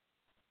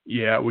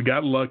 Yeah, we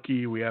got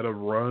lucky. We had a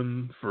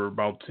run for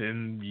about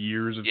 10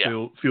 years.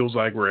 It feels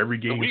like where every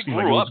game seemed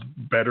like it was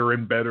better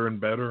and better and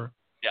better.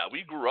 Yeah,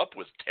 we grew up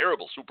with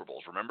terrible Super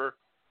Bowls, remember?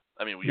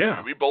 I mean,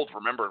 we both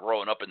remember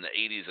growing up in the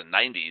 80s and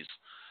 90s,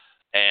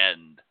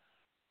 and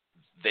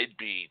they'd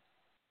be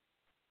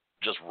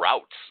just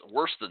routes,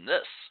 worse than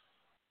this.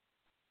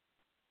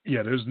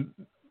 Yeah, there's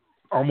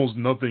almost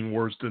nothing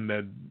worse than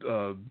that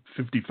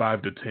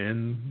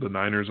 55-10, the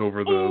Niners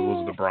over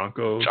the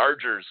Broncos.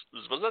 Chargers.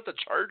 Was that the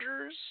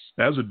Chargers?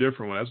 That was a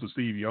different one. That's the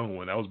Steve Young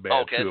one. That was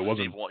bad, too. It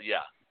wasn't.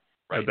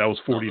 Right. That was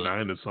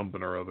 49 to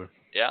something or other.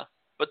 Yeah.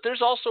 But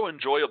there's also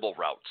enjoyable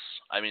routes.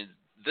 I mean,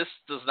 this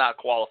does not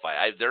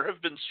qualify. There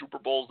have been Super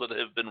Bowls that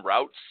have been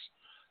routes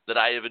that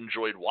I have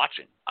enjoyed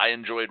watching. I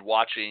enjoyed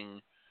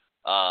watching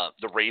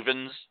the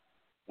Ravens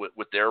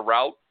with their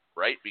route,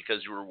 right?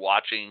 Because you were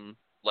watching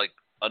like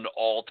an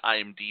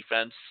all-time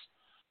defense,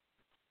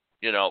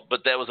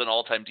 but that was an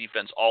all-time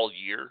defense all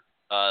year.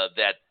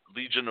 That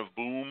Legion of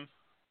Boom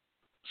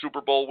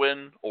Super Bowl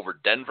win over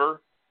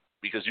Denver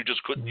because you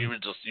just couldn't. You were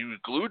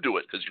glued to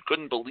it because you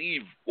couldn't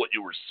believe what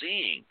you were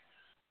seeing.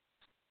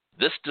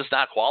 This does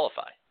not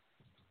qualify.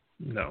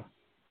 No.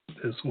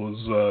 This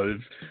was,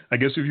 I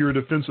guess if you're a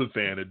defensive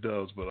fan, it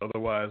does, but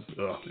otherwise,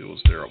 it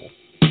was terrible.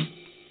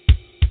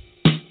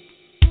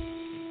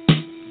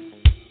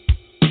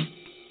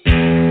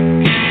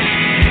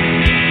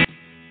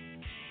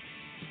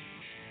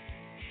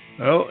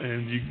 Well,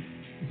 and you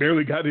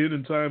barely got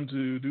in time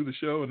to do the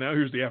show, and now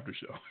here's the after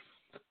show.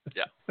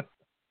 Yeah.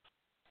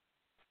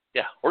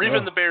 Yeah, or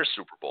even the Bears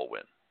Super Bowl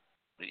win.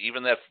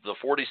 Even the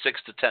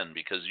 46-10,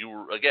 because you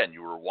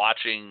were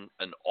watching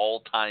an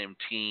all-time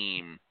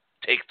team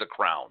take the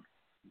crown.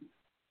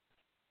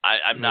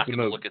 I'm not going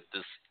to look at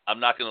this. I'm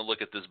not going to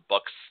look at this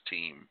Bucs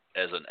team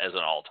as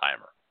an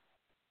all-timer.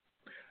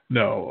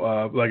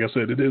 No, like I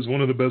said, it is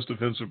one of the best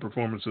defensive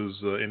performances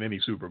in any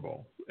Super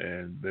Bowl,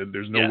 and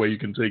there's no way you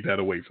can take that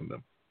away from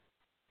them.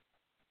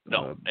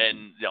 No,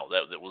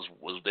 that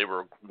was they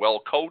were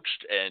well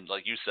coached, and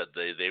like you said,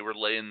 they were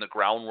laying the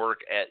groundwork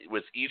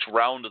with each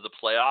round of the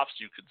playoffs.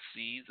 You could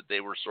see that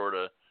they were sort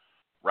of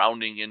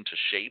rounding into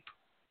shape.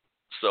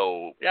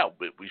 So yeah,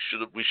 we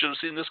should have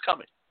seen this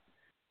coming.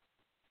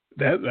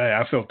 That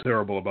I felt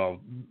terrible about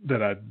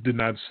that. I did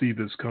not see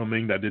this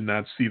coming. I did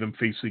not see them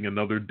facing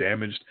another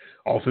damaged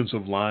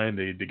offensive line.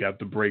 They got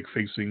the break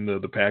facing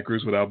the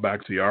Packers without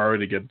Bakhtiari.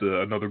 They get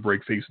another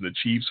break facing the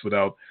Chiefs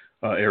without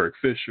Eric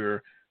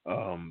Fisher.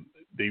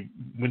 They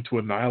went to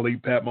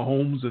annihilate Pat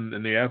Mahomes,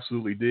 and they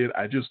absolutely did.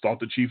 I just thought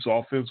the Chiefs'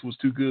 offense was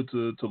too good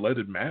to let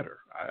it matter.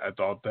 I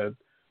thought that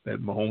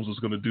Mahomes was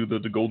going to do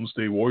the Golden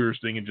State Warriors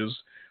thing and just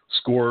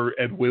score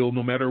at will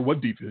no matter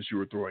what defense you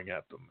were throwing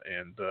at them.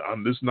 And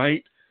on this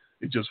night,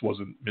 it just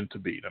wasn't meant to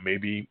be. Now,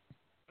 maybe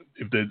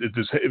if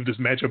this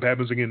matchup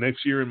happens again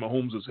next year and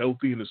Mahomes is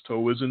healthy and his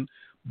toe isn't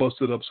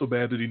busted up so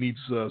bad that he needs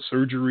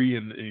surgery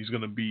and he's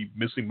going to be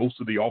missing most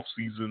of the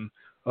offseason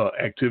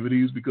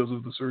activities because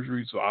of the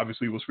surgery. So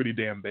obviously it was pretty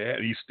damn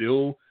bad. He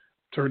still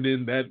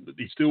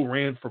he still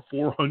ran for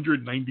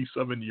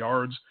 497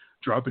 yards,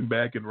 dropping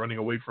back and running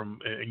away from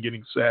and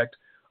getting sacked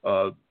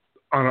on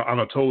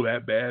a toe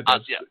that bad.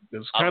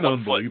 That's kind of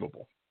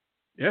unbelievable.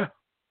 Yeah.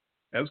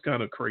 That's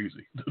kind of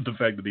crazy, the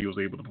fact that he was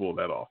able to pull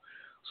that off.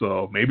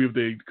 So maybe if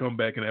they come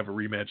back and have a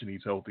rematch and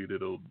he's healthy,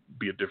 that'll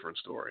be a different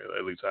story.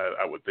 At least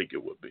I would think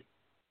it would be.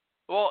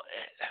 Well,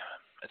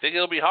 I think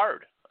it'll be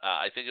hard.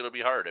 I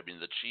mean,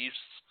 the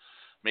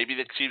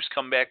Chiefs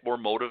come back more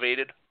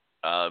motivated.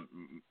 They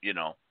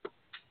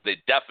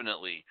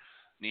definitely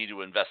need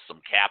to invest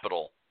some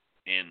capital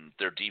in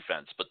their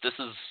defense. But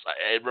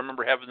I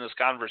remember having this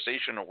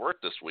conversation at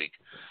work this week.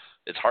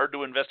 It's hard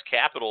to invest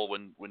capital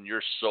when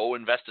you're so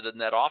invested in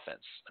that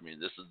offense. I mean,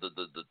 this is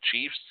the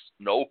Chiefs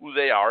know who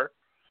they are,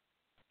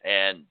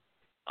 and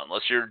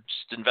unless you're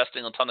just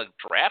investing a ton of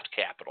draft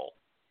capital,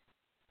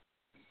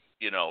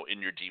 in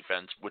your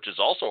defense, which is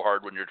also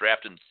hard when you're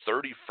drafting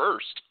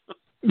 31st.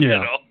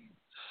 Yeah.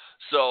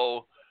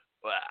 So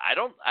I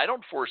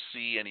don't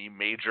foresee any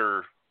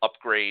major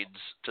upgrades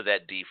to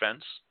that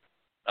defense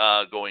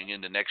going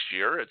into next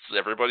year.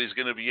 Everybody's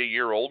going to be a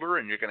year older,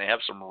 and you're going to have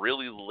some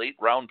really late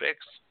round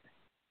picks.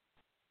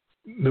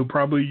 They'll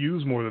probably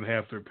use more than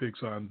half their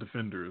picks on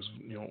defenders.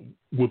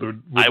 Will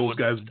those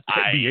guys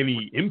be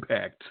any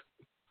impact?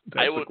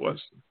 That's the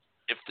question.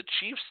 If the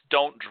Chiefs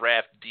don't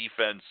draft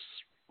defense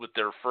with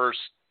their first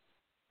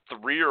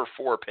 3 or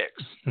 4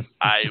 picks,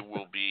 I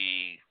will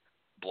be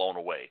blown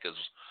away because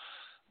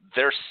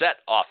they're set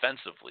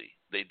offensively.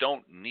 They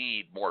don't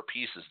need more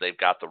pieces. They've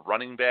got the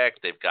running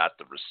back, they've got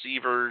the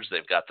receivers,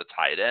 they've got the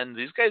tight end.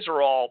 These guys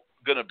are all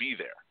going to be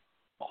there.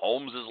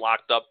 Mahomes is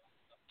locked up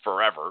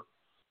forever.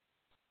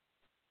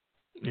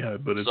 Yeah,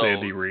 but it's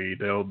Andy Reid.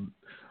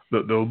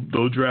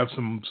 They'll draft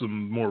some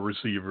more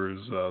receivers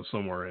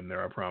somewhere in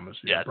there. I promise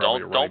you. Yeah,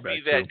 don't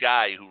be that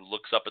guy who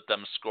looks up at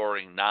them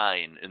scoring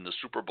 9 in the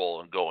Super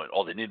Bowl and going,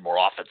 "Oh, they need more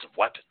offensive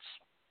weapons."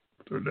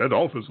 That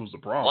offense was the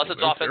problem. Unless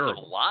it's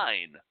offensive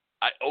line.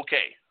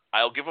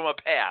 I'll give them a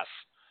pass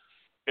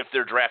if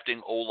they're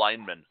drafting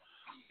O-linemen,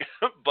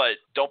 but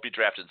don't be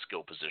drafting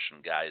skill position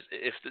guys.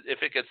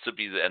 If it gets to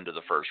be the end of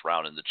the first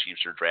round and the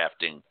Chiefs are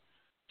drafting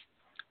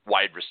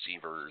wide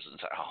receivers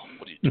and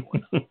what are you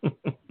doing?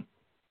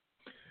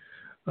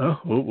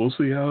 We'll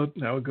see how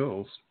it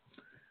goes.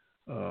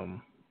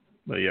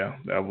 But yeah,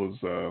 that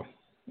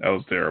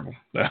was terrible.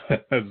 That's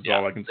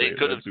all I can say. They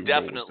could have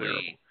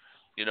definitely,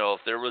 if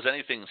there was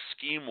anything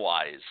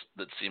scheme-wise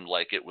that seemed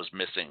like it was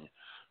missing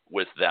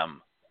with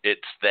them,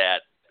 it's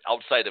that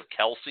outside of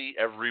Kelsey,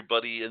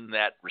 everybody in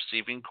that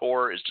receiving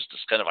core is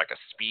just kind of like a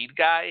speed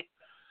guy,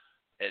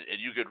 and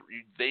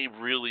they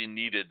really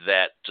needed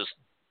that just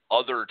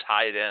other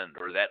tight end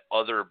or that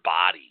other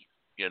body.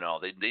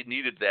 They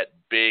needed that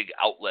big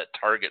outlet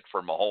target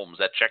for Mahomes,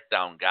 that check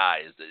down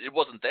guy. It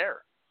wasn't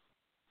there.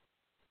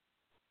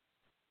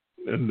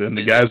 And then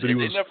the guys that he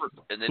was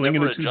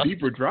slinging it too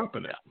deep were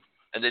dropping it.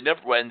 And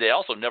they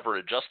also never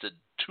adjusted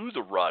to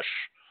the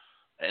rush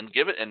and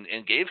gave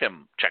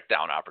him check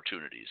down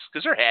opportunities,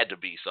 because there had to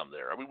be some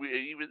there. I mean,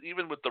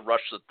 even with the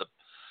rush that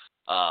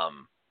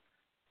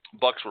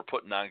Bucs were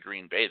putting on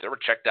Green Bay, there were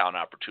check down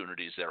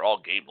opportunities there all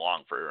game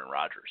long for Aaron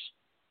Rodgers.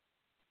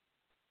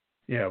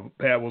 Yeah,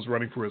 Pat was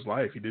running for his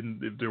life. He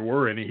didn't. If there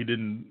were any, he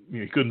didn't.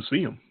 He couldn't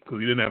see them because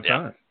he didn't have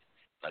time.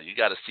 You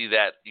got to see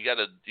that. You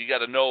got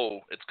to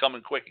know it's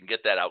coming quick and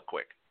get that out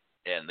quick.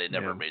 And they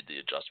never made the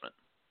adjustment.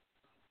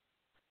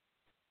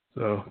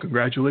 So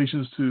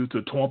congratulations to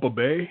Tompa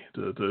Bay,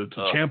 to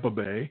Tampa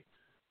Bay,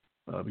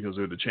 because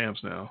they're the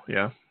champs now.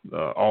 Yeah,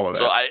 all of that.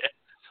 So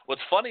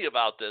what's funny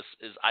about this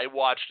is I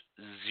watched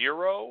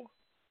zero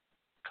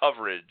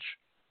coverage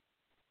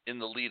in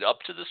the lead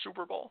up to the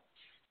Super Bowl,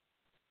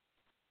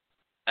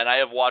 and I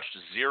have watched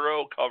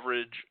zero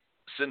coverage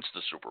since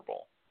the Super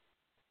Bowl.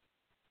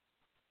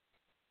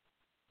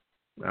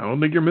 I don't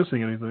think you're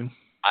missing anything.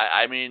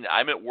 I mean,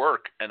 I'm at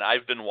work, and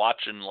I've been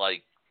watching,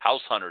 like, House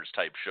Hunters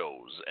type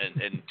shows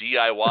and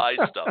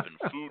DIY stuff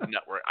and Food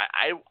Network.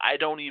 I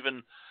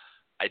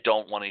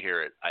don't want to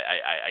hear it.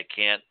 I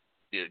can't,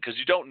 because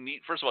you don't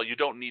need, first of all, you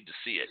don't need to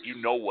see it. You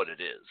know what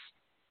it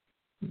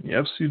is.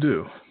 Yes, you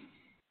do.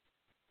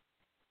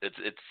 It's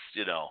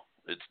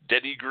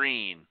Denny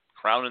Green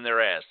crowning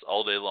their ass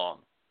all day long.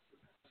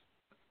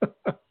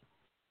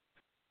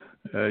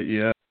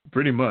 Yeah,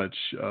 pretty much.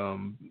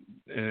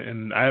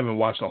 And I haven't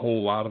watched a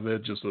whole lot of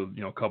it, just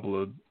a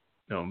couple of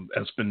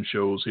ESPN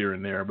shows here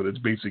and there, but it's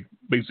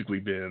basically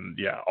been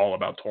all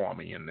about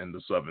Tawmy and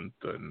the seventh,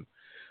 and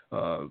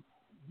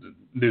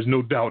there's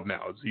no doubt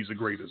now he's the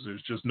greatest.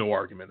 There's just no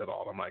argument at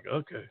all. I'm like,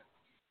 okay,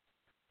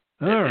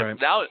 all right.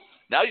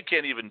 Now you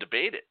can't even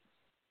debate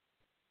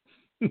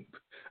it.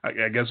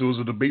 I guess it was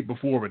a debate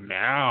before, but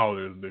now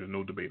there's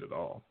no debate at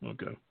all.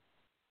 Okay.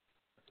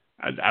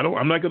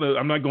 I'm not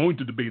going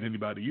to debate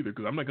anybody either,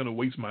 because I'm not going to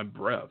waste my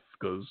breath,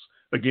 because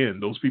again,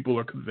 those people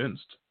are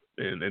convinced,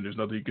 and there's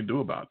nothing you can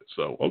do about it.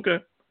 So okay,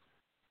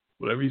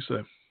 whatever you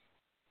say.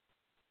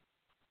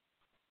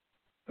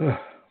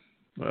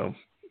 Well,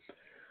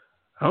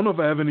 I don't know if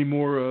I have any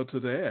more to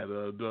add.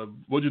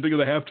 What did you think of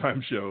the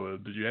halftime show?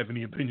 Did you have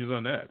any opinions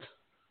on that?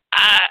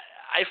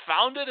 I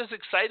found it as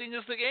exciting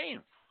as the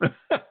game.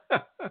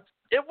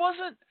 It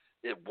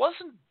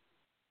wasn't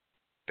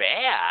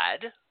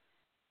bad.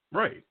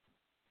 Right.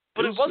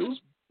 But it wasn't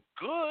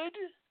good.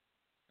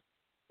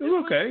 It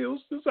was okay. It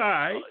was all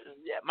right.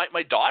 Yeah,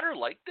 my daughter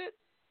liked it.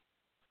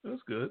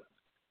 That's good.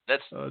 This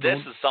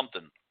is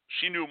something.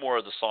 She knew more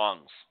of the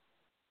songs,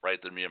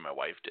 right, than me and my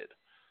wife did.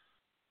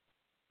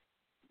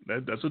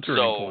 That's a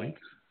turning point.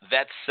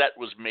 That set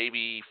was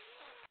maybe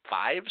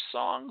 5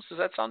 songs. Does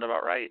that sound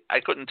about right? I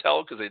couldn't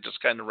tell because they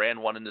just kind of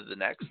ran one into the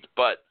next.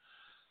 But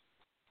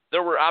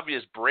there were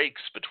obvious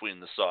breaks between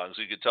the songs.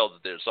 You could tell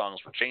that their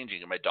songs were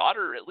changing. And my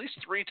daughter, at least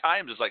 3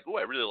 times, is like, "Oh,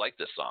 I really like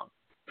this song."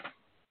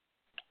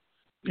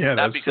 Yeah,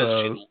 not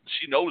because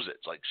she knows it.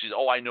 It's like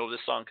I know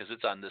this song because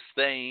it's on this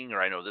thing,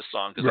 or I know this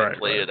song because I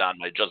play it on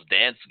my Just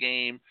Dance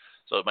game.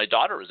 So my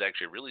daughter was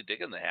actually really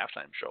digging the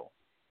halftime show.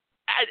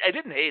 I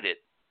didn't hate it.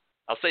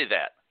 I'll say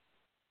that.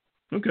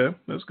 Okay,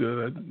 that's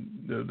good.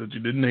 That you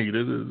didn't hate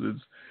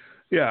it.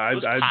 I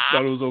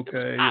thought it was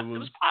okay. It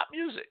was pop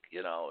music.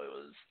 It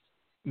was.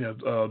 Yeah,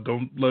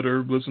 don't let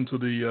her listen to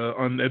the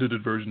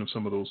unedited version of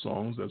some of those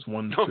songs. That's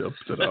one tip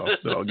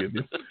that I'll give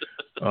you.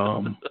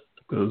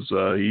 Because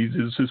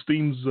his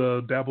themes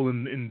dabble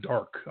in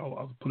dark.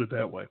 I'll put it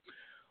that way.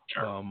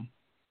 Sure.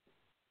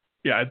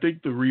 I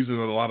think the reason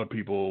that a lot of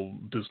people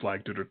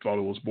disliked it or thought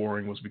it was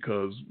boring was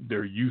because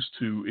they're used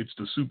to it's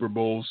the Super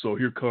Bowl, so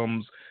here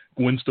comes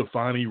Gwen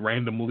Stefani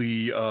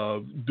randomly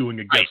doing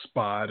a guest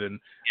spot, and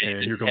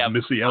here comes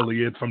Missy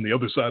Elliott from the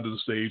other side of the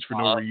stage for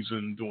no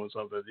reason doing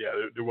something.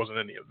 Yeah, there wasn't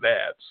any of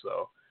that.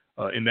 So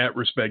in that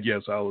respect,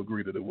 yes, I'll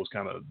agree that it was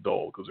kind of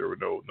dull because there were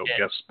no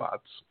guest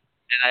spots.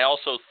 And I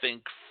also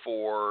think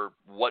for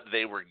what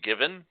they were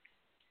given,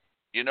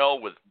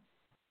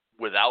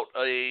 without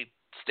a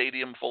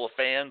stadium full of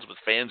fans, with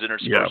fans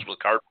interspersed with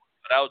cardboard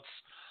cutouts,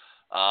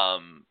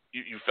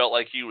 you felt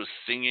like he was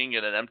singing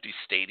in an empty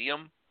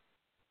stadium,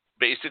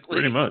 basically.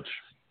 Pretty much.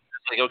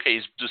 It's like, okay,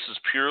 this is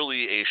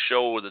purely a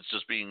show that's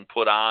just being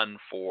put on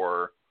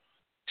for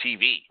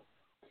TV.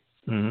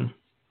 Mm-hmm.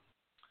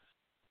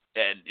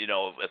 And,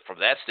 from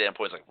that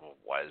standpoint, it's like, well,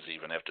 why does he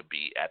even have to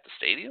be at the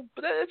stadium?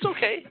 But it's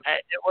okay.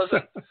 It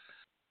wasn't.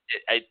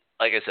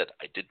 Like I said,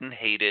 I didn't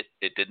hate it.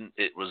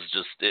 It was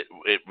just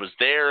it was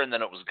there, and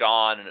then it was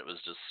gone, and it was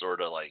just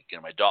sort of like,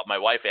 my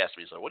wife asked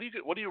me, so what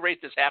do you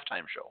rate this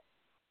halftime show?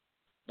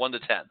 1 to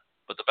 10.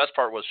 But the best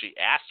part was she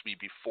asked me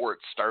before it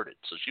started,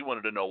 so she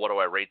wanted to know, what do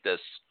I rate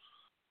this,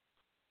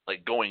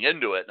 like, going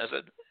into it? And I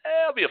said,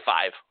 it'll be a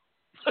 5.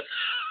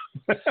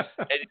 And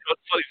the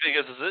funny thing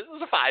is it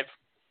was a 5.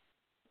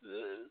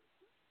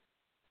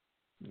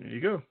 There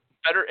you go.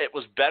 It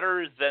was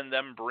better than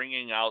them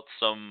bringing out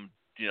some,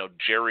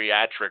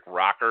 geriatric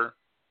rocker,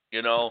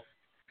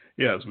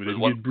 Yes, we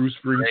didn't get Bruce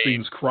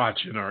Springsteen's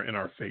crotch in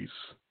our face.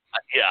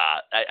 Yeah,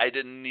 I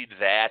didn't need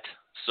that.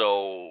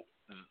 So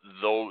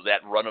though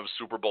that run of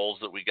Super Bowls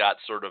that we got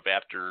sort of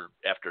after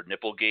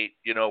Nipplegate,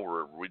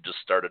 where we just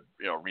started,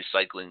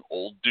 recycling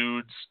old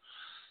dudes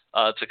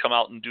to come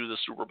out and do the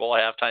Super Bowl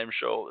halftime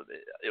show,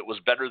 it was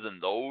better than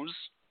those.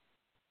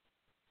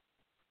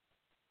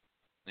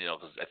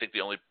 Because I think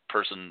the only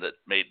person that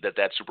made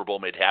that Super Bowl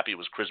made happy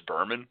was Chris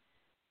Berman.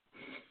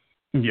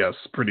 Yes,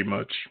 pretty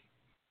much.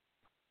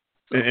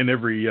 And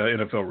every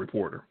NFL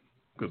reporter,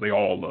 because they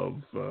all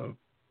love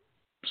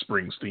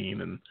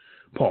Springsteen and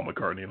Paul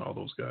McCartney and all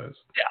those guys.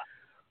 Yeah.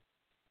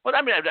 Well,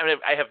 I mean,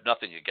 I have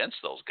nothing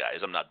against those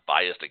guys. I'm not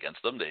biased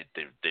against them.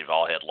 They've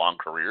all had long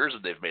careers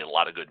and they've made a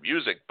lot of good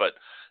music, but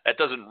that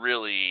doesn't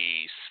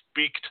really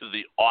speak to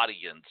the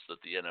audience that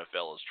the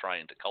NFL is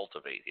trying to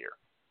cultivate here.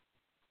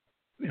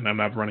 And I'm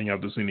not running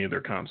out to see any of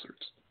their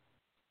concerts.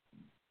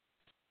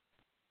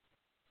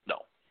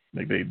 No.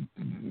 Like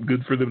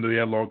good for them that they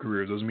had long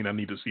careers. Doesn't mean I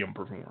need to see them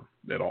perform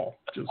at all.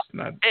 Just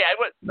not. Hey, I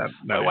went. Not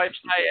my wife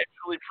interested. and I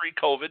actually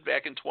pre-COVID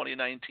back in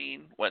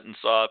 2019 went and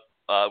saw.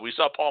 We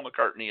saw Paul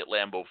McCartney at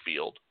Lambeau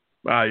Field.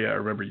 Ah, yeah, I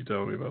remember you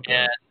telling me about that.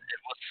 And it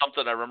was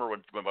something I remember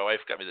when my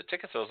wife got me the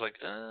tickets. I was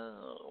like,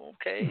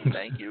 okay,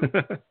 thank you.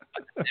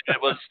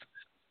 It was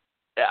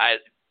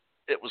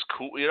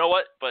cool. You know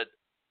what? But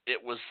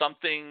it was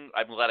something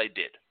I'm glad I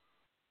did.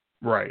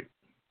 Right.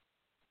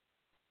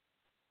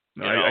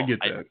 No, I get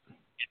that.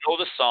 You know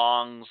the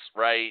songs,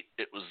 right?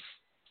 It was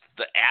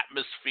the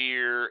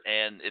atmosphere,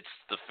 and it's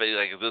the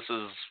like this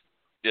is,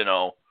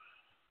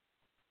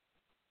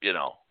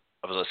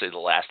 I was going to say the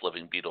last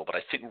living Beatle, but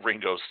I think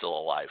Ringo's still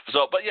alive.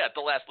 So, but yeah,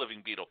 the last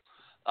living Beatle.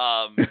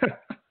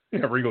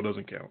 Yeah, Ringo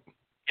doesn't count.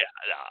 Yeah,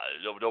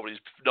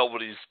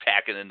 nobody's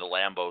packing into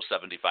Lambeau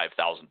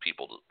 75,000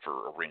 people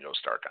for a Ringo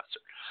Starr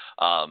concert.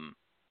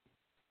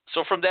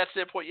 So from that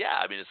standpoint, yeah,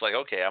 I mean, it's like,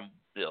 okay,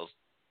 it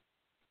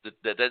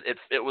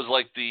was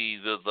like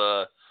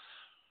the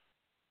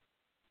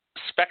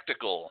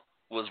spectacle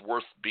was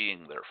worth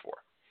being there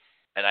for.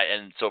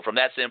 And so from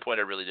that standpoint,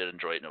 I really did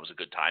enjoy it, and it was a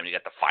good time. You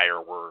got the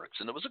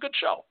fireworks, and it was a good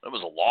show. It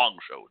was a long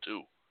show,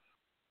 too.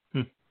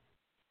 I'll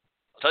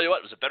tell you what,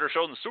 it was a better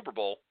show than the Super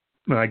Bowl.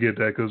 No, I get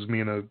that because me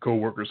and a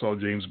coworker saw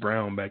James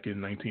Brown back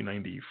in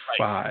 1995,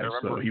 right.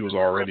 So he was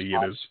already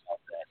in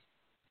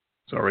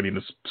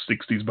his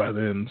 60s by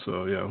then.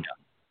 So yeah.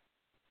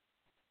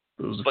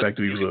 It was the fact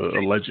that he was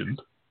a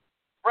legend.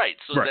 Right.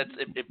 So right.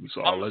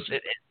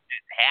 It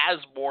has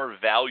more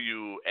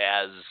value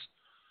as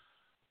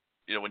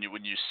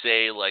when you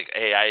say like,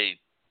 hey, I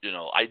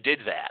did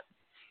that.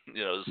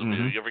 You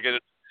ever get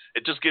it?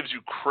 It just gives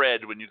you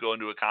cred when you go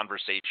into a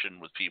conversation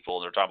with people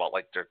and they're talking about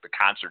like the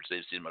concerts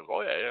they've seen. Like,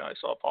 oh yeah, I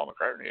saw Paul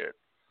McCartney at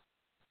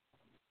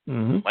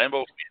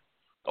Lambeau.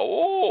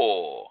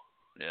 Oh,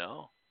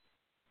 yeah.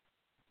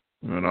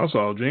 And I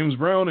saw James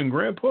Brown in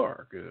Grant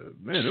Park.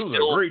 Man, it was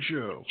a great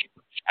show.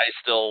 I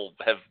still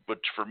have,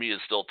 which for me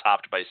is still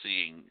topped by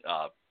seeing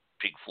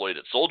Pink Floyd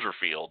at Soldier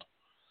Field.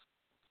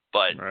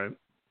 But right.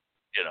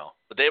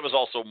 But they was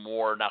also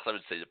more, not that I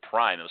would say the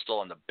prime. It was still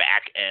on the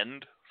back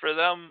end for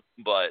them,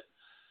 but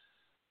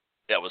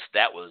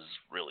that was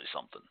really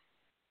something.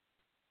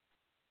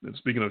 And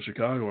speaking of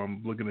Chicago,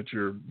 I'm looking at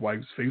your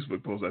wife's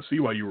Facebook post. I see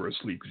why you were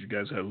asleep because you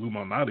guys had Lou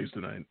Malnati's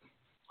tonight.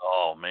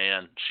 Oh,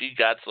 man. She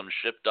got some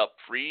shipped up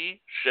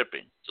free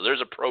shipping. So there's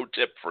a pro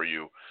tip for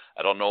you.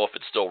 I don't know if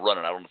it's still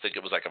running. I don't think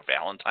it was like a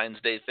Valentine's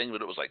Day thing,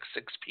 but it was like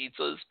 6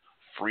 pizzas,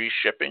 free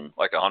shipping,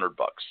 like $100.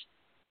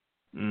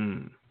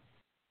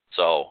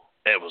 So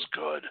it was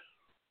good.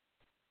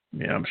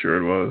 Yeah, I'm sure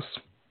it was.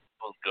 It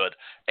was good.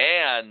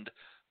 And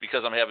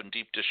because I'm having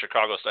deep dish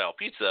Chicago-style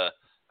pizza,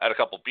 I had a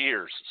couple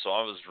beers, so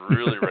I was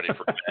really ready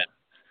for bed.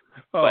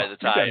 By the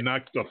time you got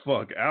knocked the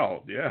fuck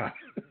out, yeah.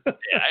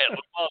 Yeah, I had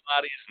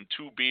Malnati's and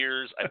 2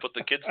 beers. I put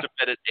the kids to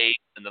bed at 8,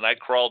 and then I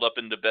crawled up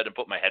into bed and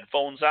put my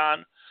headphones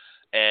on,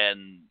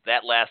 and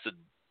that lasted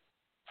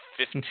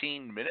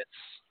 15 minutes.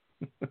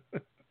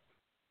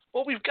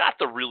 Well, we've got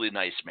the really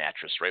nice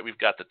mattress, right? We've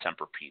got the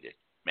Tempur-Pedic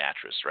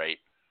mattress, right?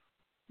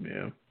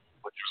 Yeah.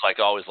 Which was like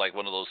always like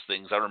one of those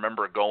things. I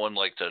remember going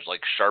like to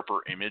like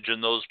Sharper Image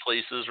in those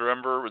places,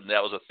 remember? And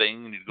that was a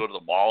thing. And you'd go to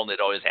the mall and they'd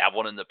always have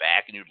one in the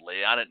back and you'd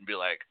lay on it and be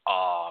like,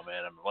 oh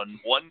man,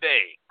 one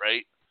day,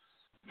 right?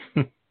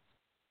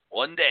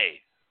 One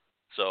day.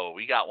 So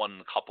we got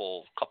one a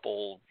couple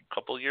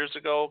years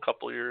ago,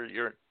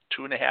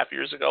 2.5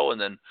 years ago,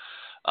 and then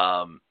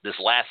this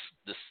last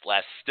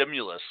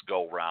stimulus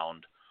go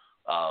round,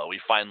 we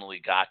finally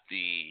got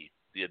the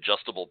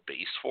adjustable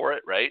base for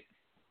it, right?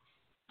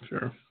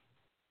 Sure.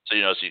 So,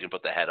 so you can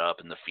put the head up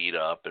and the feet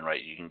up, and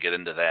right, you can get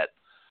into that,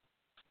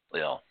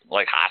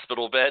 like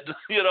hospital bed,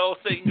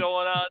 thing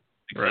going on,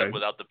 except right.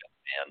 without the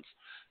bands.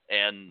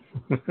 And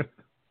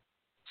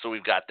so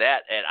we've got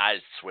that, and I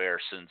swear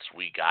since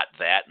we got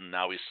that, and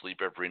now we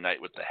sleep every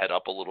night with the head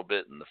up a little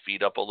bit and the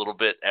feet up a little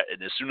bit,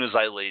 and as soon as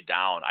I lay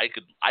down, I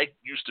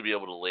used to be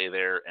able to lay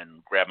there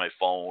and grab my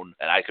phone,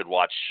 and I could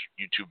watch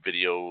YouTube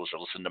videos or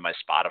listen to my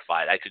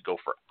Spotify. I could go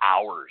for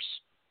hours.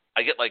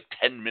 I get like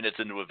 10 minutes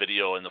into a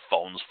video and the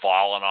phone's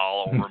falling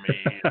all over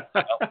me.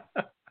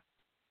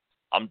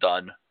 I'm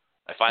done.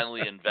 I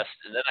finally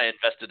invested, and then I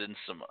invested in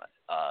some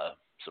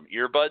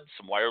earbuds,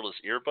 some wireless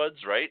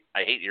earbuds, right?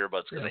 I hate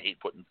earbuds because I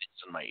hate putting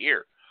things in my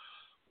ear.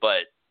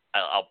 But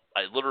I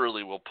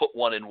literally will put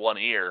one in one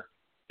ear,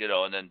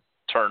 and then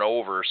turn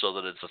over so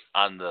that it's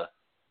on the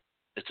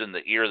it's in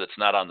the ear that's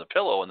not on the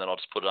pillow, and then I'll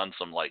just put on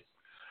some like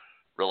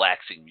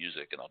relaxing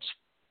music, and I'll just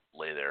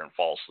lay there and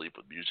fall asleep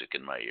with music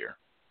in my ear.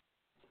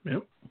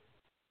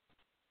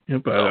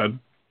 Yep. I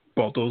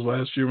bought those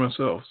last year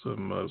myself.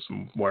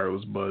 Some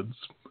wireless buds.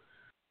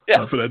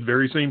 Yeah. For that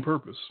very same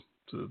purpose,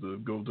 to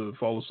go to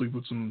fall asleep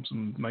with some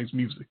nice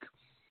music.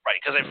 Right,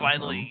 because I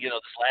finally, this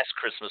last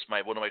Christmas,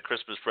 one of my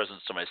Christmas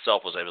presents to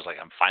myself was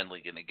I'm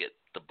finally going to get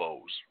the Bose,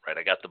 right?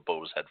 I got the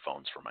Bose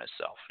headphones for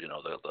myself,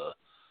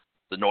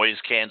 the noise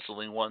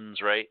canceling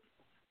ones, right?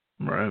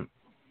 Right.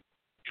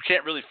 You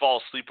can't really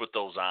fall asleep with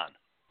those on.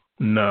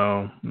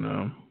 No.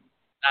 Not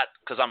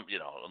because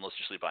unless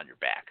you sleep on your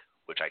back,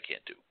 which I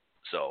can't do.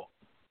 So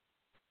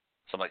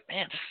I'm like,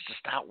 man, this is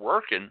just not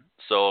working.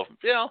 So,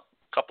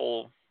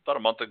 about a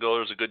month ago,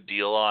 there was a good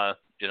deal on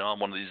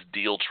one of these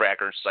deal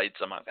tracker sites.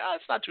 I'm like,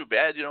 it's not too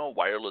bad,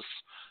 wireless,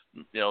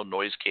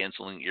 noise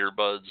canceling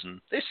earbuds,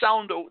 and they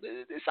sound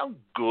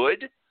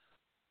good.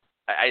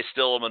 I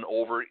still am an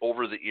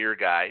over the ear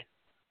guy,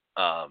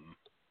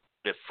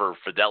 for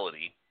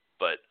fidelity,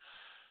 but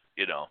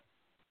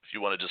if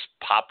you want to just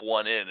pop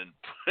one in and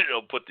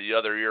put the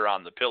other ear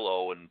on the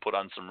pillow and put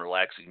on some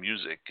relaxing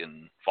music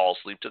and fall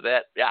asleep to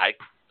that, I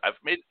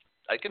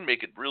can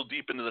make it real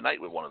deep into the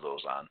night with one of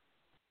those on.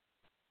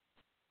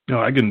 No,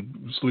 I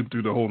can sleep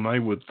through the whole night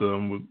with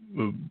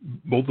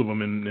both of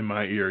them in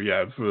my ear.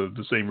 Yeah, for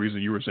the same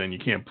reason you were saying you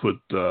can't put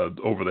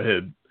over the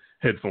head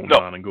headphones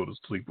on and go to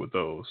sleep with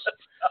those.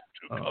 That's not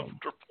too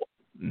comfortable.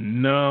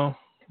 No,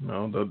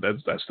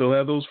 I still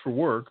have those for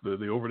work.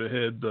 The over the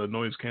head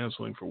noise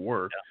canceling for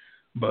work,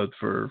 but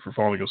for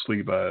falling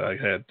asleep, I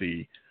had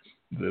the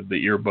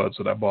earbuds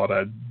that I bought.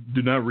 I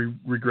do not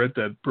regret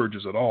that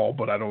purchase at all,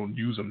 but I don't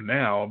use them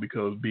now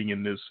because being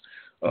in this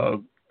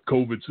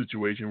COVID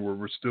situation where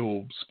we're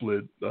still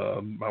split.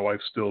 My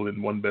wife's still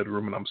in one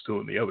bedroom and I'm still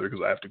in the other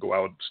because I have to go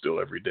out still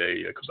every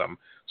day because I'm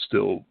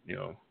still,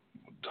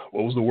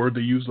 what was the word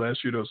they used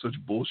last year? That was such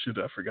bullshit.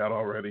 I forgot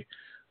already.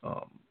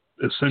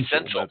 Essential.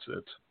 That's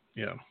it.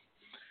 Yeah.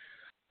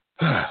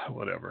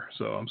 Whatever.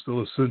 So I'm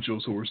still essential.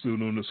 So we're still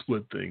doing the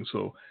split thing.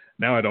 So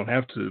now I don't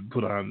have to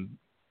put on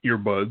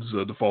earbuds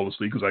to fall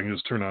asleep because I can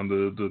just turn on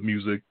the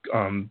music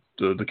on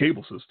the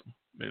cable system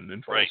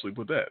and fall asleep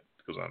with that.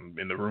 Because I'm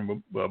in the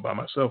room by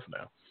myself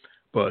now.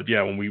 But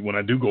yeah, when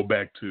I do go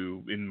back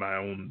to in my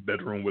own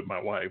bedroom with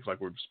my wife, like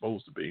we're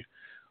supposed to be,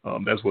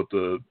 that's what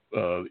the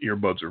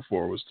earbuds are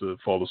for, was to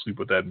fall asleep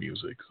with that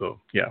music.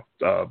 So yeah,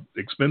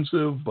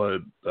 expensive, but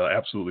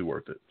absolutely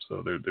worth it.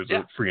 So there's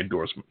a free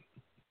endorsement.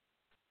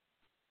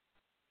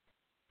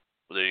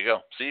 Well, there you go.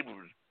 See,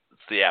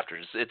 it's the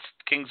afters. It's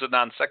Kings of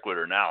Non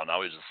Sequitur now. Now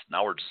we're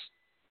just,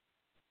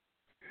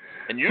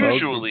 and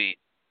usually.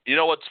 You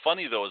know what's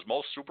funny, though, is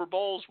most Super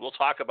Bowls, we'll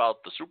talk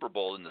about the Super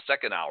Bowl in the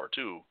second hour,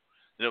 too.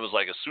 And it was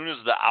like as soon as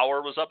the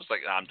hour was up, it's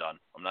like, I'm done.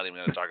 I'm not even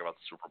going to talk about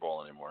the Super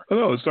Bowl anymore. I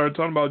know. It started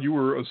talking about you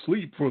were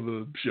asleep for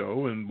the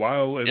show, and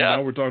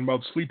now we're talking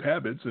about sleep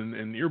habits and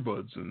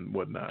earbuds and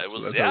whatnot. It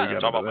was, talking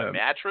about my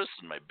mattress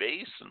and my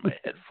bass and my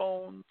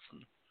headphones.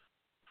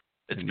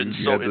 And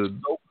it's so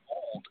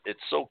cold. It's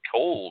so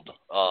cold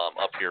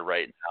up here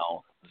right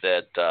now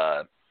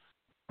that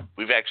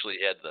we've actually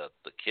had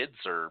the kids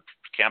are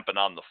camping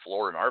on the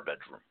floor in our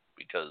bedroom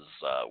because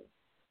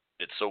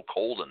it's so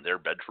cold in their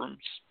bedrooms.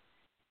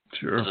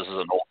 Sure. This is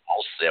an old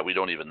house. Yeah, we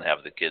don't even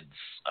have the kids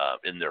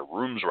in their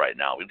rooms right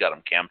now. We've got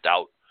them camped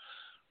out,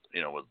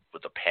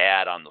 with a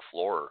pad on the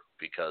floor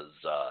because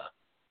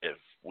if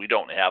we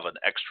don't have an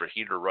extra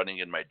heater running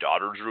in my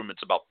daughter's room,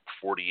 it's about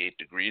 48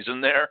 degrees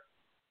in there.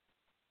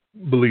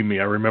 Believe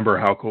me, I remember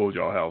how cold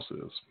y'all house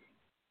is.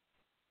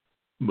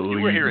 Believe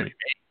you were here me.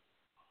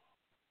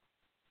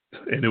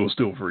 And it was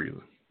still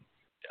freezing.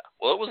 Yeah.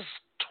 Well, it was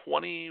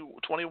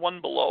 21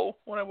 below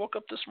when I woke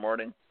up this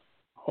morning.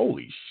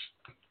 Holy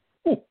shit.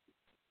 Oh.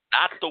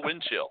 Not the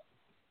wind chill.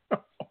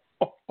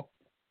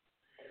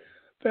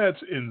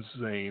 That's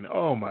insane.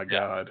 Oh, my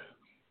God.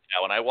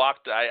 Yeah, when I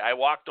walked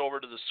over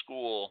to the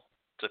school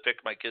to pick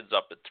my kids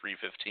up at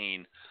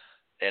 3:15,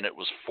 and it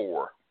was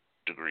 4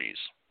 degrees.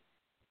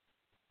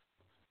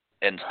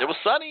 And it was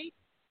sunny.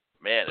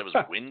 Man, it was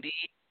windy.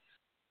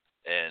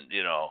 And,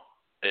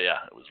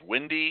 it was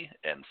windy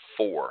and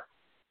 4.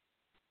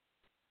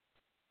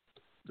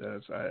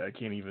 I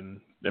can't even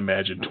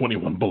imagine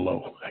 21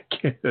 below. I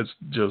can't. That's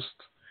just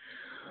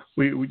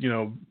we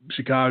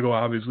Chicago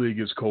obviously it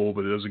gets cold,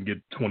 but it doesn't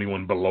get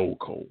 21 below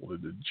cold.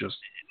 It just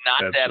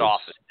not that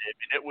often.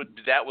 I mean,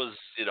 that was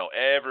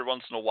every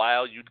once in a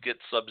while you'd get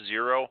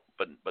sub-zero,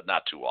 but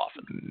not too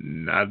often.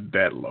 Not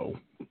that low.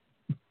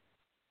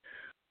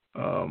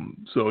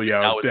 So yeah,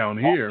 I was down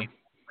here.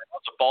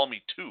 It's a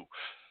balmy 2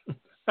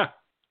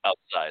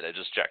 outside. I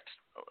just checked.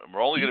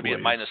 We're only going to be at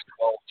 -12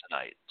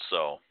 tonight,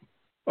 so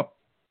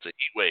it's a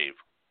heat wave.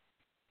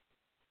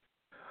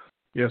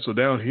 Yeah, so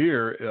down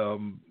here,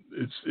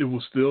 it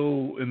was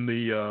still in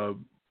the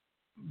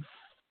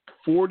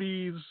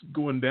 40s,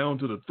 going down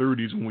to the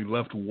 30s when we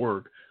left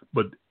work.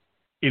 But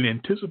in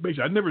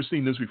anticipation, I'd never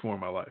seen this before in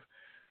my life.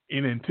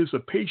 In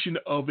anticipation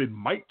of it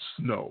might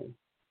snow,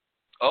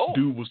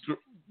 dude was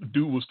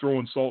dude was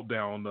throwing salt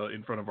down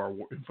in front of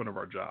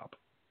our job.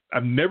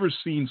 I've never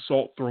seen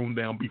salt thrown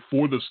down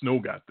before the snow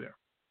got there.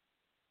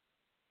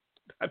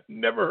 I've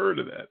never heard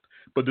of that.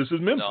 But this is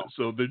Memphis,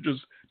 so they're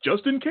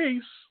just in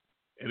case,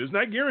 and it's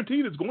not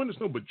guaranteed it's going to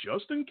snow, but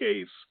just in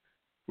case,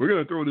 we're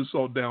going to throw this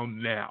salt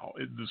down now.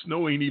 The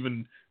snow ain't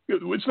even.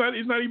 It's not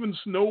even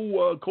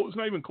snow. Cold, it's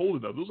not even cold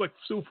enough. It was like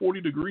still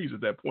 40 degrees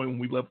at that point when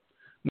we left.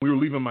 We were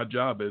leaving my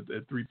job at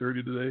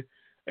 3:30 today,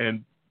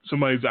 and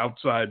somebody's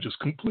outside just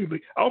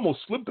completely. I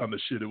almost slipped on the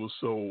shit. It was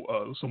so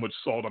much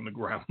salt on the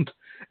ground,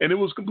 and it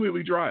was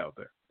completely dry out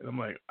there. And I'm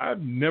like,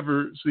 I've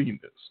never seen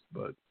this,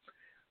 but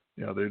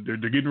they're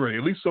getting ready.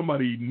 At least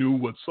somebody knew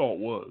what salt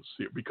was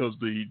here, because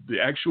the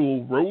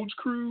actual roads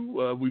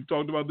crew, we've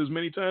talked about this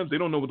many times. They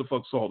don't know what the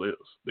fuck salt is.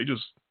 They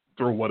just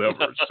throw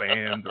whatever,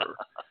 sand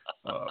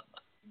or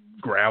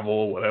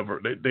gravel, whatever.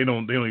 They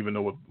don't even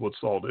know what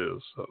salt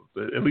is. So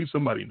at least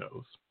somebody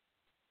knows.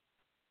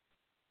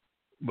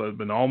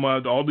 But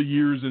all the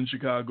years in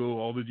Chicago,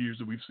 all the years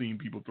that we've seen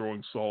people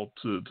throwing salt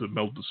to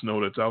melt the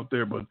snow that's out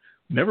there, but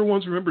never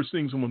once remember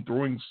seeing someone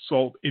throwing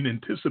salt in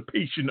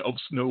anticipation of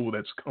snow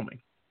that's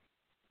coming.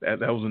 That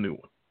was a new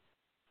one.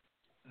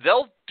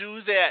 They'll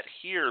do that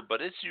here, but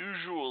it's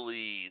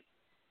usually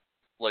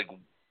like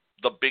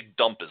the big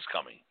dump is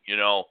coming.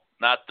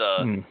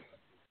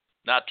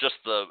 Not just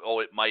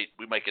we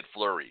might get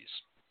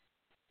flurries.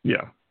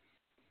 Yeah.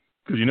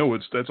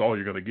 Because that's all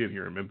you're going to get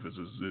here in Memphis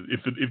is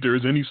if there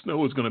is any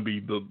snow, it's going to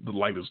be the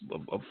lightest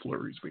of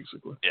flurries,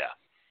 basically. Yeah.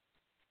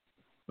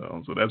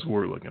 So that's what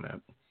we're looking at.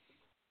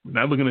 We're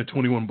not looking at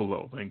 21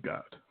 below, thank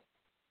God.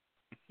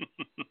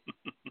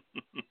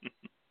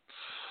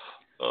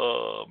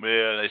 Oh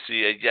man, I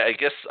see. I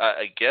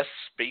guess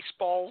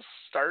baseball's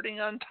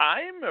starting on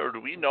time, or do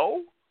we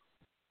know?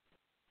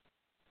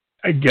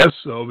 I guess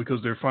so,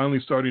 because they're finally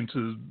starting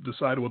to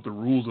decide what the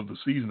rules of the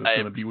season is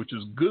going to be, which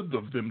is good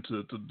of them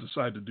to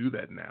decide to do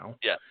that now.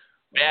 Yeah,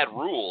 bad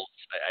rules.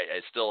 I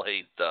still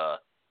hate the.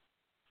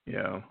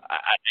 Yeah. I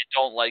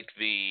don't like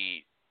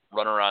the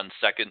runner on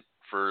second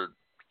for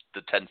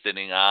the 10th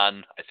inning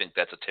on. I think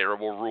that's a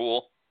terrible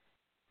rule.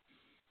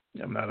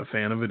 I'm not a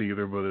fan of it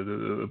either, but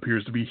it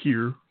appears to be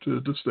here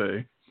to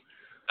stay.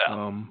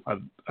 Yeah.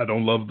 I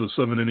don't love the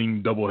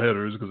 7-inning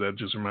doubleheaders because that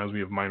just reminds me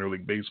of minor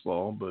league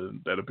baseball, but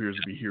that appears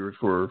to be here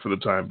for the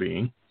time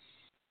being.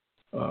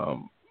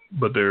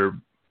 But they're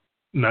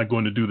not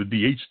going to do the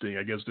DH thing.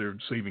 I guess they're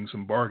saving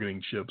some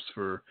bargaining chips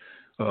for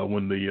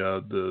when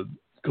the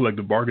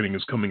collective bargaining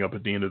is coming up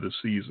at the end of the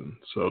season.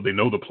 So they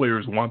know the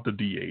players want the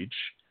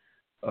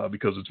DH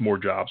because it's more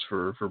jobs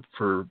for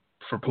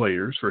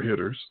players, for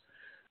hitters.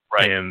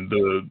 Right. And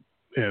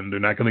they're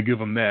not going to give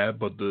them that,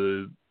 but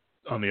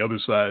on the other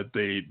side,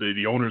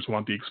 the owners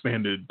want the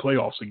expanded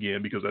playoffs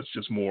again because that's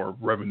just more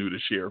revenue to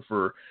share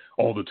for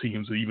all the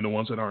teams, even the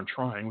ones that aren't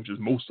trying, which is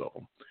most of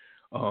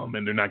them.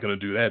 And they're not going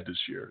to do that this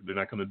year. They're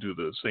not going to do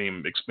the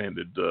same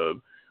expanded,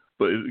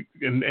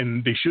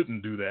 and they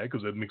shouldn't do that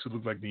because that makes it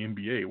look like the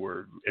NBA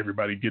where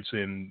everybody gets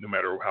in no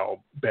matter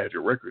how bad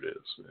your record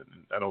is.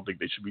 And I don't think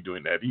they should be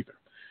doing that either.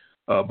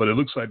 But it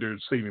looks like they're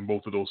saving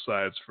both of those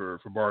sides for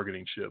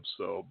bargaining chips.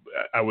 So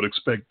I would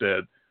expect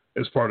that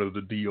as part of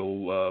the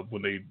deal,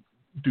 when they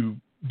do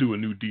a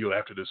new deal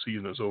after the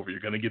season is over,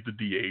 you're going to get the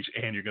DH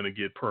and you're going to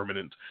get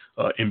permanent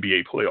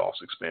NBA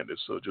playoffs expanded.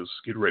 So just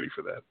get ready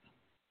for that.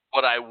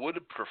 What I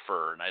would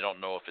prefer, and I don't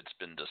know if it's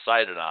been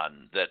decided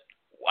on, that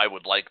I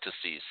would like to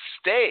see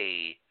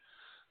stay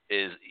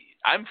is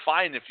I'm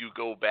fine if you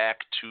go back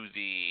to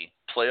the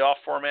playoff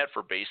format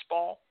for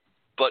baseball,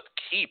 but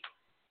keep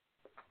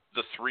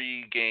the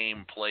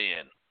 3-game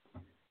play-in.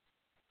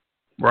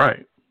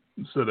 Right.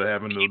 Instead of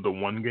having the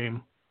 1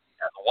 game.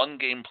 Yeah, the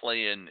 1-game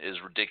play-in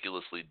is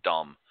ridiculously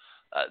dumb.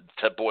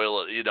 To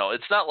boil it,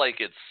 it's not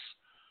like it's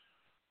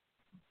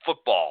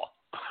football.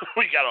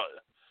 We got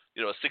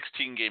a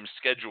 16-game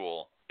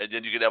schedule, and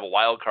then you could have a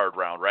wild card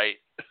round, right?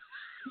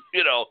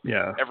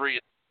 Yeah. Every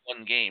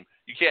 1 game.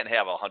 You can't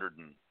have a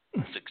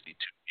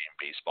 162-game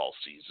baseball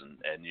season,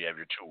 and you have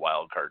your 2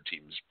 wild card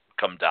teams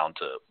come down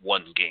to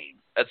 1 game.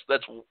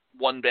 That's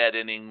 1 bad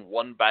inning,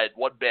 one bad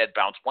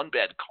bounce, 1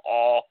 bad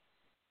call.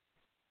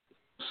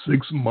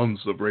 6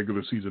 months of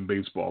regular season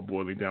baseball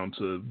boiling down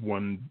to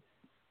 1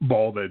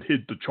 ball that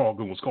hit the chalk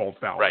and was called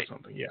foul or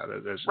something. Yeah,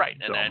 that's right.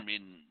 Dumb. And I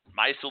mean,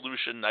 my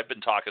solution. I've been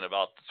talking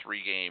about the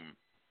 3-game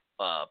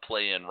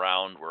play-in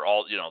round where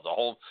all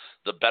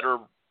the better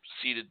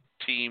seeded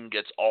team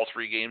gets all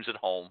 3 games at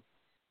home.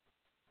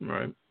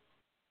 Right.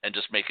 And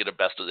just make it a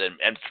best of them,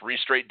 and 3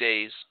 straight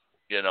days.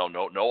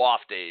 No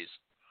off days.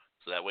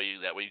 So that way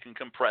you can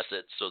compress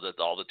it so that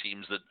all the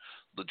teams that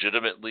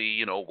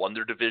legitimately, won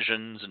their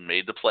divisions and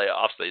made the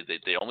playoffs,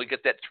 they only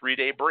get that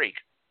 3-day break.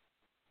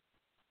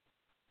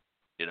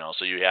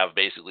 So you have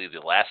basically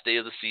the last day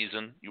of the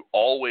season. You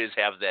always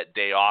have that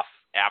day off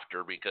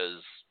after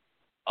because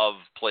of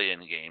play-in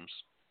games.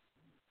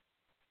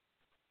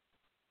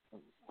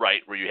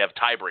 Right, where you have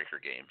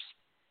tiebreaker games.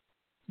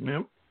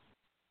 Yep.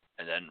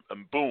 And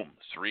then boom,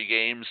 3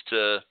 games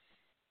to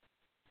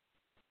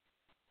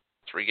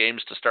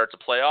start the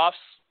playoffs,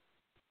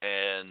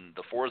 and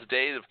the fourth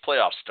day the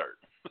playoffs start.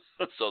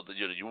 So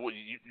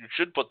you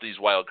should put these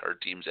wild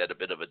card teams at a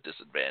bit of a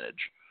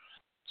disadvantage.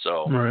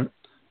 So, right.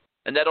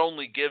 And that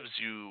only gives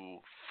you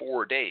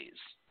 4 days.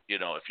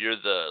 If you're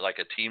like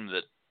a team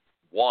that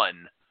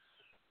won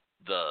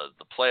the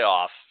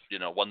playoff,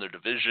 won their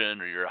division,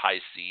 or you're a high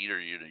seed, or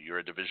you're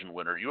a division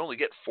winner, you only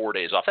get 4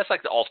 days off. That's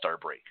like the All-Star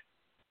break.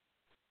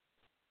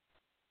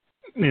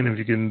 And if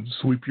you can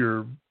sweep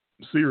your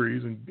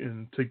series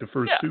and take the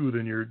first two,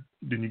 then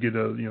you get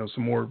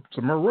some more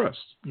rest.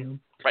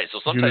 Right. So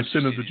sometimes you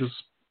incentive to just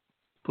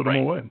put them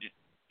away.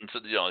 And so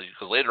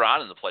because later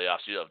on in the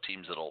playoffs, you have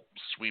teams that'll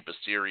sweep a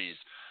series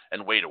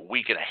and wait a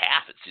week and a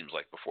half, it seems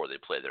like, before they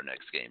play their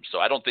next game. So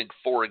I don't think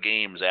 4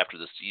 games after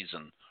the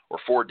season, or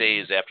 4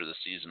 days after the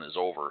season is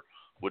over,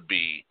 would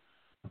be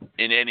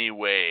in any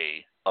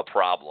way a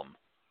problem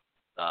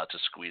to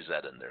squeeze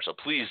that in there. So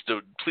please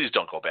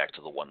don't go back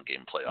to the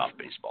 1-game playoff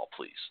baseball,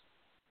 please.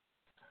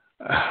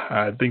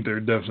 I think they're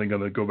definitely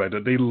going to go back to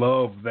it. They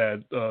love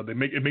that.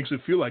 It makes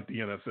it feel like the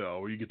NFL,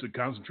 where you get to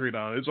concentrate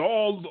on it's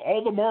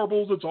all the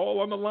marbles. It's all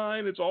on the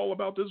line. It's all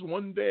about this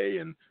one day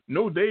and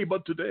no day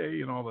but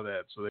today and all of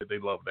that. So they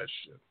love that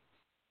shit. It's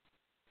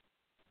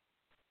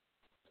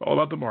all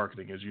about the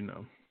marketing, as you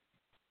know.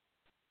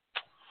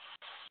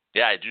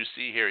 Yeah, I do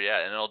see here.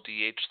 Yeah,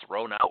 NLDH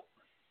thrown out.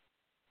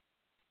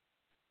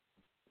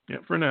 Yeah,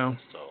 for now.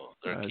 So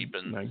they're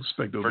keeping. I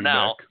expect they'll for be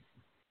now. back.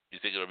 You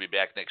think it'll be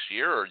back next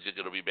year, or do you think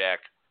it'll be back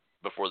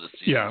before the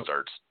season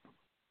starts?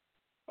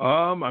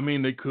 I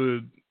mean, they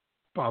could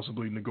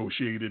possibly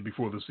negotiate it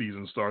before the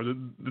season started.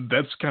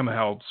 That's kind of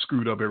how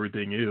screwed up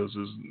everything is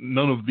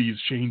none of these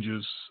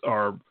changes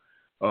are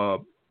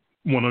 100%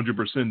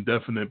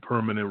 definite,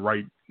 permanent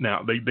right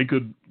now. They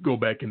could go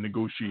back and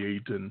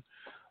negotiate and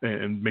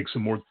make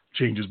some more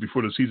changes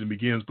before the season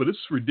begins, but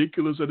it's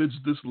ridiculous that it's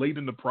this late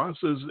in the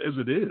process as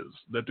it is,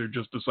 that they're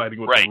just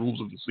deciding what the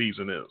rules of the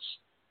season is.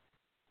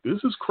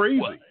 This is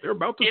crazy. Well, they're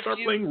about to start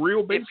playing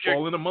real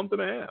baseball in a month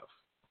and a half.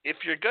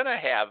 If you're going to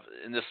have,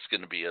 and this is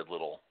going to be a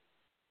little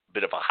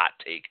bit of a hot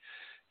take,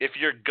 if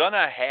you're going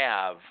to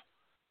have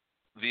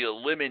the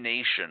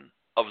elimination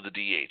of the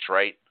DH,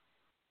 right?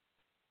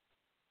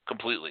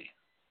 Completely.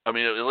 I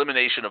mean,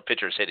 elimination of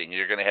pitchers hitting.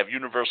 You're going to have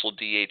universal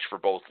DH for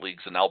both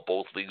leagues, and now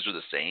both leagues are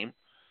the same.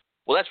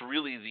 Well, that's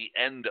really the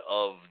end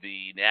of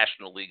the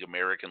National League,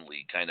 American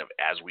League, kind of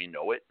as we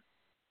know it.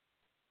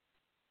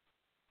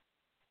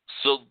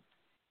 So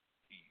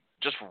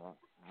just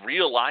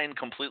realign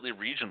completely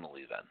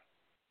regionally then.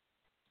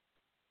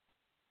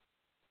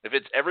 If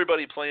it's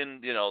everybody playing,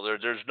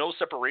 there's no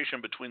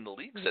separation between the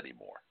leagues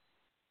anymore.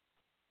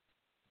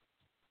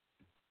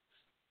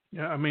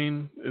 Yeah, I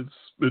mean, it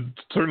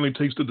certainly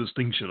takes the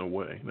distinction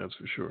away, that's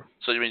for sure.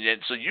 So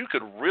you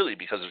could really,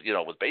 because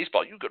with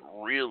baseball, you could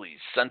really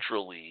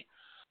centrally,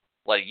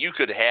 like you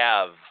could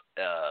have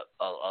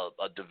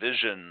a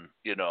division,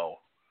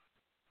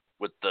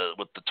 with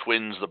the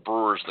Twins, the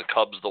Brewers, the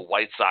Cubs, the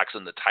White Sox,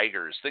 and the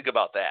Tigers. Think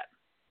about that.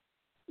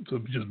 So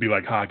it'd just be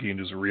like hockey and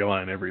just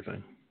realign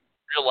everything.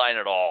 Realign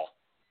it all.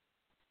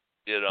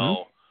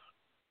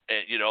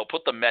 And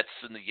put the Mets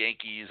and the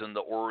Yankees and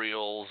the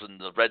Orioles and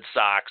the Red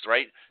Sox,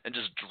 right? And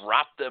just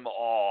drop them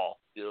all.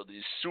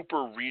 These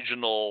super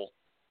regional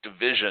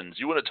divisions.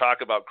 You want to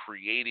talk about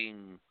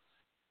creating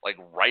like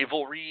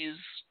rivalries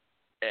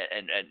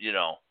and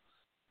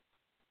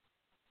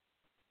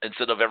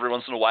instead of every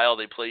once in a while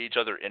they play each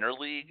other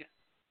interleague.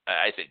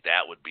 I think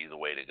that would be the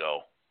way to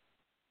go.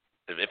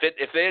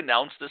 If they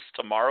announce this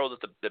tomorrow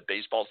that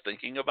baseball's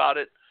thinking about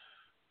it,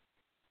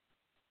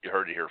 you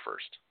heard it here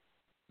first.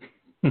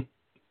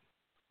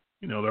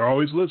 They're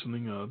always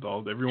listening.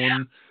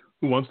 Everyone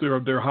who wants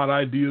their hot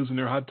ideas and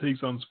their hot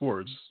takes on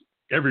sports,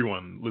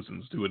 everyone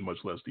listens to in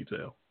much less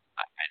detail.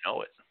 I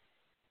know it.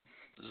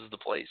 This is the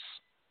place.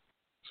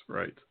 That's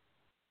right.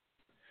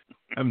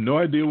 I have no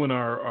idea when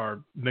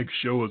our next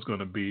show is going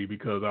to be,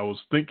 because I was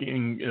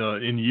thinking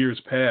in years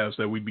past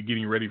that we'd be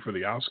getting ready for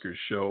the Oscars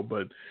show,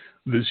 but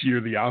this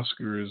year the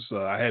Oscars,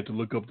 I had to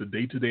look up the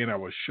date today, and I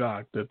was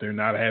shocked that they're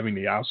not having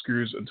the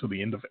Oscars until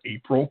the end of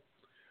April.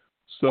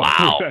 So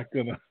wow.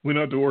 We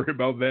don't have to worry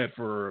about that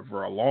for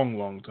a long,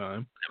 long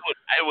time.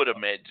 I would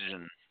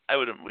imagine.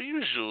 We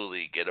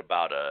usually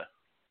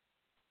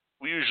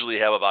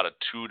have about a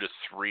 2 to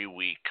 3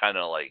 week kind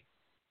of like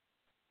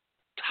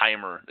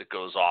timer that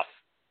goes off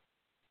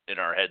in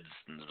our heads,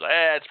 and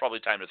it's probably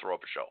time to throw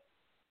up a show.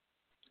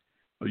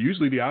 Well,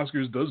 usually the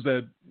Oscars is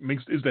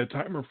that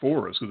timer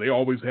for us, because they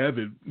always have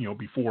it,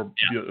 before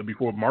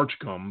March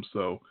comes.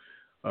 So.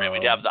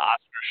 We'd have the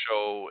Oscar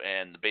show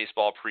and the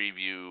baseball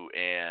preview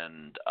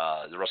and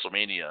the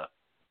WrestleMania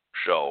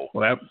show.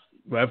 Well,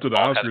 after the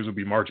Oscars will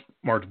be March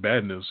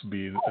Madness. Will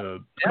be a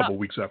couple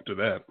weeks after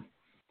that.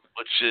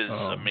 Which is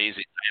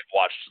amazing. I've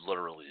watched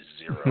literally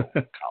zero college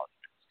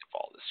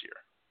basketball this year.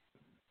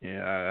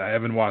 Yeah, I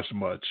haven't watched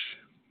much.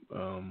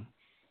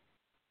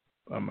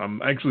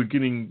 I'm actually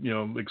getting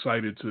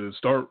excited to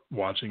start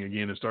watching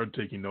again and start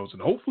taking notes,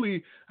 and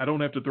hopefully I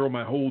don't have to throw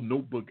my whole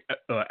notebook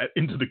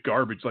into the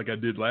garbage like I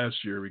did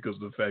last year because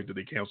of the fact that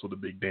they canceled the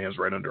big dance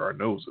right under our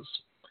noses.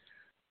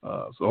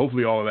 So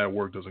hopefully all of that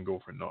work doesn't go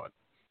for naught.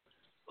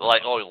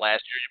 Like,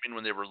 last year, you mean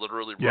when they were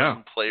literally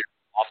running players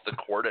off the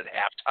court at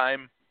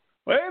halftime?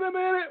 Wait a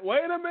minute!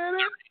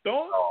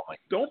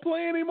 Don't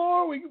play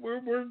anymore.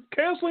 We're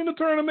canceling the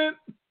tournament.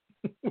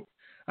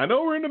 I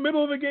know we're in the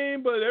middle of the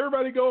game, but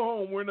everybody go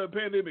home. We're in a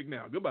pandemic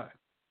now. Goodbye.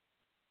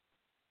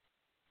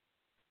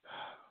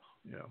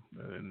 Yeah.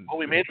 Well,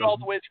 we made it all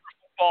the way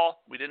through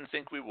football. We didn't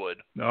think we would.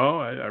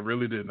 No, I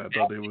really didn't. I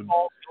thought they would.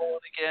 Going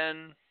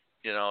again.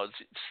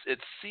 It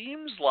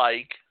seems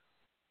like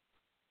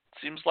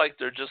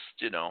they're just,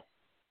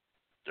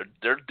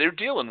 they're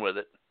dealing with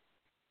it.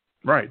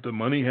 Right. The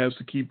money has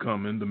to keep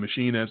coming. The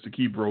machine has to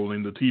keep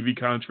rolling. The TV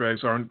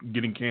contracts aren't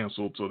getting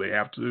canceled, so they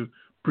have to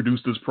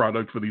produce this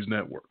product for these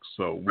networks.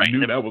 So we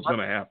knew that was going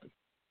to happen.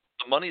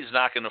 The money's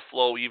not going to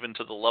flow even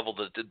to the level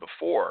that it did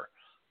before.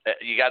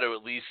 You got to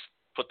at least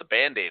put the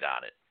Band-Aid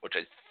on it, which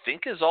I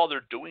think is all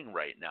they're doing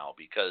right now,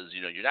 because,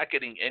 you're not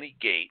getting any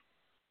gate.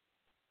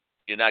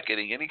 You're not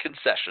getting any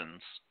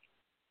concessions.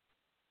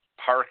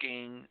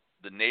 Parking,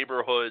 the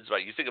neighborhoods,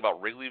 right? You think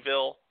about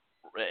Wrigleyville,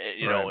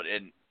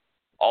 and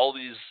all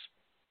these,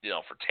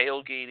 for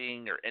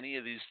tailgating or any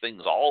of these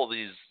things, all of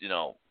these,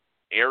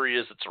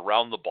 areas that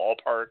surround the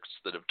ballparks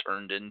that have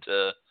turned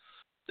into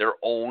their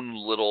own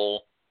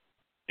little,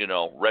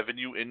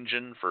 revenue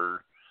engine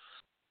for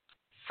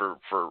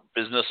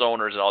business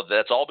owners and all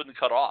that's all been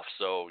cut off.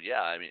 So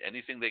yeah, I mean,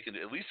 anything they can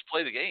do, at least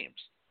play the games,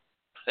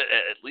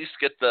 at least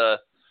get the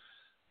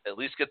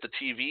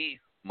TV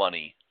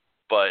money.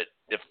 But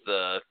if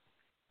the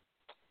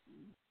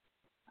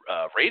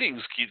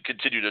ratings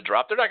continue to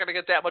drop, they're not going to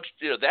get that much.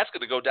 That's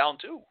going to go down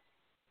too.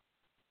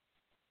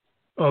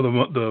 Oh,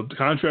 the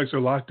contracts are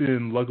locked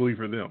in. Luckily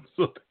for them,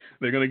 so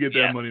they're going to get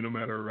that money no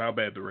matter how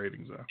bad the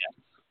ratings are. Yeah.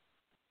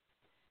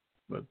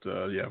 But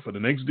for the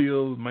next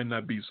deal, it might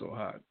not be so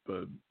hot.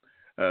 But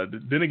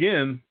then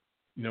again,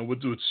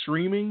 with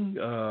streaming,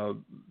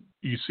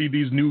 you see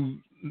these new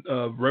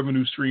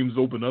revenue streams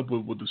open up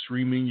with the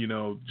streaming.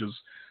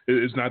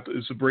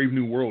 It's a brave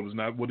new world. It's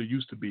not what it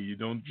used to be. You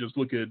don't just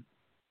look at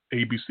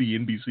ABC,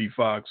 NBC,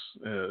 Fox,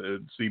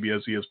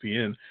 CBS,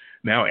 ESPN.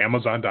 Now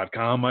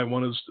Amazon.com might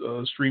want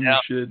to stream your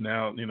shit.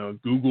 Now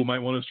Google might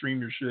want to stream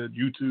your shit.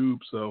 YouTube.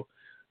 So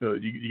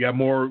you got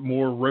more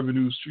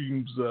revenue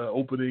streams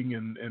opening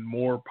and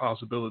more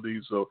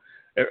possibilities. So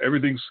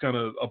everything's kind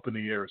of up in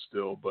the air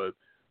still. But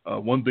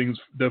one thing's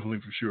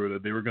definitely for sure,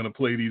 that they were going to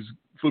play these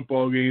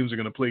football games. They're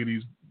going to play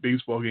these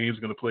baseball games.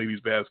 They're going to play these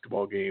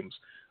basketball games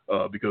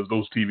because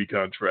those TV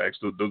contracts.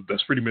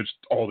 That's pretty much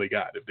all they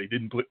got. If they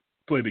didn't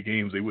play the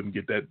games, they wouldn't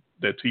get that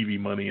TV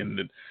money,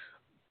 and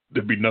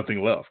there'd be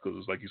nothing left,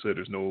 because like you said,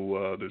 there's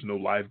no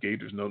live gate,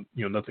 there's no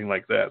nothing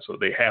like that, so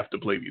they have to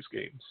play these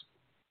games.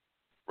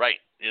 Right,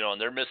 and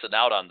they're missing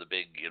out on the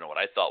big, what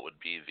I thought would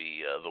be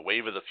the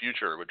wave of the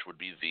future, which would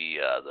be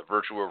the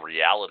virtual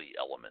reality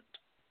element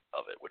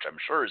of it, which I'm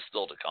sure is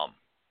still to come.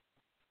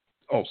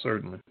 Oh,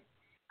 certainly.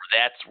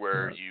 That's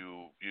where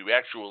you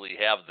actually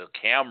have the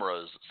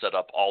cameras set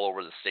up all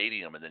over the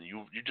stadium, and then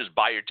you just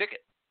buy your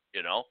ticket,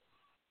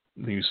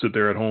 You sit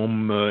there at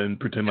home and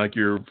pretend like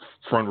you're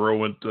front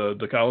row at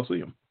the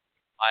Coliseum.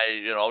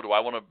 Do I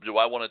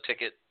want a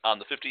ticket on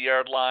the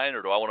 50-yard line,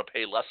 or do I want to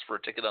pay less for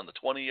a ticket on the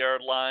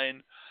 20-yard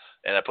line?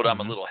 And I put on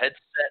my little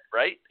headset,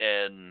 right?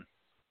 And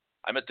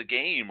I'm at the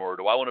game, or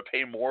do I want to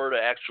pay more to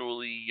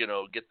actually,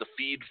 get the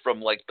feed from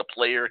like the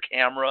player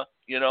camera,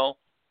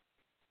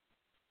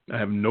 I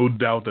have no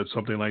doubt that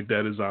something like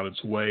that is on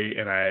its way,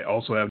 and I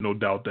also have no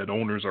doubt that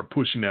owners are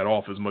pushing that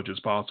off as much as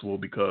possible,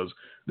 because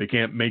they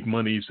can't make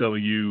money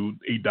selling you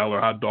 $8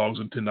 hot dogs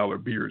and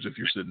 $10 beers if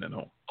you're sitting at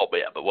home. Oh, but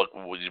yeah, but what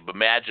would you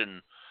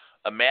imagine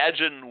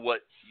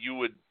what you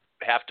would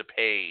have to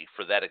pay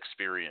for that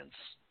experience?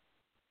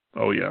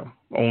 Oh yeah,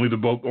 only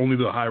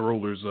the high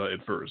rollers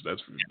at first.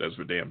 That's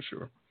for damn sure.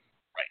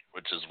 Right,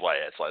 which is why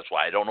that's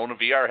why I don't own a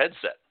VR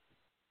headset.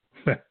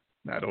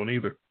 I don't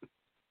either.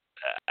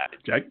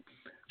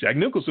 Jack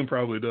Nicholson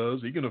probably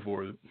does. He can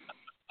afford it.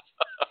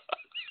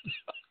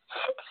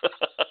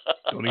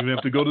 Don't even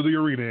have to go to the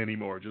arena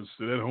anymore. Just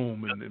sit at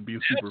home and be a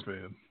super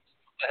fan.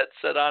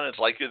 Headset on, it's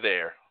like you're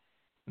there.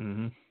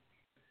 Mm-hmm.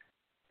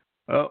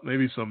 Well,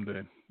 maybe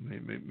someday.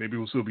 Maybe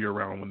we'll still be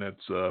around when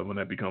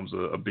that becomes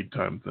a big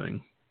time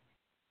thing.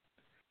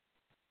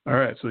 All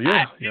right. So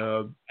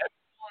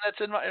that's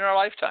in our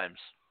lifetimes.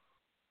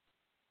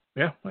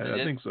 Yeah,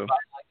 I think so. You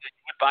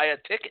would buy a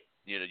ticket.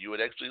 You would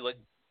actually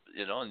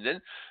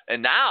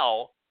and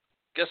now,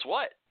 guess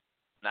what?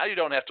 Now you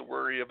don't have to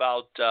worry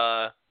about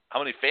how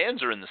many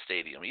fans are in the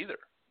stadium either.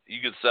 You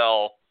could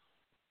sell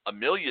 1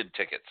 million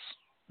tickets.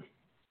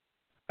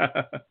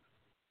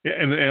 Yeah,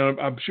 and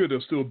I'm sure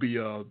there'll still be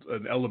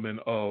an element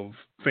of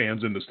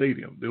fans in the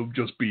stadium. There'll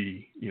just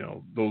be,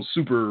 those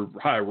super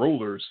high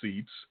roller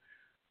seats.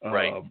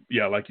 Right.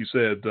 Yeah, like you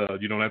said,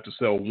 you don't have to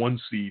sell one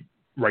seat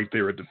right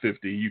there at the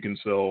 50. You can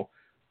sell,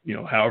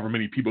 however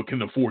many people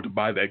can afford to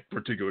buy that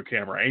particular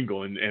camera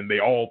angle, and they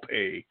all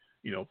pay,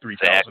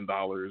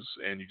 $3,000,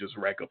 and you just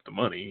rack up the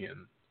money,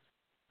 and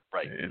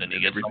right, and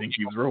everything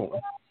keeps rolling.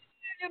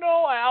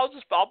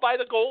 I'll buy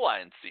the goal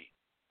line seat.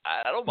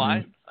 I don't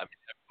mind. I mean,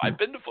 I've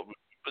been to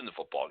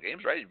football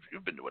games, right?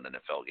 You've been to an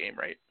NFL game,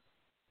 right?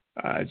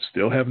 I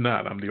still have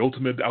not. I'm the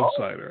ultimate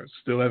outsider.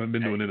 Still haven't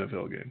been to an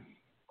NFL game.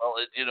 Well,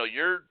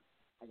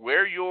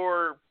 where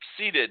you're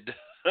seated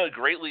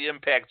greatly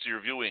impacts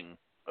your viewing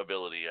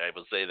ability. I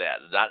would say that.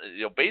 Not,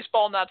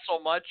 baseball, not so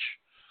much.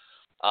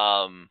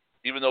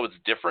 Even though it's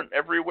different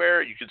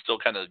everywhere, you can still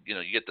kind of, you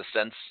get the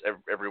sense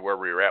everywhere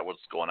where you're at what's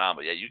going on.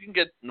 But yeah, you can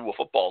get into a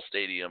football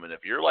stadium, and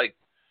if you're like,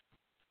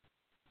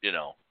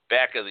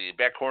 back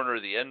corner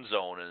of the end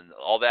zone, and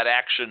all that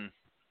action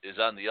is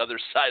on the other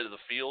side of the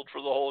field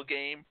for the whole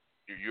game,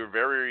 you're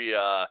very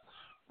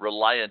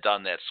reliant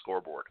on that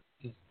scoreboard.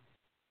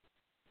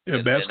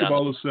 Yeah,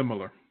 basketball is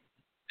similar.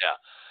 Yeah.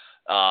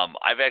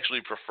 I've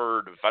actually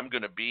preferred, if I'm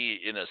going to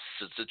be in a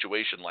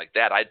situation like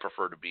that, I'd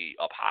prefer to be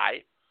up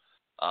high,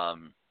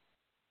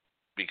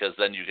 because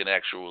then you can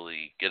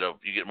actually get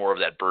more of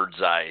that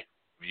bird's eye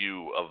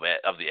view of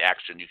the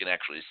action. You can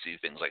actually see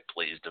things like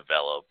plays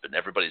develop, and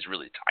everybody's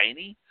really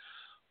tiny,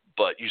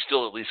 but you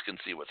still at least can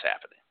see what's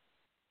happening.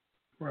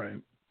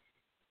 Right.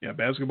 Yeah,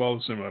 basketball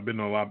is similar. I've been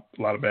to a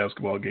lot of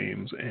basketball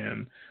games,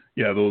 and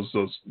yeah,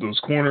 those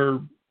corner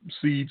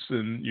seats,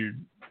 and you're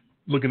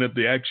looking at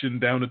the action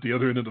down at the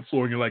other end of the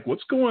floor, and you're like,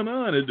 "What's going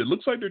on?" It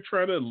looks like they're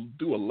trying to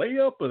do a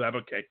layup, but I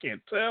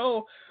can't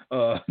tell.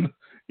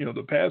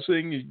 The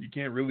passing, you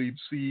can't really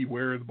see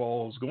where the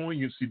ball is going.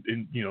 You see,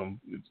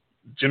 it's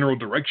general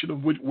direction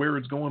of where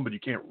it's going, but you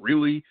can't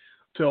really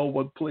tell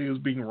what play is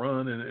being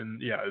run.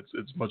 And yeah,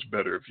 it's much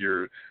better if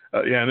you're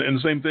and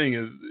the same thing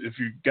is, if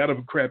you got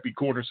a crappy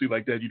corner seat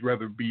like that, you'd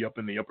rather be up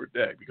in the upper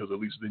deck, because at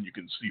least then you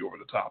can see over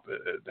the top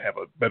and have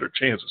a better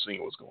chance of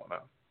seeing what's going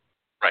on.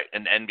 Right.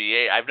 And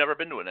NBA, I've never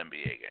been to an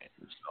NBA game,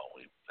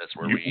 so that's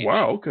where we.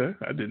 Wow. Okay,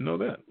 I didn't know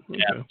that. Okay.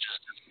 Yeah,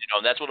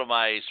 and that's one of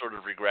my sort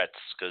of regrets,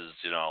 because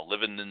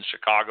living in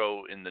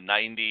Chicago in the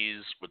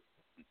 '90s,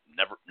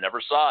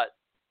 never saw it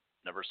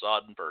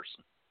in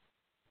person.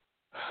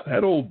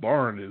 That old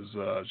barn is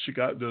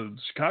Chicago. The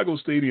Chicago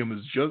Stadium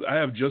is just. I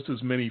have just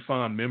as many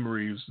fond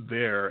memories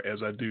there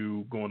as I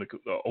do going to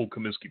Old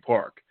Comiskey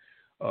Park.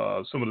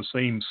 Some of the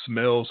same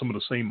smell, some of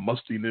the same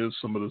mustiness,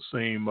 some of the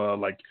same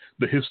like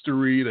the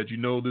history that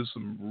there's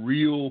some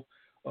real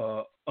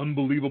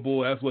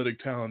unbelievable athletic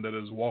talent that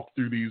has walked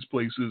through these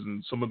places,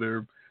 and some of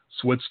their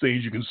sweat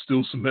stains you can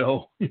still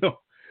smell.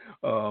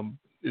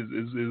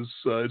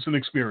 It's an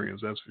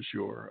experience, that's for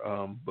sure.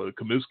 But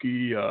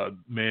Comiskey,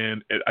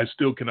 man, I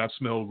still cannot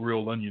smell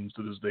grilled onions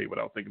to this day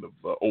without thinking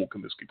of Old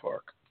Comiskey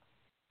Park.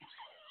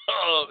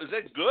 Is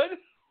that good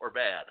or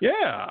bad?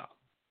 Yeah,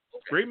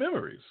 okay. Great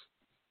memories.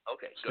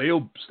 Okay,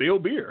 stale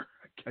beer.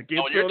 I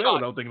can't smell that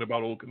without thinking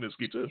about Old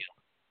Comiskey too.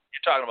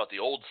 You're talking about the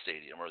old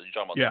stadium, or are you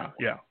talking about?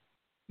 Yeah.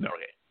 No.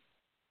 Okay.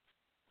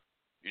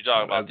 You're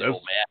talking about the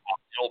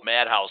old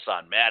madhouse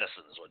on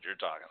Madison is what you're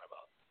talking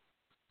about.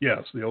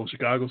 Yes, the old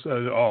Chicago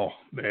side. Oh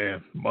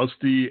man,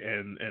 musty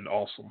and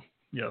awesome.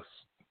 Yes,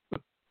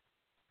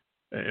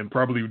 and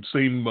probably the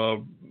same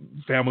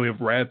family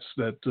of rats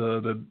that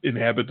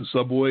inhabit the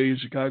subway in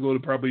Chicago.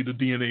 Probably the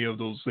DNA of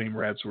those same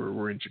rats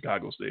were in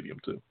Chicago Stadium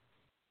too.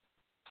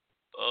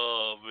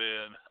 Oh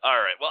man! All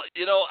right. Well,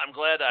 I'm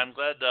glad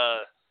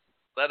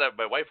that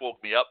my wife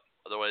woke me up.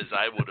 Otherwise,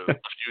 I would have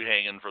left you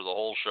hanging for the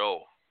whole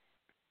show.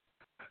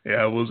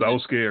 Yeah, I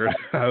was scared.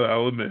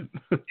 I'll admit.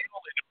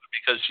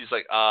 Because she's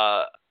like,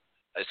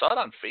 I saw it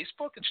on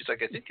Facebook, and she's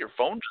like, I think your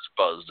phone just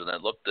buzzed, and I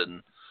looked,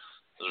 and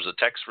there was a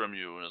text from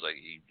you, and it was like,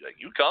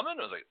 you coming?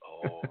 I was like,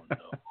 oh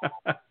no.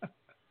 I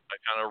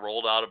kind of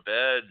rolled out of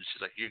bed. And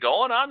she's like, you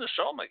going on the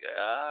show? I'm like,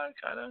 yeah,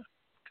 kind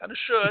of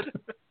should.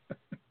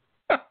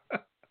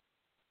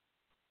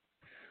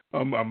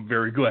 I'm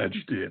very glad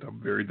you did.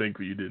 I'm very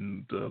thankful you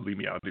didn't leave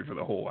me out here for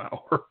the whole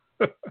hour.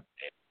 It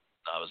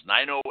was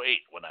 9:08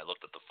 when I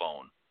looked at the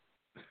phone.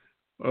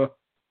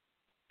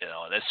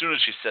 And as soon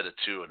as she said it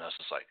too, and I was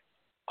just like,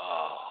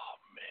 oh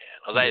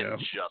man, I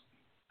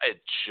had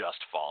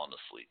just fallen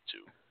asleep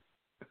too.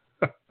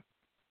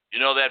 You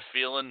know that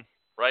feeling,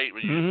 right?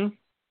 When you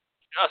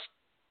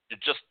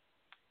just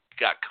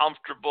got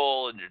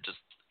comfortable, and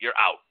you're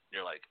out.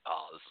 You're like,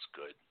 oh, this is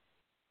good.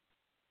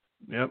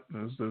 Yep,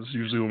 that's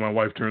usually when my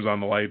wife turns on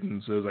the light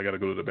and says I got to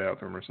go to the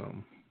bathroom or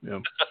something. Yep.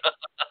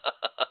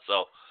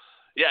 So,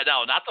 yeah,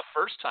 no, not the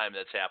first time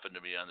that's happened to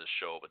me on this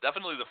show, but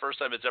definitely the first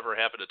time it's ever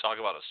happened to talk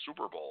about a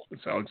Super Bowl.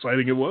 That's how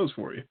exciting it was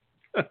for you.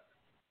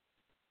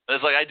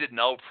 It's like I did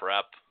no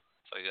prep.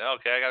 It's like,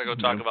 okay, I got to go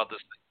talk about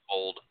this thing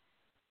cold.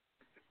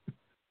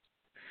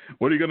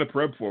 What are you going to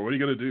prep for? What are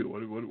you going to do?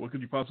 What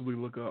could you possibly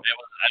look up? I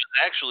was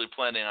actually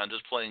planning on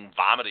just playing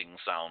vomiting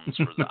sounds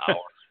for the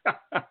hour.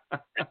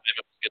 If it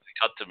was getting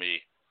cut to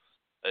me,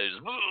 I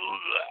just,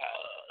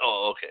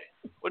 oh, okay.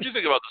 What do you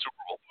think about the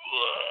Super Bowl?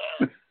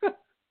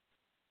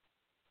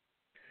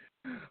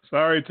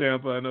 Sorry,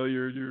 Tampa. I know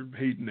you're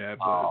hating that,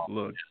 but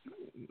look,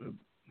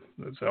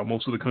 that's how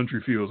most of the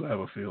country feels. I have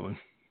a feeling.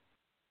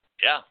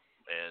 Yeah,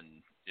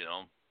 and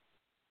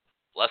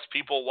less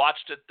people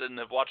watched it than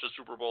have watched the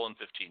Super Bowl in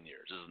 15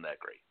 years. Isn't that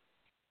great?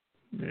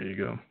 There you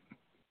go.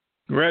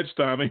 Congrats,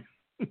 Tommy.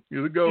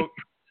 You're the GOAT.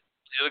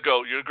 You're the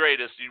GOAT. You're the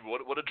greatest.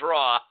 What a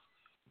draw.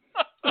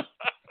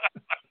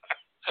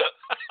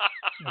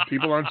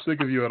 People aren't sick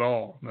of you at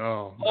all.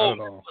 No, not at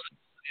all.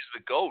 He's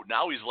the GOAT.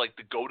 Now he's like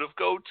the GOAT of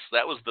GOATs.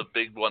 That was the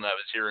big one I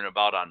was hearing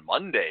about on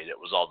Monday. That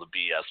was all the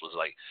BS. Was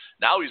like,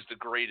 now he's the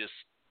greatest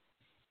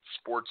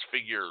sports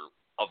figure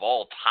of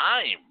all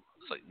time.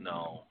 It's like,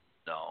 no,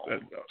 sorry.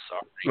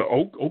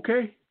 So,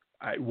 okay.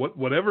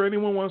 Whatever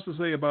anyone wants to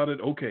say about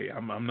it, okay.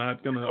 I'm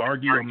not going to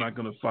argue. I'm not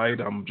going to fight.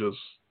 I'm just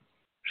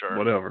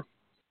whatever.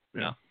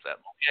 Yeah. That's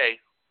okay.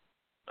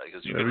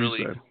 Because you can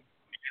really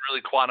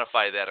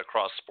quantify that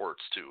across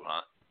sports too,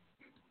 huh?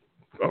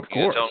 Of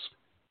course.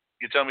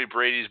 You tell me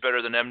Brady's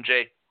better than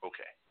MJ?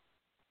 Okay.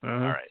 Uh-huh. All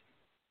right.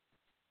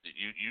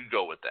 You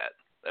go with that.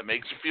 That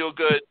makes you feel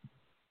good.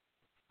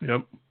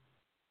 Yep.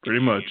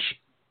 Pretty much.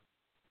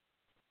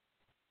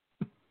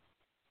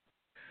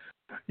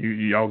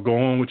 Y'all go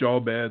on with y'all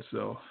bad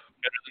self.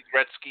 Better than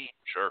Gretzky?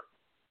 Sure.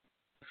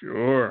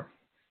 Sure.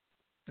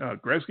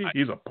 Gretzky,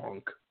 he's a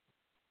punk.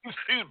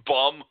 He's a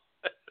bum.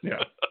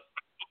 Yeah.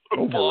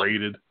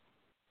 Overrated.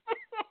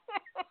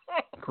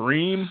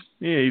 Kareem,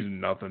 he's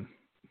nothing.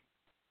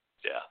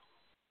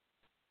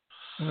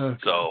 Yeah. Okay.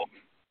 So, so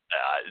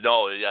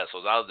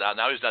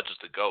now he's not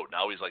just a GOAT.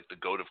 Now he's like the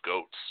GOAT of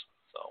GOATs.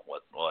 So,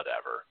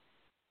 whatever.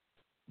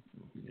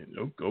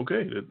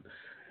 Okay.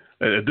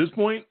 At this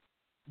point,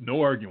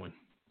 no arguing.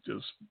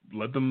 Just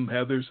let them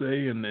have their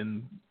say and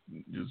then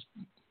just,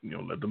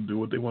 let them do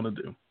what they want to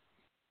do.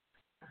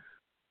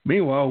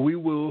 Meanwhile, we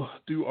will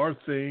do our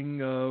thing.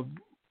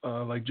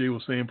 Like Jay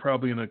was saying,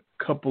 probably in a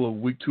couple of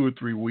weeks, 2 or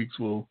 3 weeks,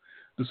 we'll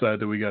decide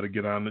that we got to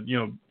get on it.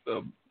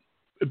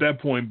 At that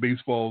point,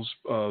 baseball's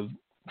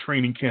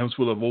training camps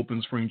will have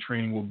opened. Spring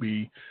training will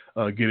be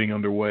getting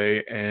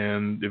underway.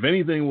 And if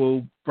anything,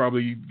 we'll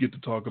probably get to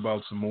talk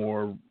about some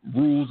more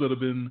rules that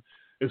have been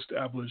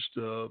established,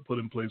 put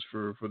in place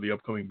for the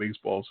upcoming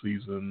baseball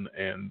season,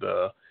 and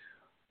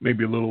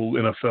maybe a little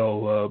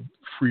NFL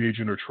free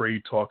agent or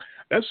trade talk.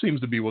 That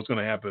seems to be what's going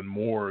to happen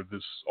more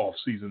this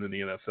offseason in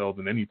the NFL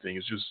than anything.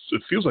 It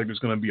feels like there's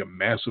going to be a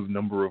massive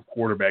number of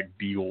quarterback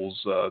deals.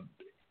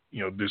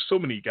 There's so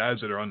many guys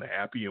that are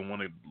unhappy and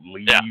want to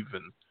leave. Yeah.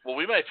 And well,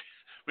 we might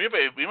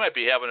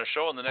be having a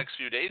show in the next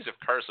few days if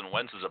Carson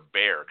Wentz is a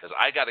Bear, because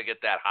I got to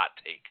get that hot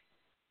take.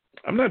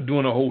 I'm not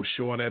doing a whole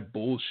show on that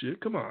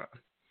bullshit. Come on.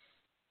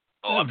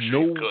 Oh, I'm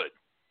sure you could.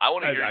 I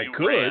want to hear you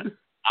rant.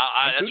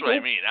 That's what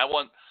I mean. I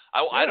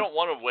don't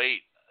want to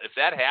wait. If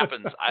that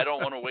happens, I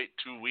don't want to wait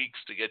 2 weeks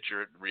to get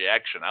your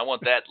reaction. I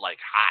want that like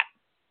hot.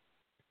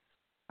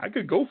 I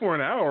could go for an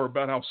hour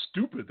about how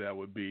stupid that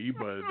would be,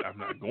 but I'm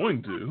not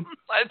going to.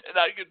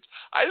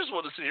 I just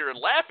want to sit here and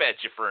laugh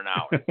at you for an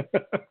hour.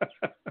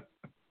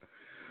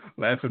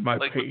 Laugh at my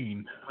like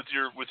pain. With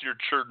your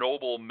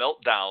Chernobyl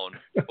meltdown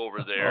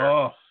over there.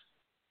 Oh.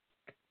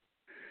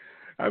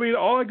 I mean,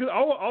 all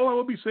I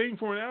would be saying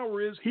for an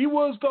hour is he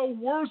was the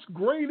worst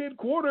graded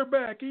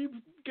quarterback. He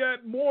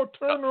got more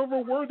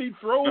turnover-worthy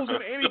throws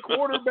than any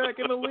quarterback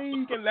in the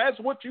league, and that's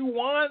what you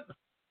want?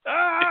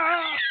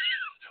 Ah!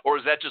 Or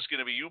is that just going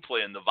to be you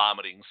playing the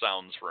vomiting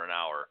sounds for an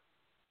hour?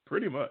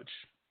 Pretty much.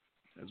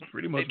 That's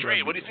pretty much. Hey,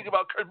 Dre, what do you think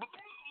about?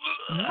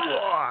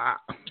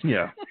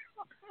 Yeah,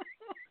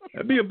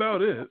 that'd be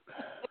about it.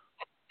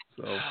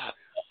 So,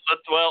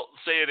 well,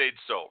 say it ain't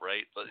so,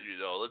 right?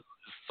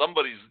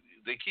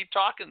 They keep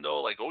talking though,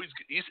 like, oh,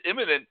 he's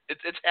imminent.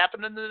 It's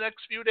happening in the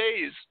next few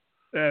days.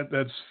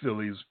 That's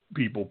Philly's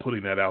people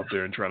putting that out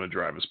there and trying to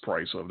drive his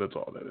price up. That's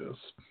all that is.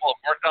 Well,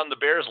 it worked on the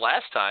Bears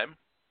last time.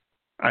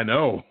 I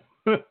know.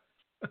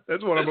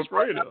 That's what I'm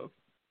afraid of.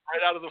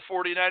 Right out of the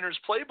 49ers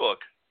playbook.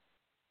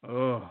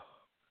 Oh.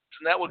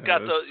 And that what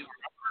got the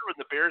when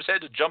the Bears had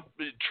to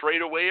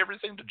trade away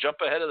everything to jump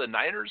ahead of the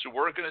Niners, who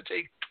weren't going to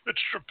take Mitch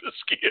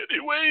Trubisky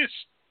anyways.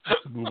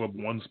 To move up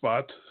one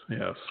spot,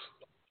 yes.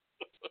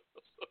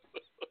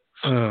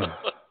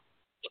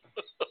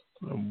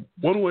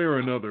 One way or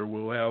another,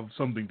 we'll have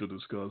something to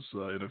discuss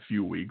in a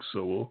few weeks.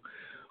 So we'll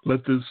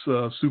let this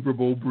Super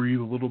Bowl breathe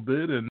a little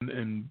bit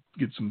and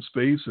get some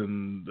space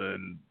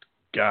and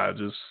God,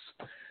 just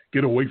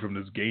get away from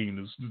this game.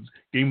 This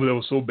game that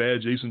was so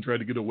bad, Jason tried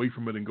to get away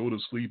from it and go to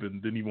sleep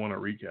and didn't even want to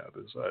recap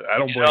it. So I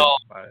don't blame him.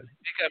 I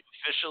think I'm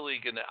officially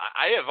gonna.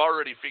 I have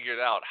already figured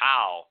out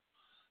how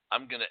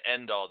I'm gonna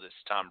end all this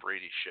Tom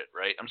Brady shit.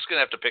 Right? I'm just gonna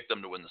have to pick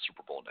them to win the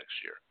Super Bowl next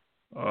year.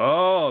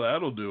 Oh,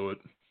 that'll do it.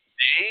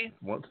 See?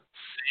 What?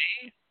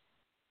 See?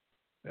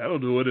 That'll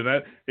do it.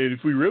 And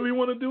if we really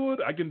want to do it,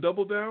 I can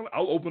double down.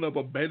 I'll open up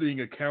a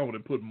betting account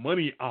and put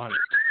money on it.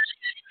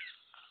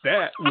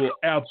 That will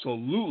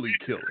absolutely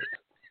kill it.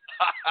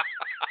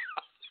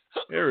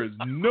 There is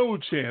no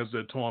chance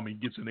that Tawmy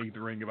gets an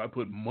 8th ring if I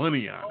put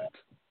money on it.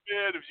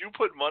 Man, if you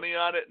put money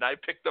on it and I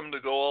pick them to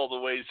go all the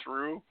way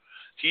through,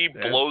 he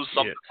blows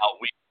something out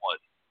week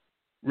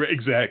 1.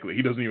 Exactly.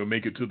 He doesn't even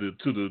make it to the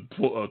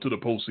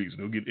postseason.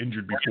 He'll get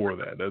injured before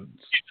that. No,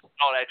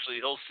 actually,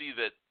 he'll see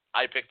that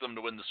I picked them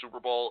to win the Super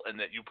Bowl and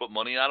that you put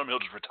money on him. He'll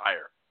just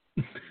retire.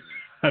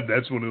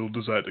 That's when he'll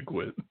decide to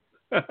quit.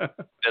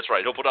 That's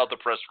right. He'll put out the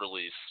press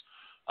release.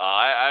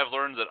 I've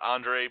learned that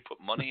Andre put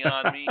money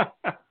on me,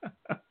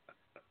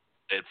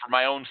 and for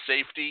my own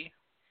safety,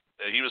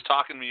 he was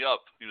talking me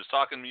up. He was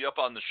talking me up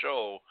on the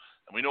show,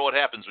 and we know what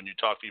happens when you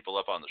talk people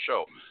up on the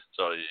show.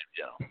 So,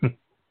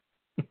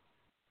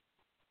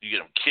 you get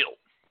them killed.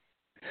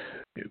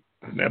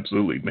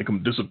 Absolutely. Make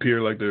them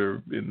disappear like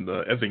they're in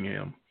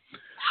Effingham.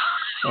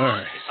 All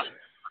right.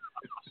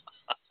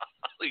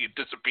 Like it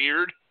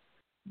disappeared?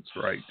 That's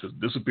right. Just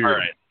disappeared. All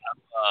right.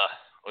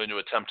 I'm going to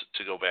attempt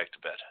to go back to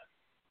bed.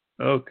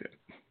 Okay.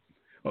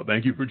 Well,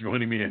 thank you for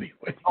joining me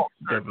anyway. Oh,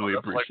 definitely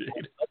appreciate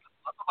it. I'm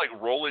like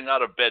rolling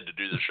out of bed to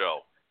do the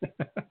show.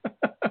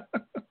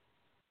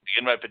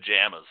 In my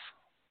pajamas.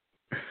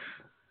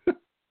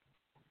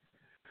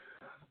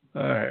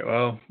 All right.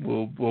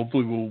 Well,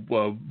 hopefully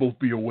we'll both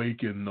be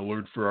awake and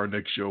alert for our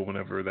next show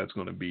whenever that's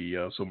going to be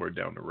somewhere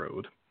down the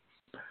road.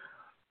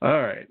 All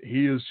right.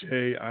 He is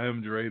Jay. I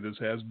am Dre. This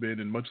has been,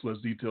 in much less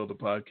detail, the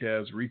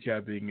podcast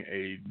recapping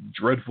a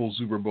dreadful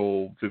Super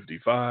Bowl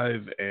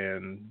 55,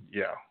 and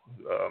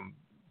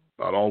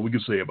about all we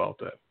can say about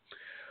that.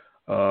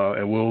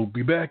 And we'll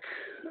be back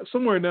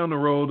somewhere down the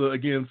road.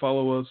 Again,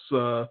 follow us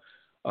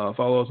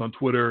on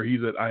Twitter.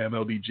 He's at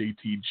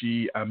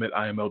IMLDJTG. I'm at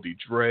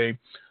IMLDDre.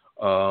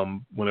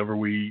 Whenever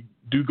we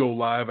do go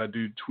live, I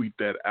do tweet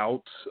that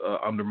out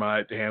under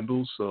my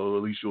handles, so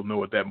at least you'll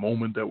know at that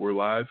moment that we're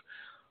live.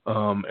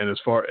 And as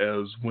far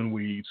as when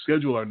we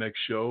schedule our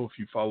next show, if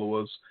you follow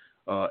us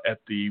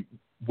at the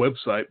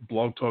website,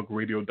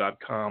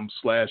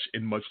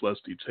 blogtalkradio.com/in much less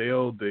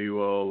detail, they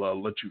will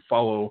let you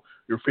follow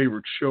your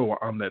favorite show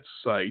on that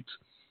site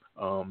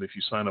if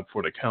you sign up for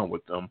an account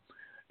with them.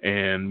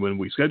 And when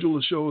we schedule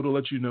a show, it'll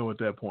let you know at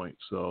that point.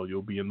 So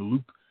you'll be in the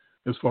loop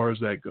as far as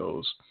that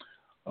goes.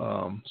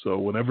 So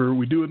whenever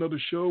we do another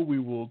show, we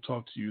will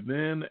talk to you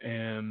then,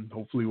 and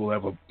hopefully we'll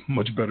have a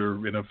much better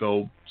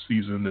NFL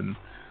season and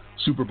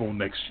Super Bowl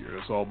next year.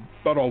 That's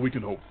about all we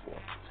can hope for.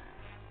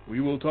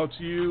 We will talk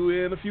to you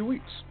in a few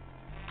weeks.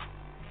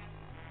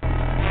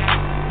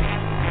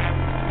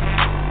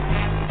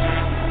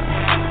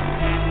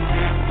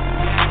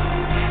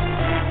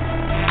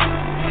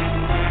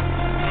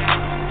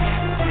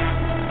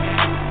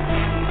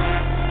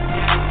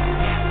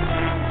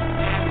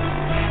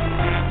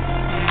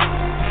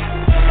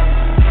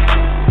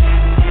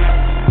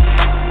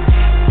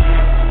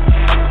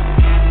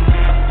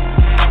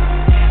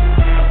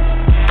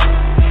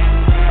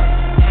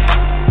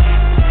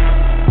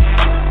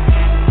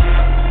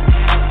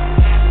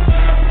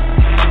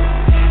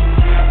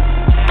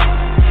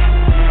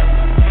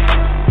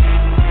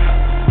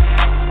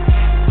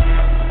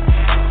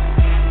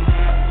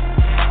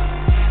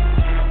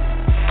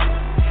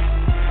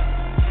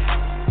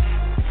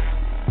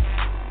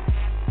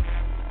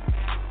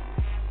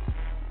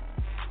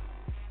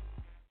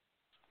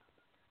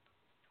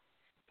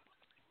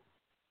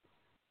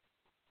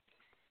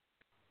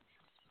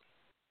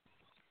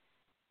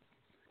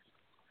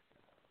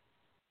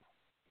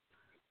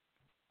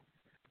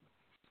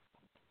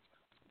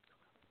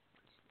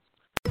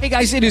 Hey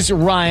guys, it is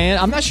Ryan.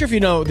 I'm not sure if you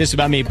know this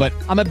about me, but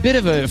I'm a bit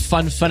of a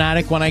fun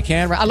fanatic when I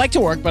can. I like to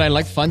work, but I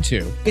like fun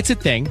too. It's a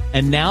thing.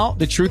 And now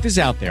the truth is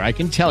out there. I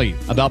can tell you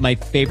about my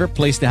favorite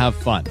place to have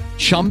fun.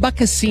 Chumba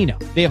Casino.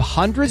 They have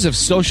hundreds of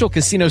social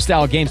casino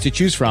style games to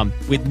choose from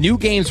with new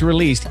games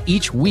released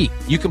each week.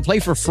 You can play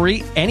for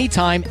free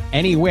anytime,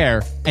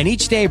 anywhere. And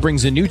each day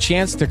brings a new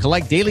chance to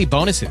collect daily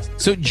bonuses.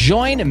 So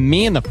join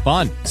me in the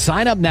fun.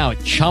 Sign up now at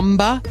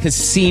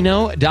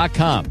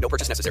ChumbaCasino.com. No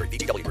purchase necessary.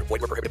 VGW Group.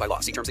 Void where prohibited by law.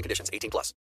 See terms and conditions. 18+.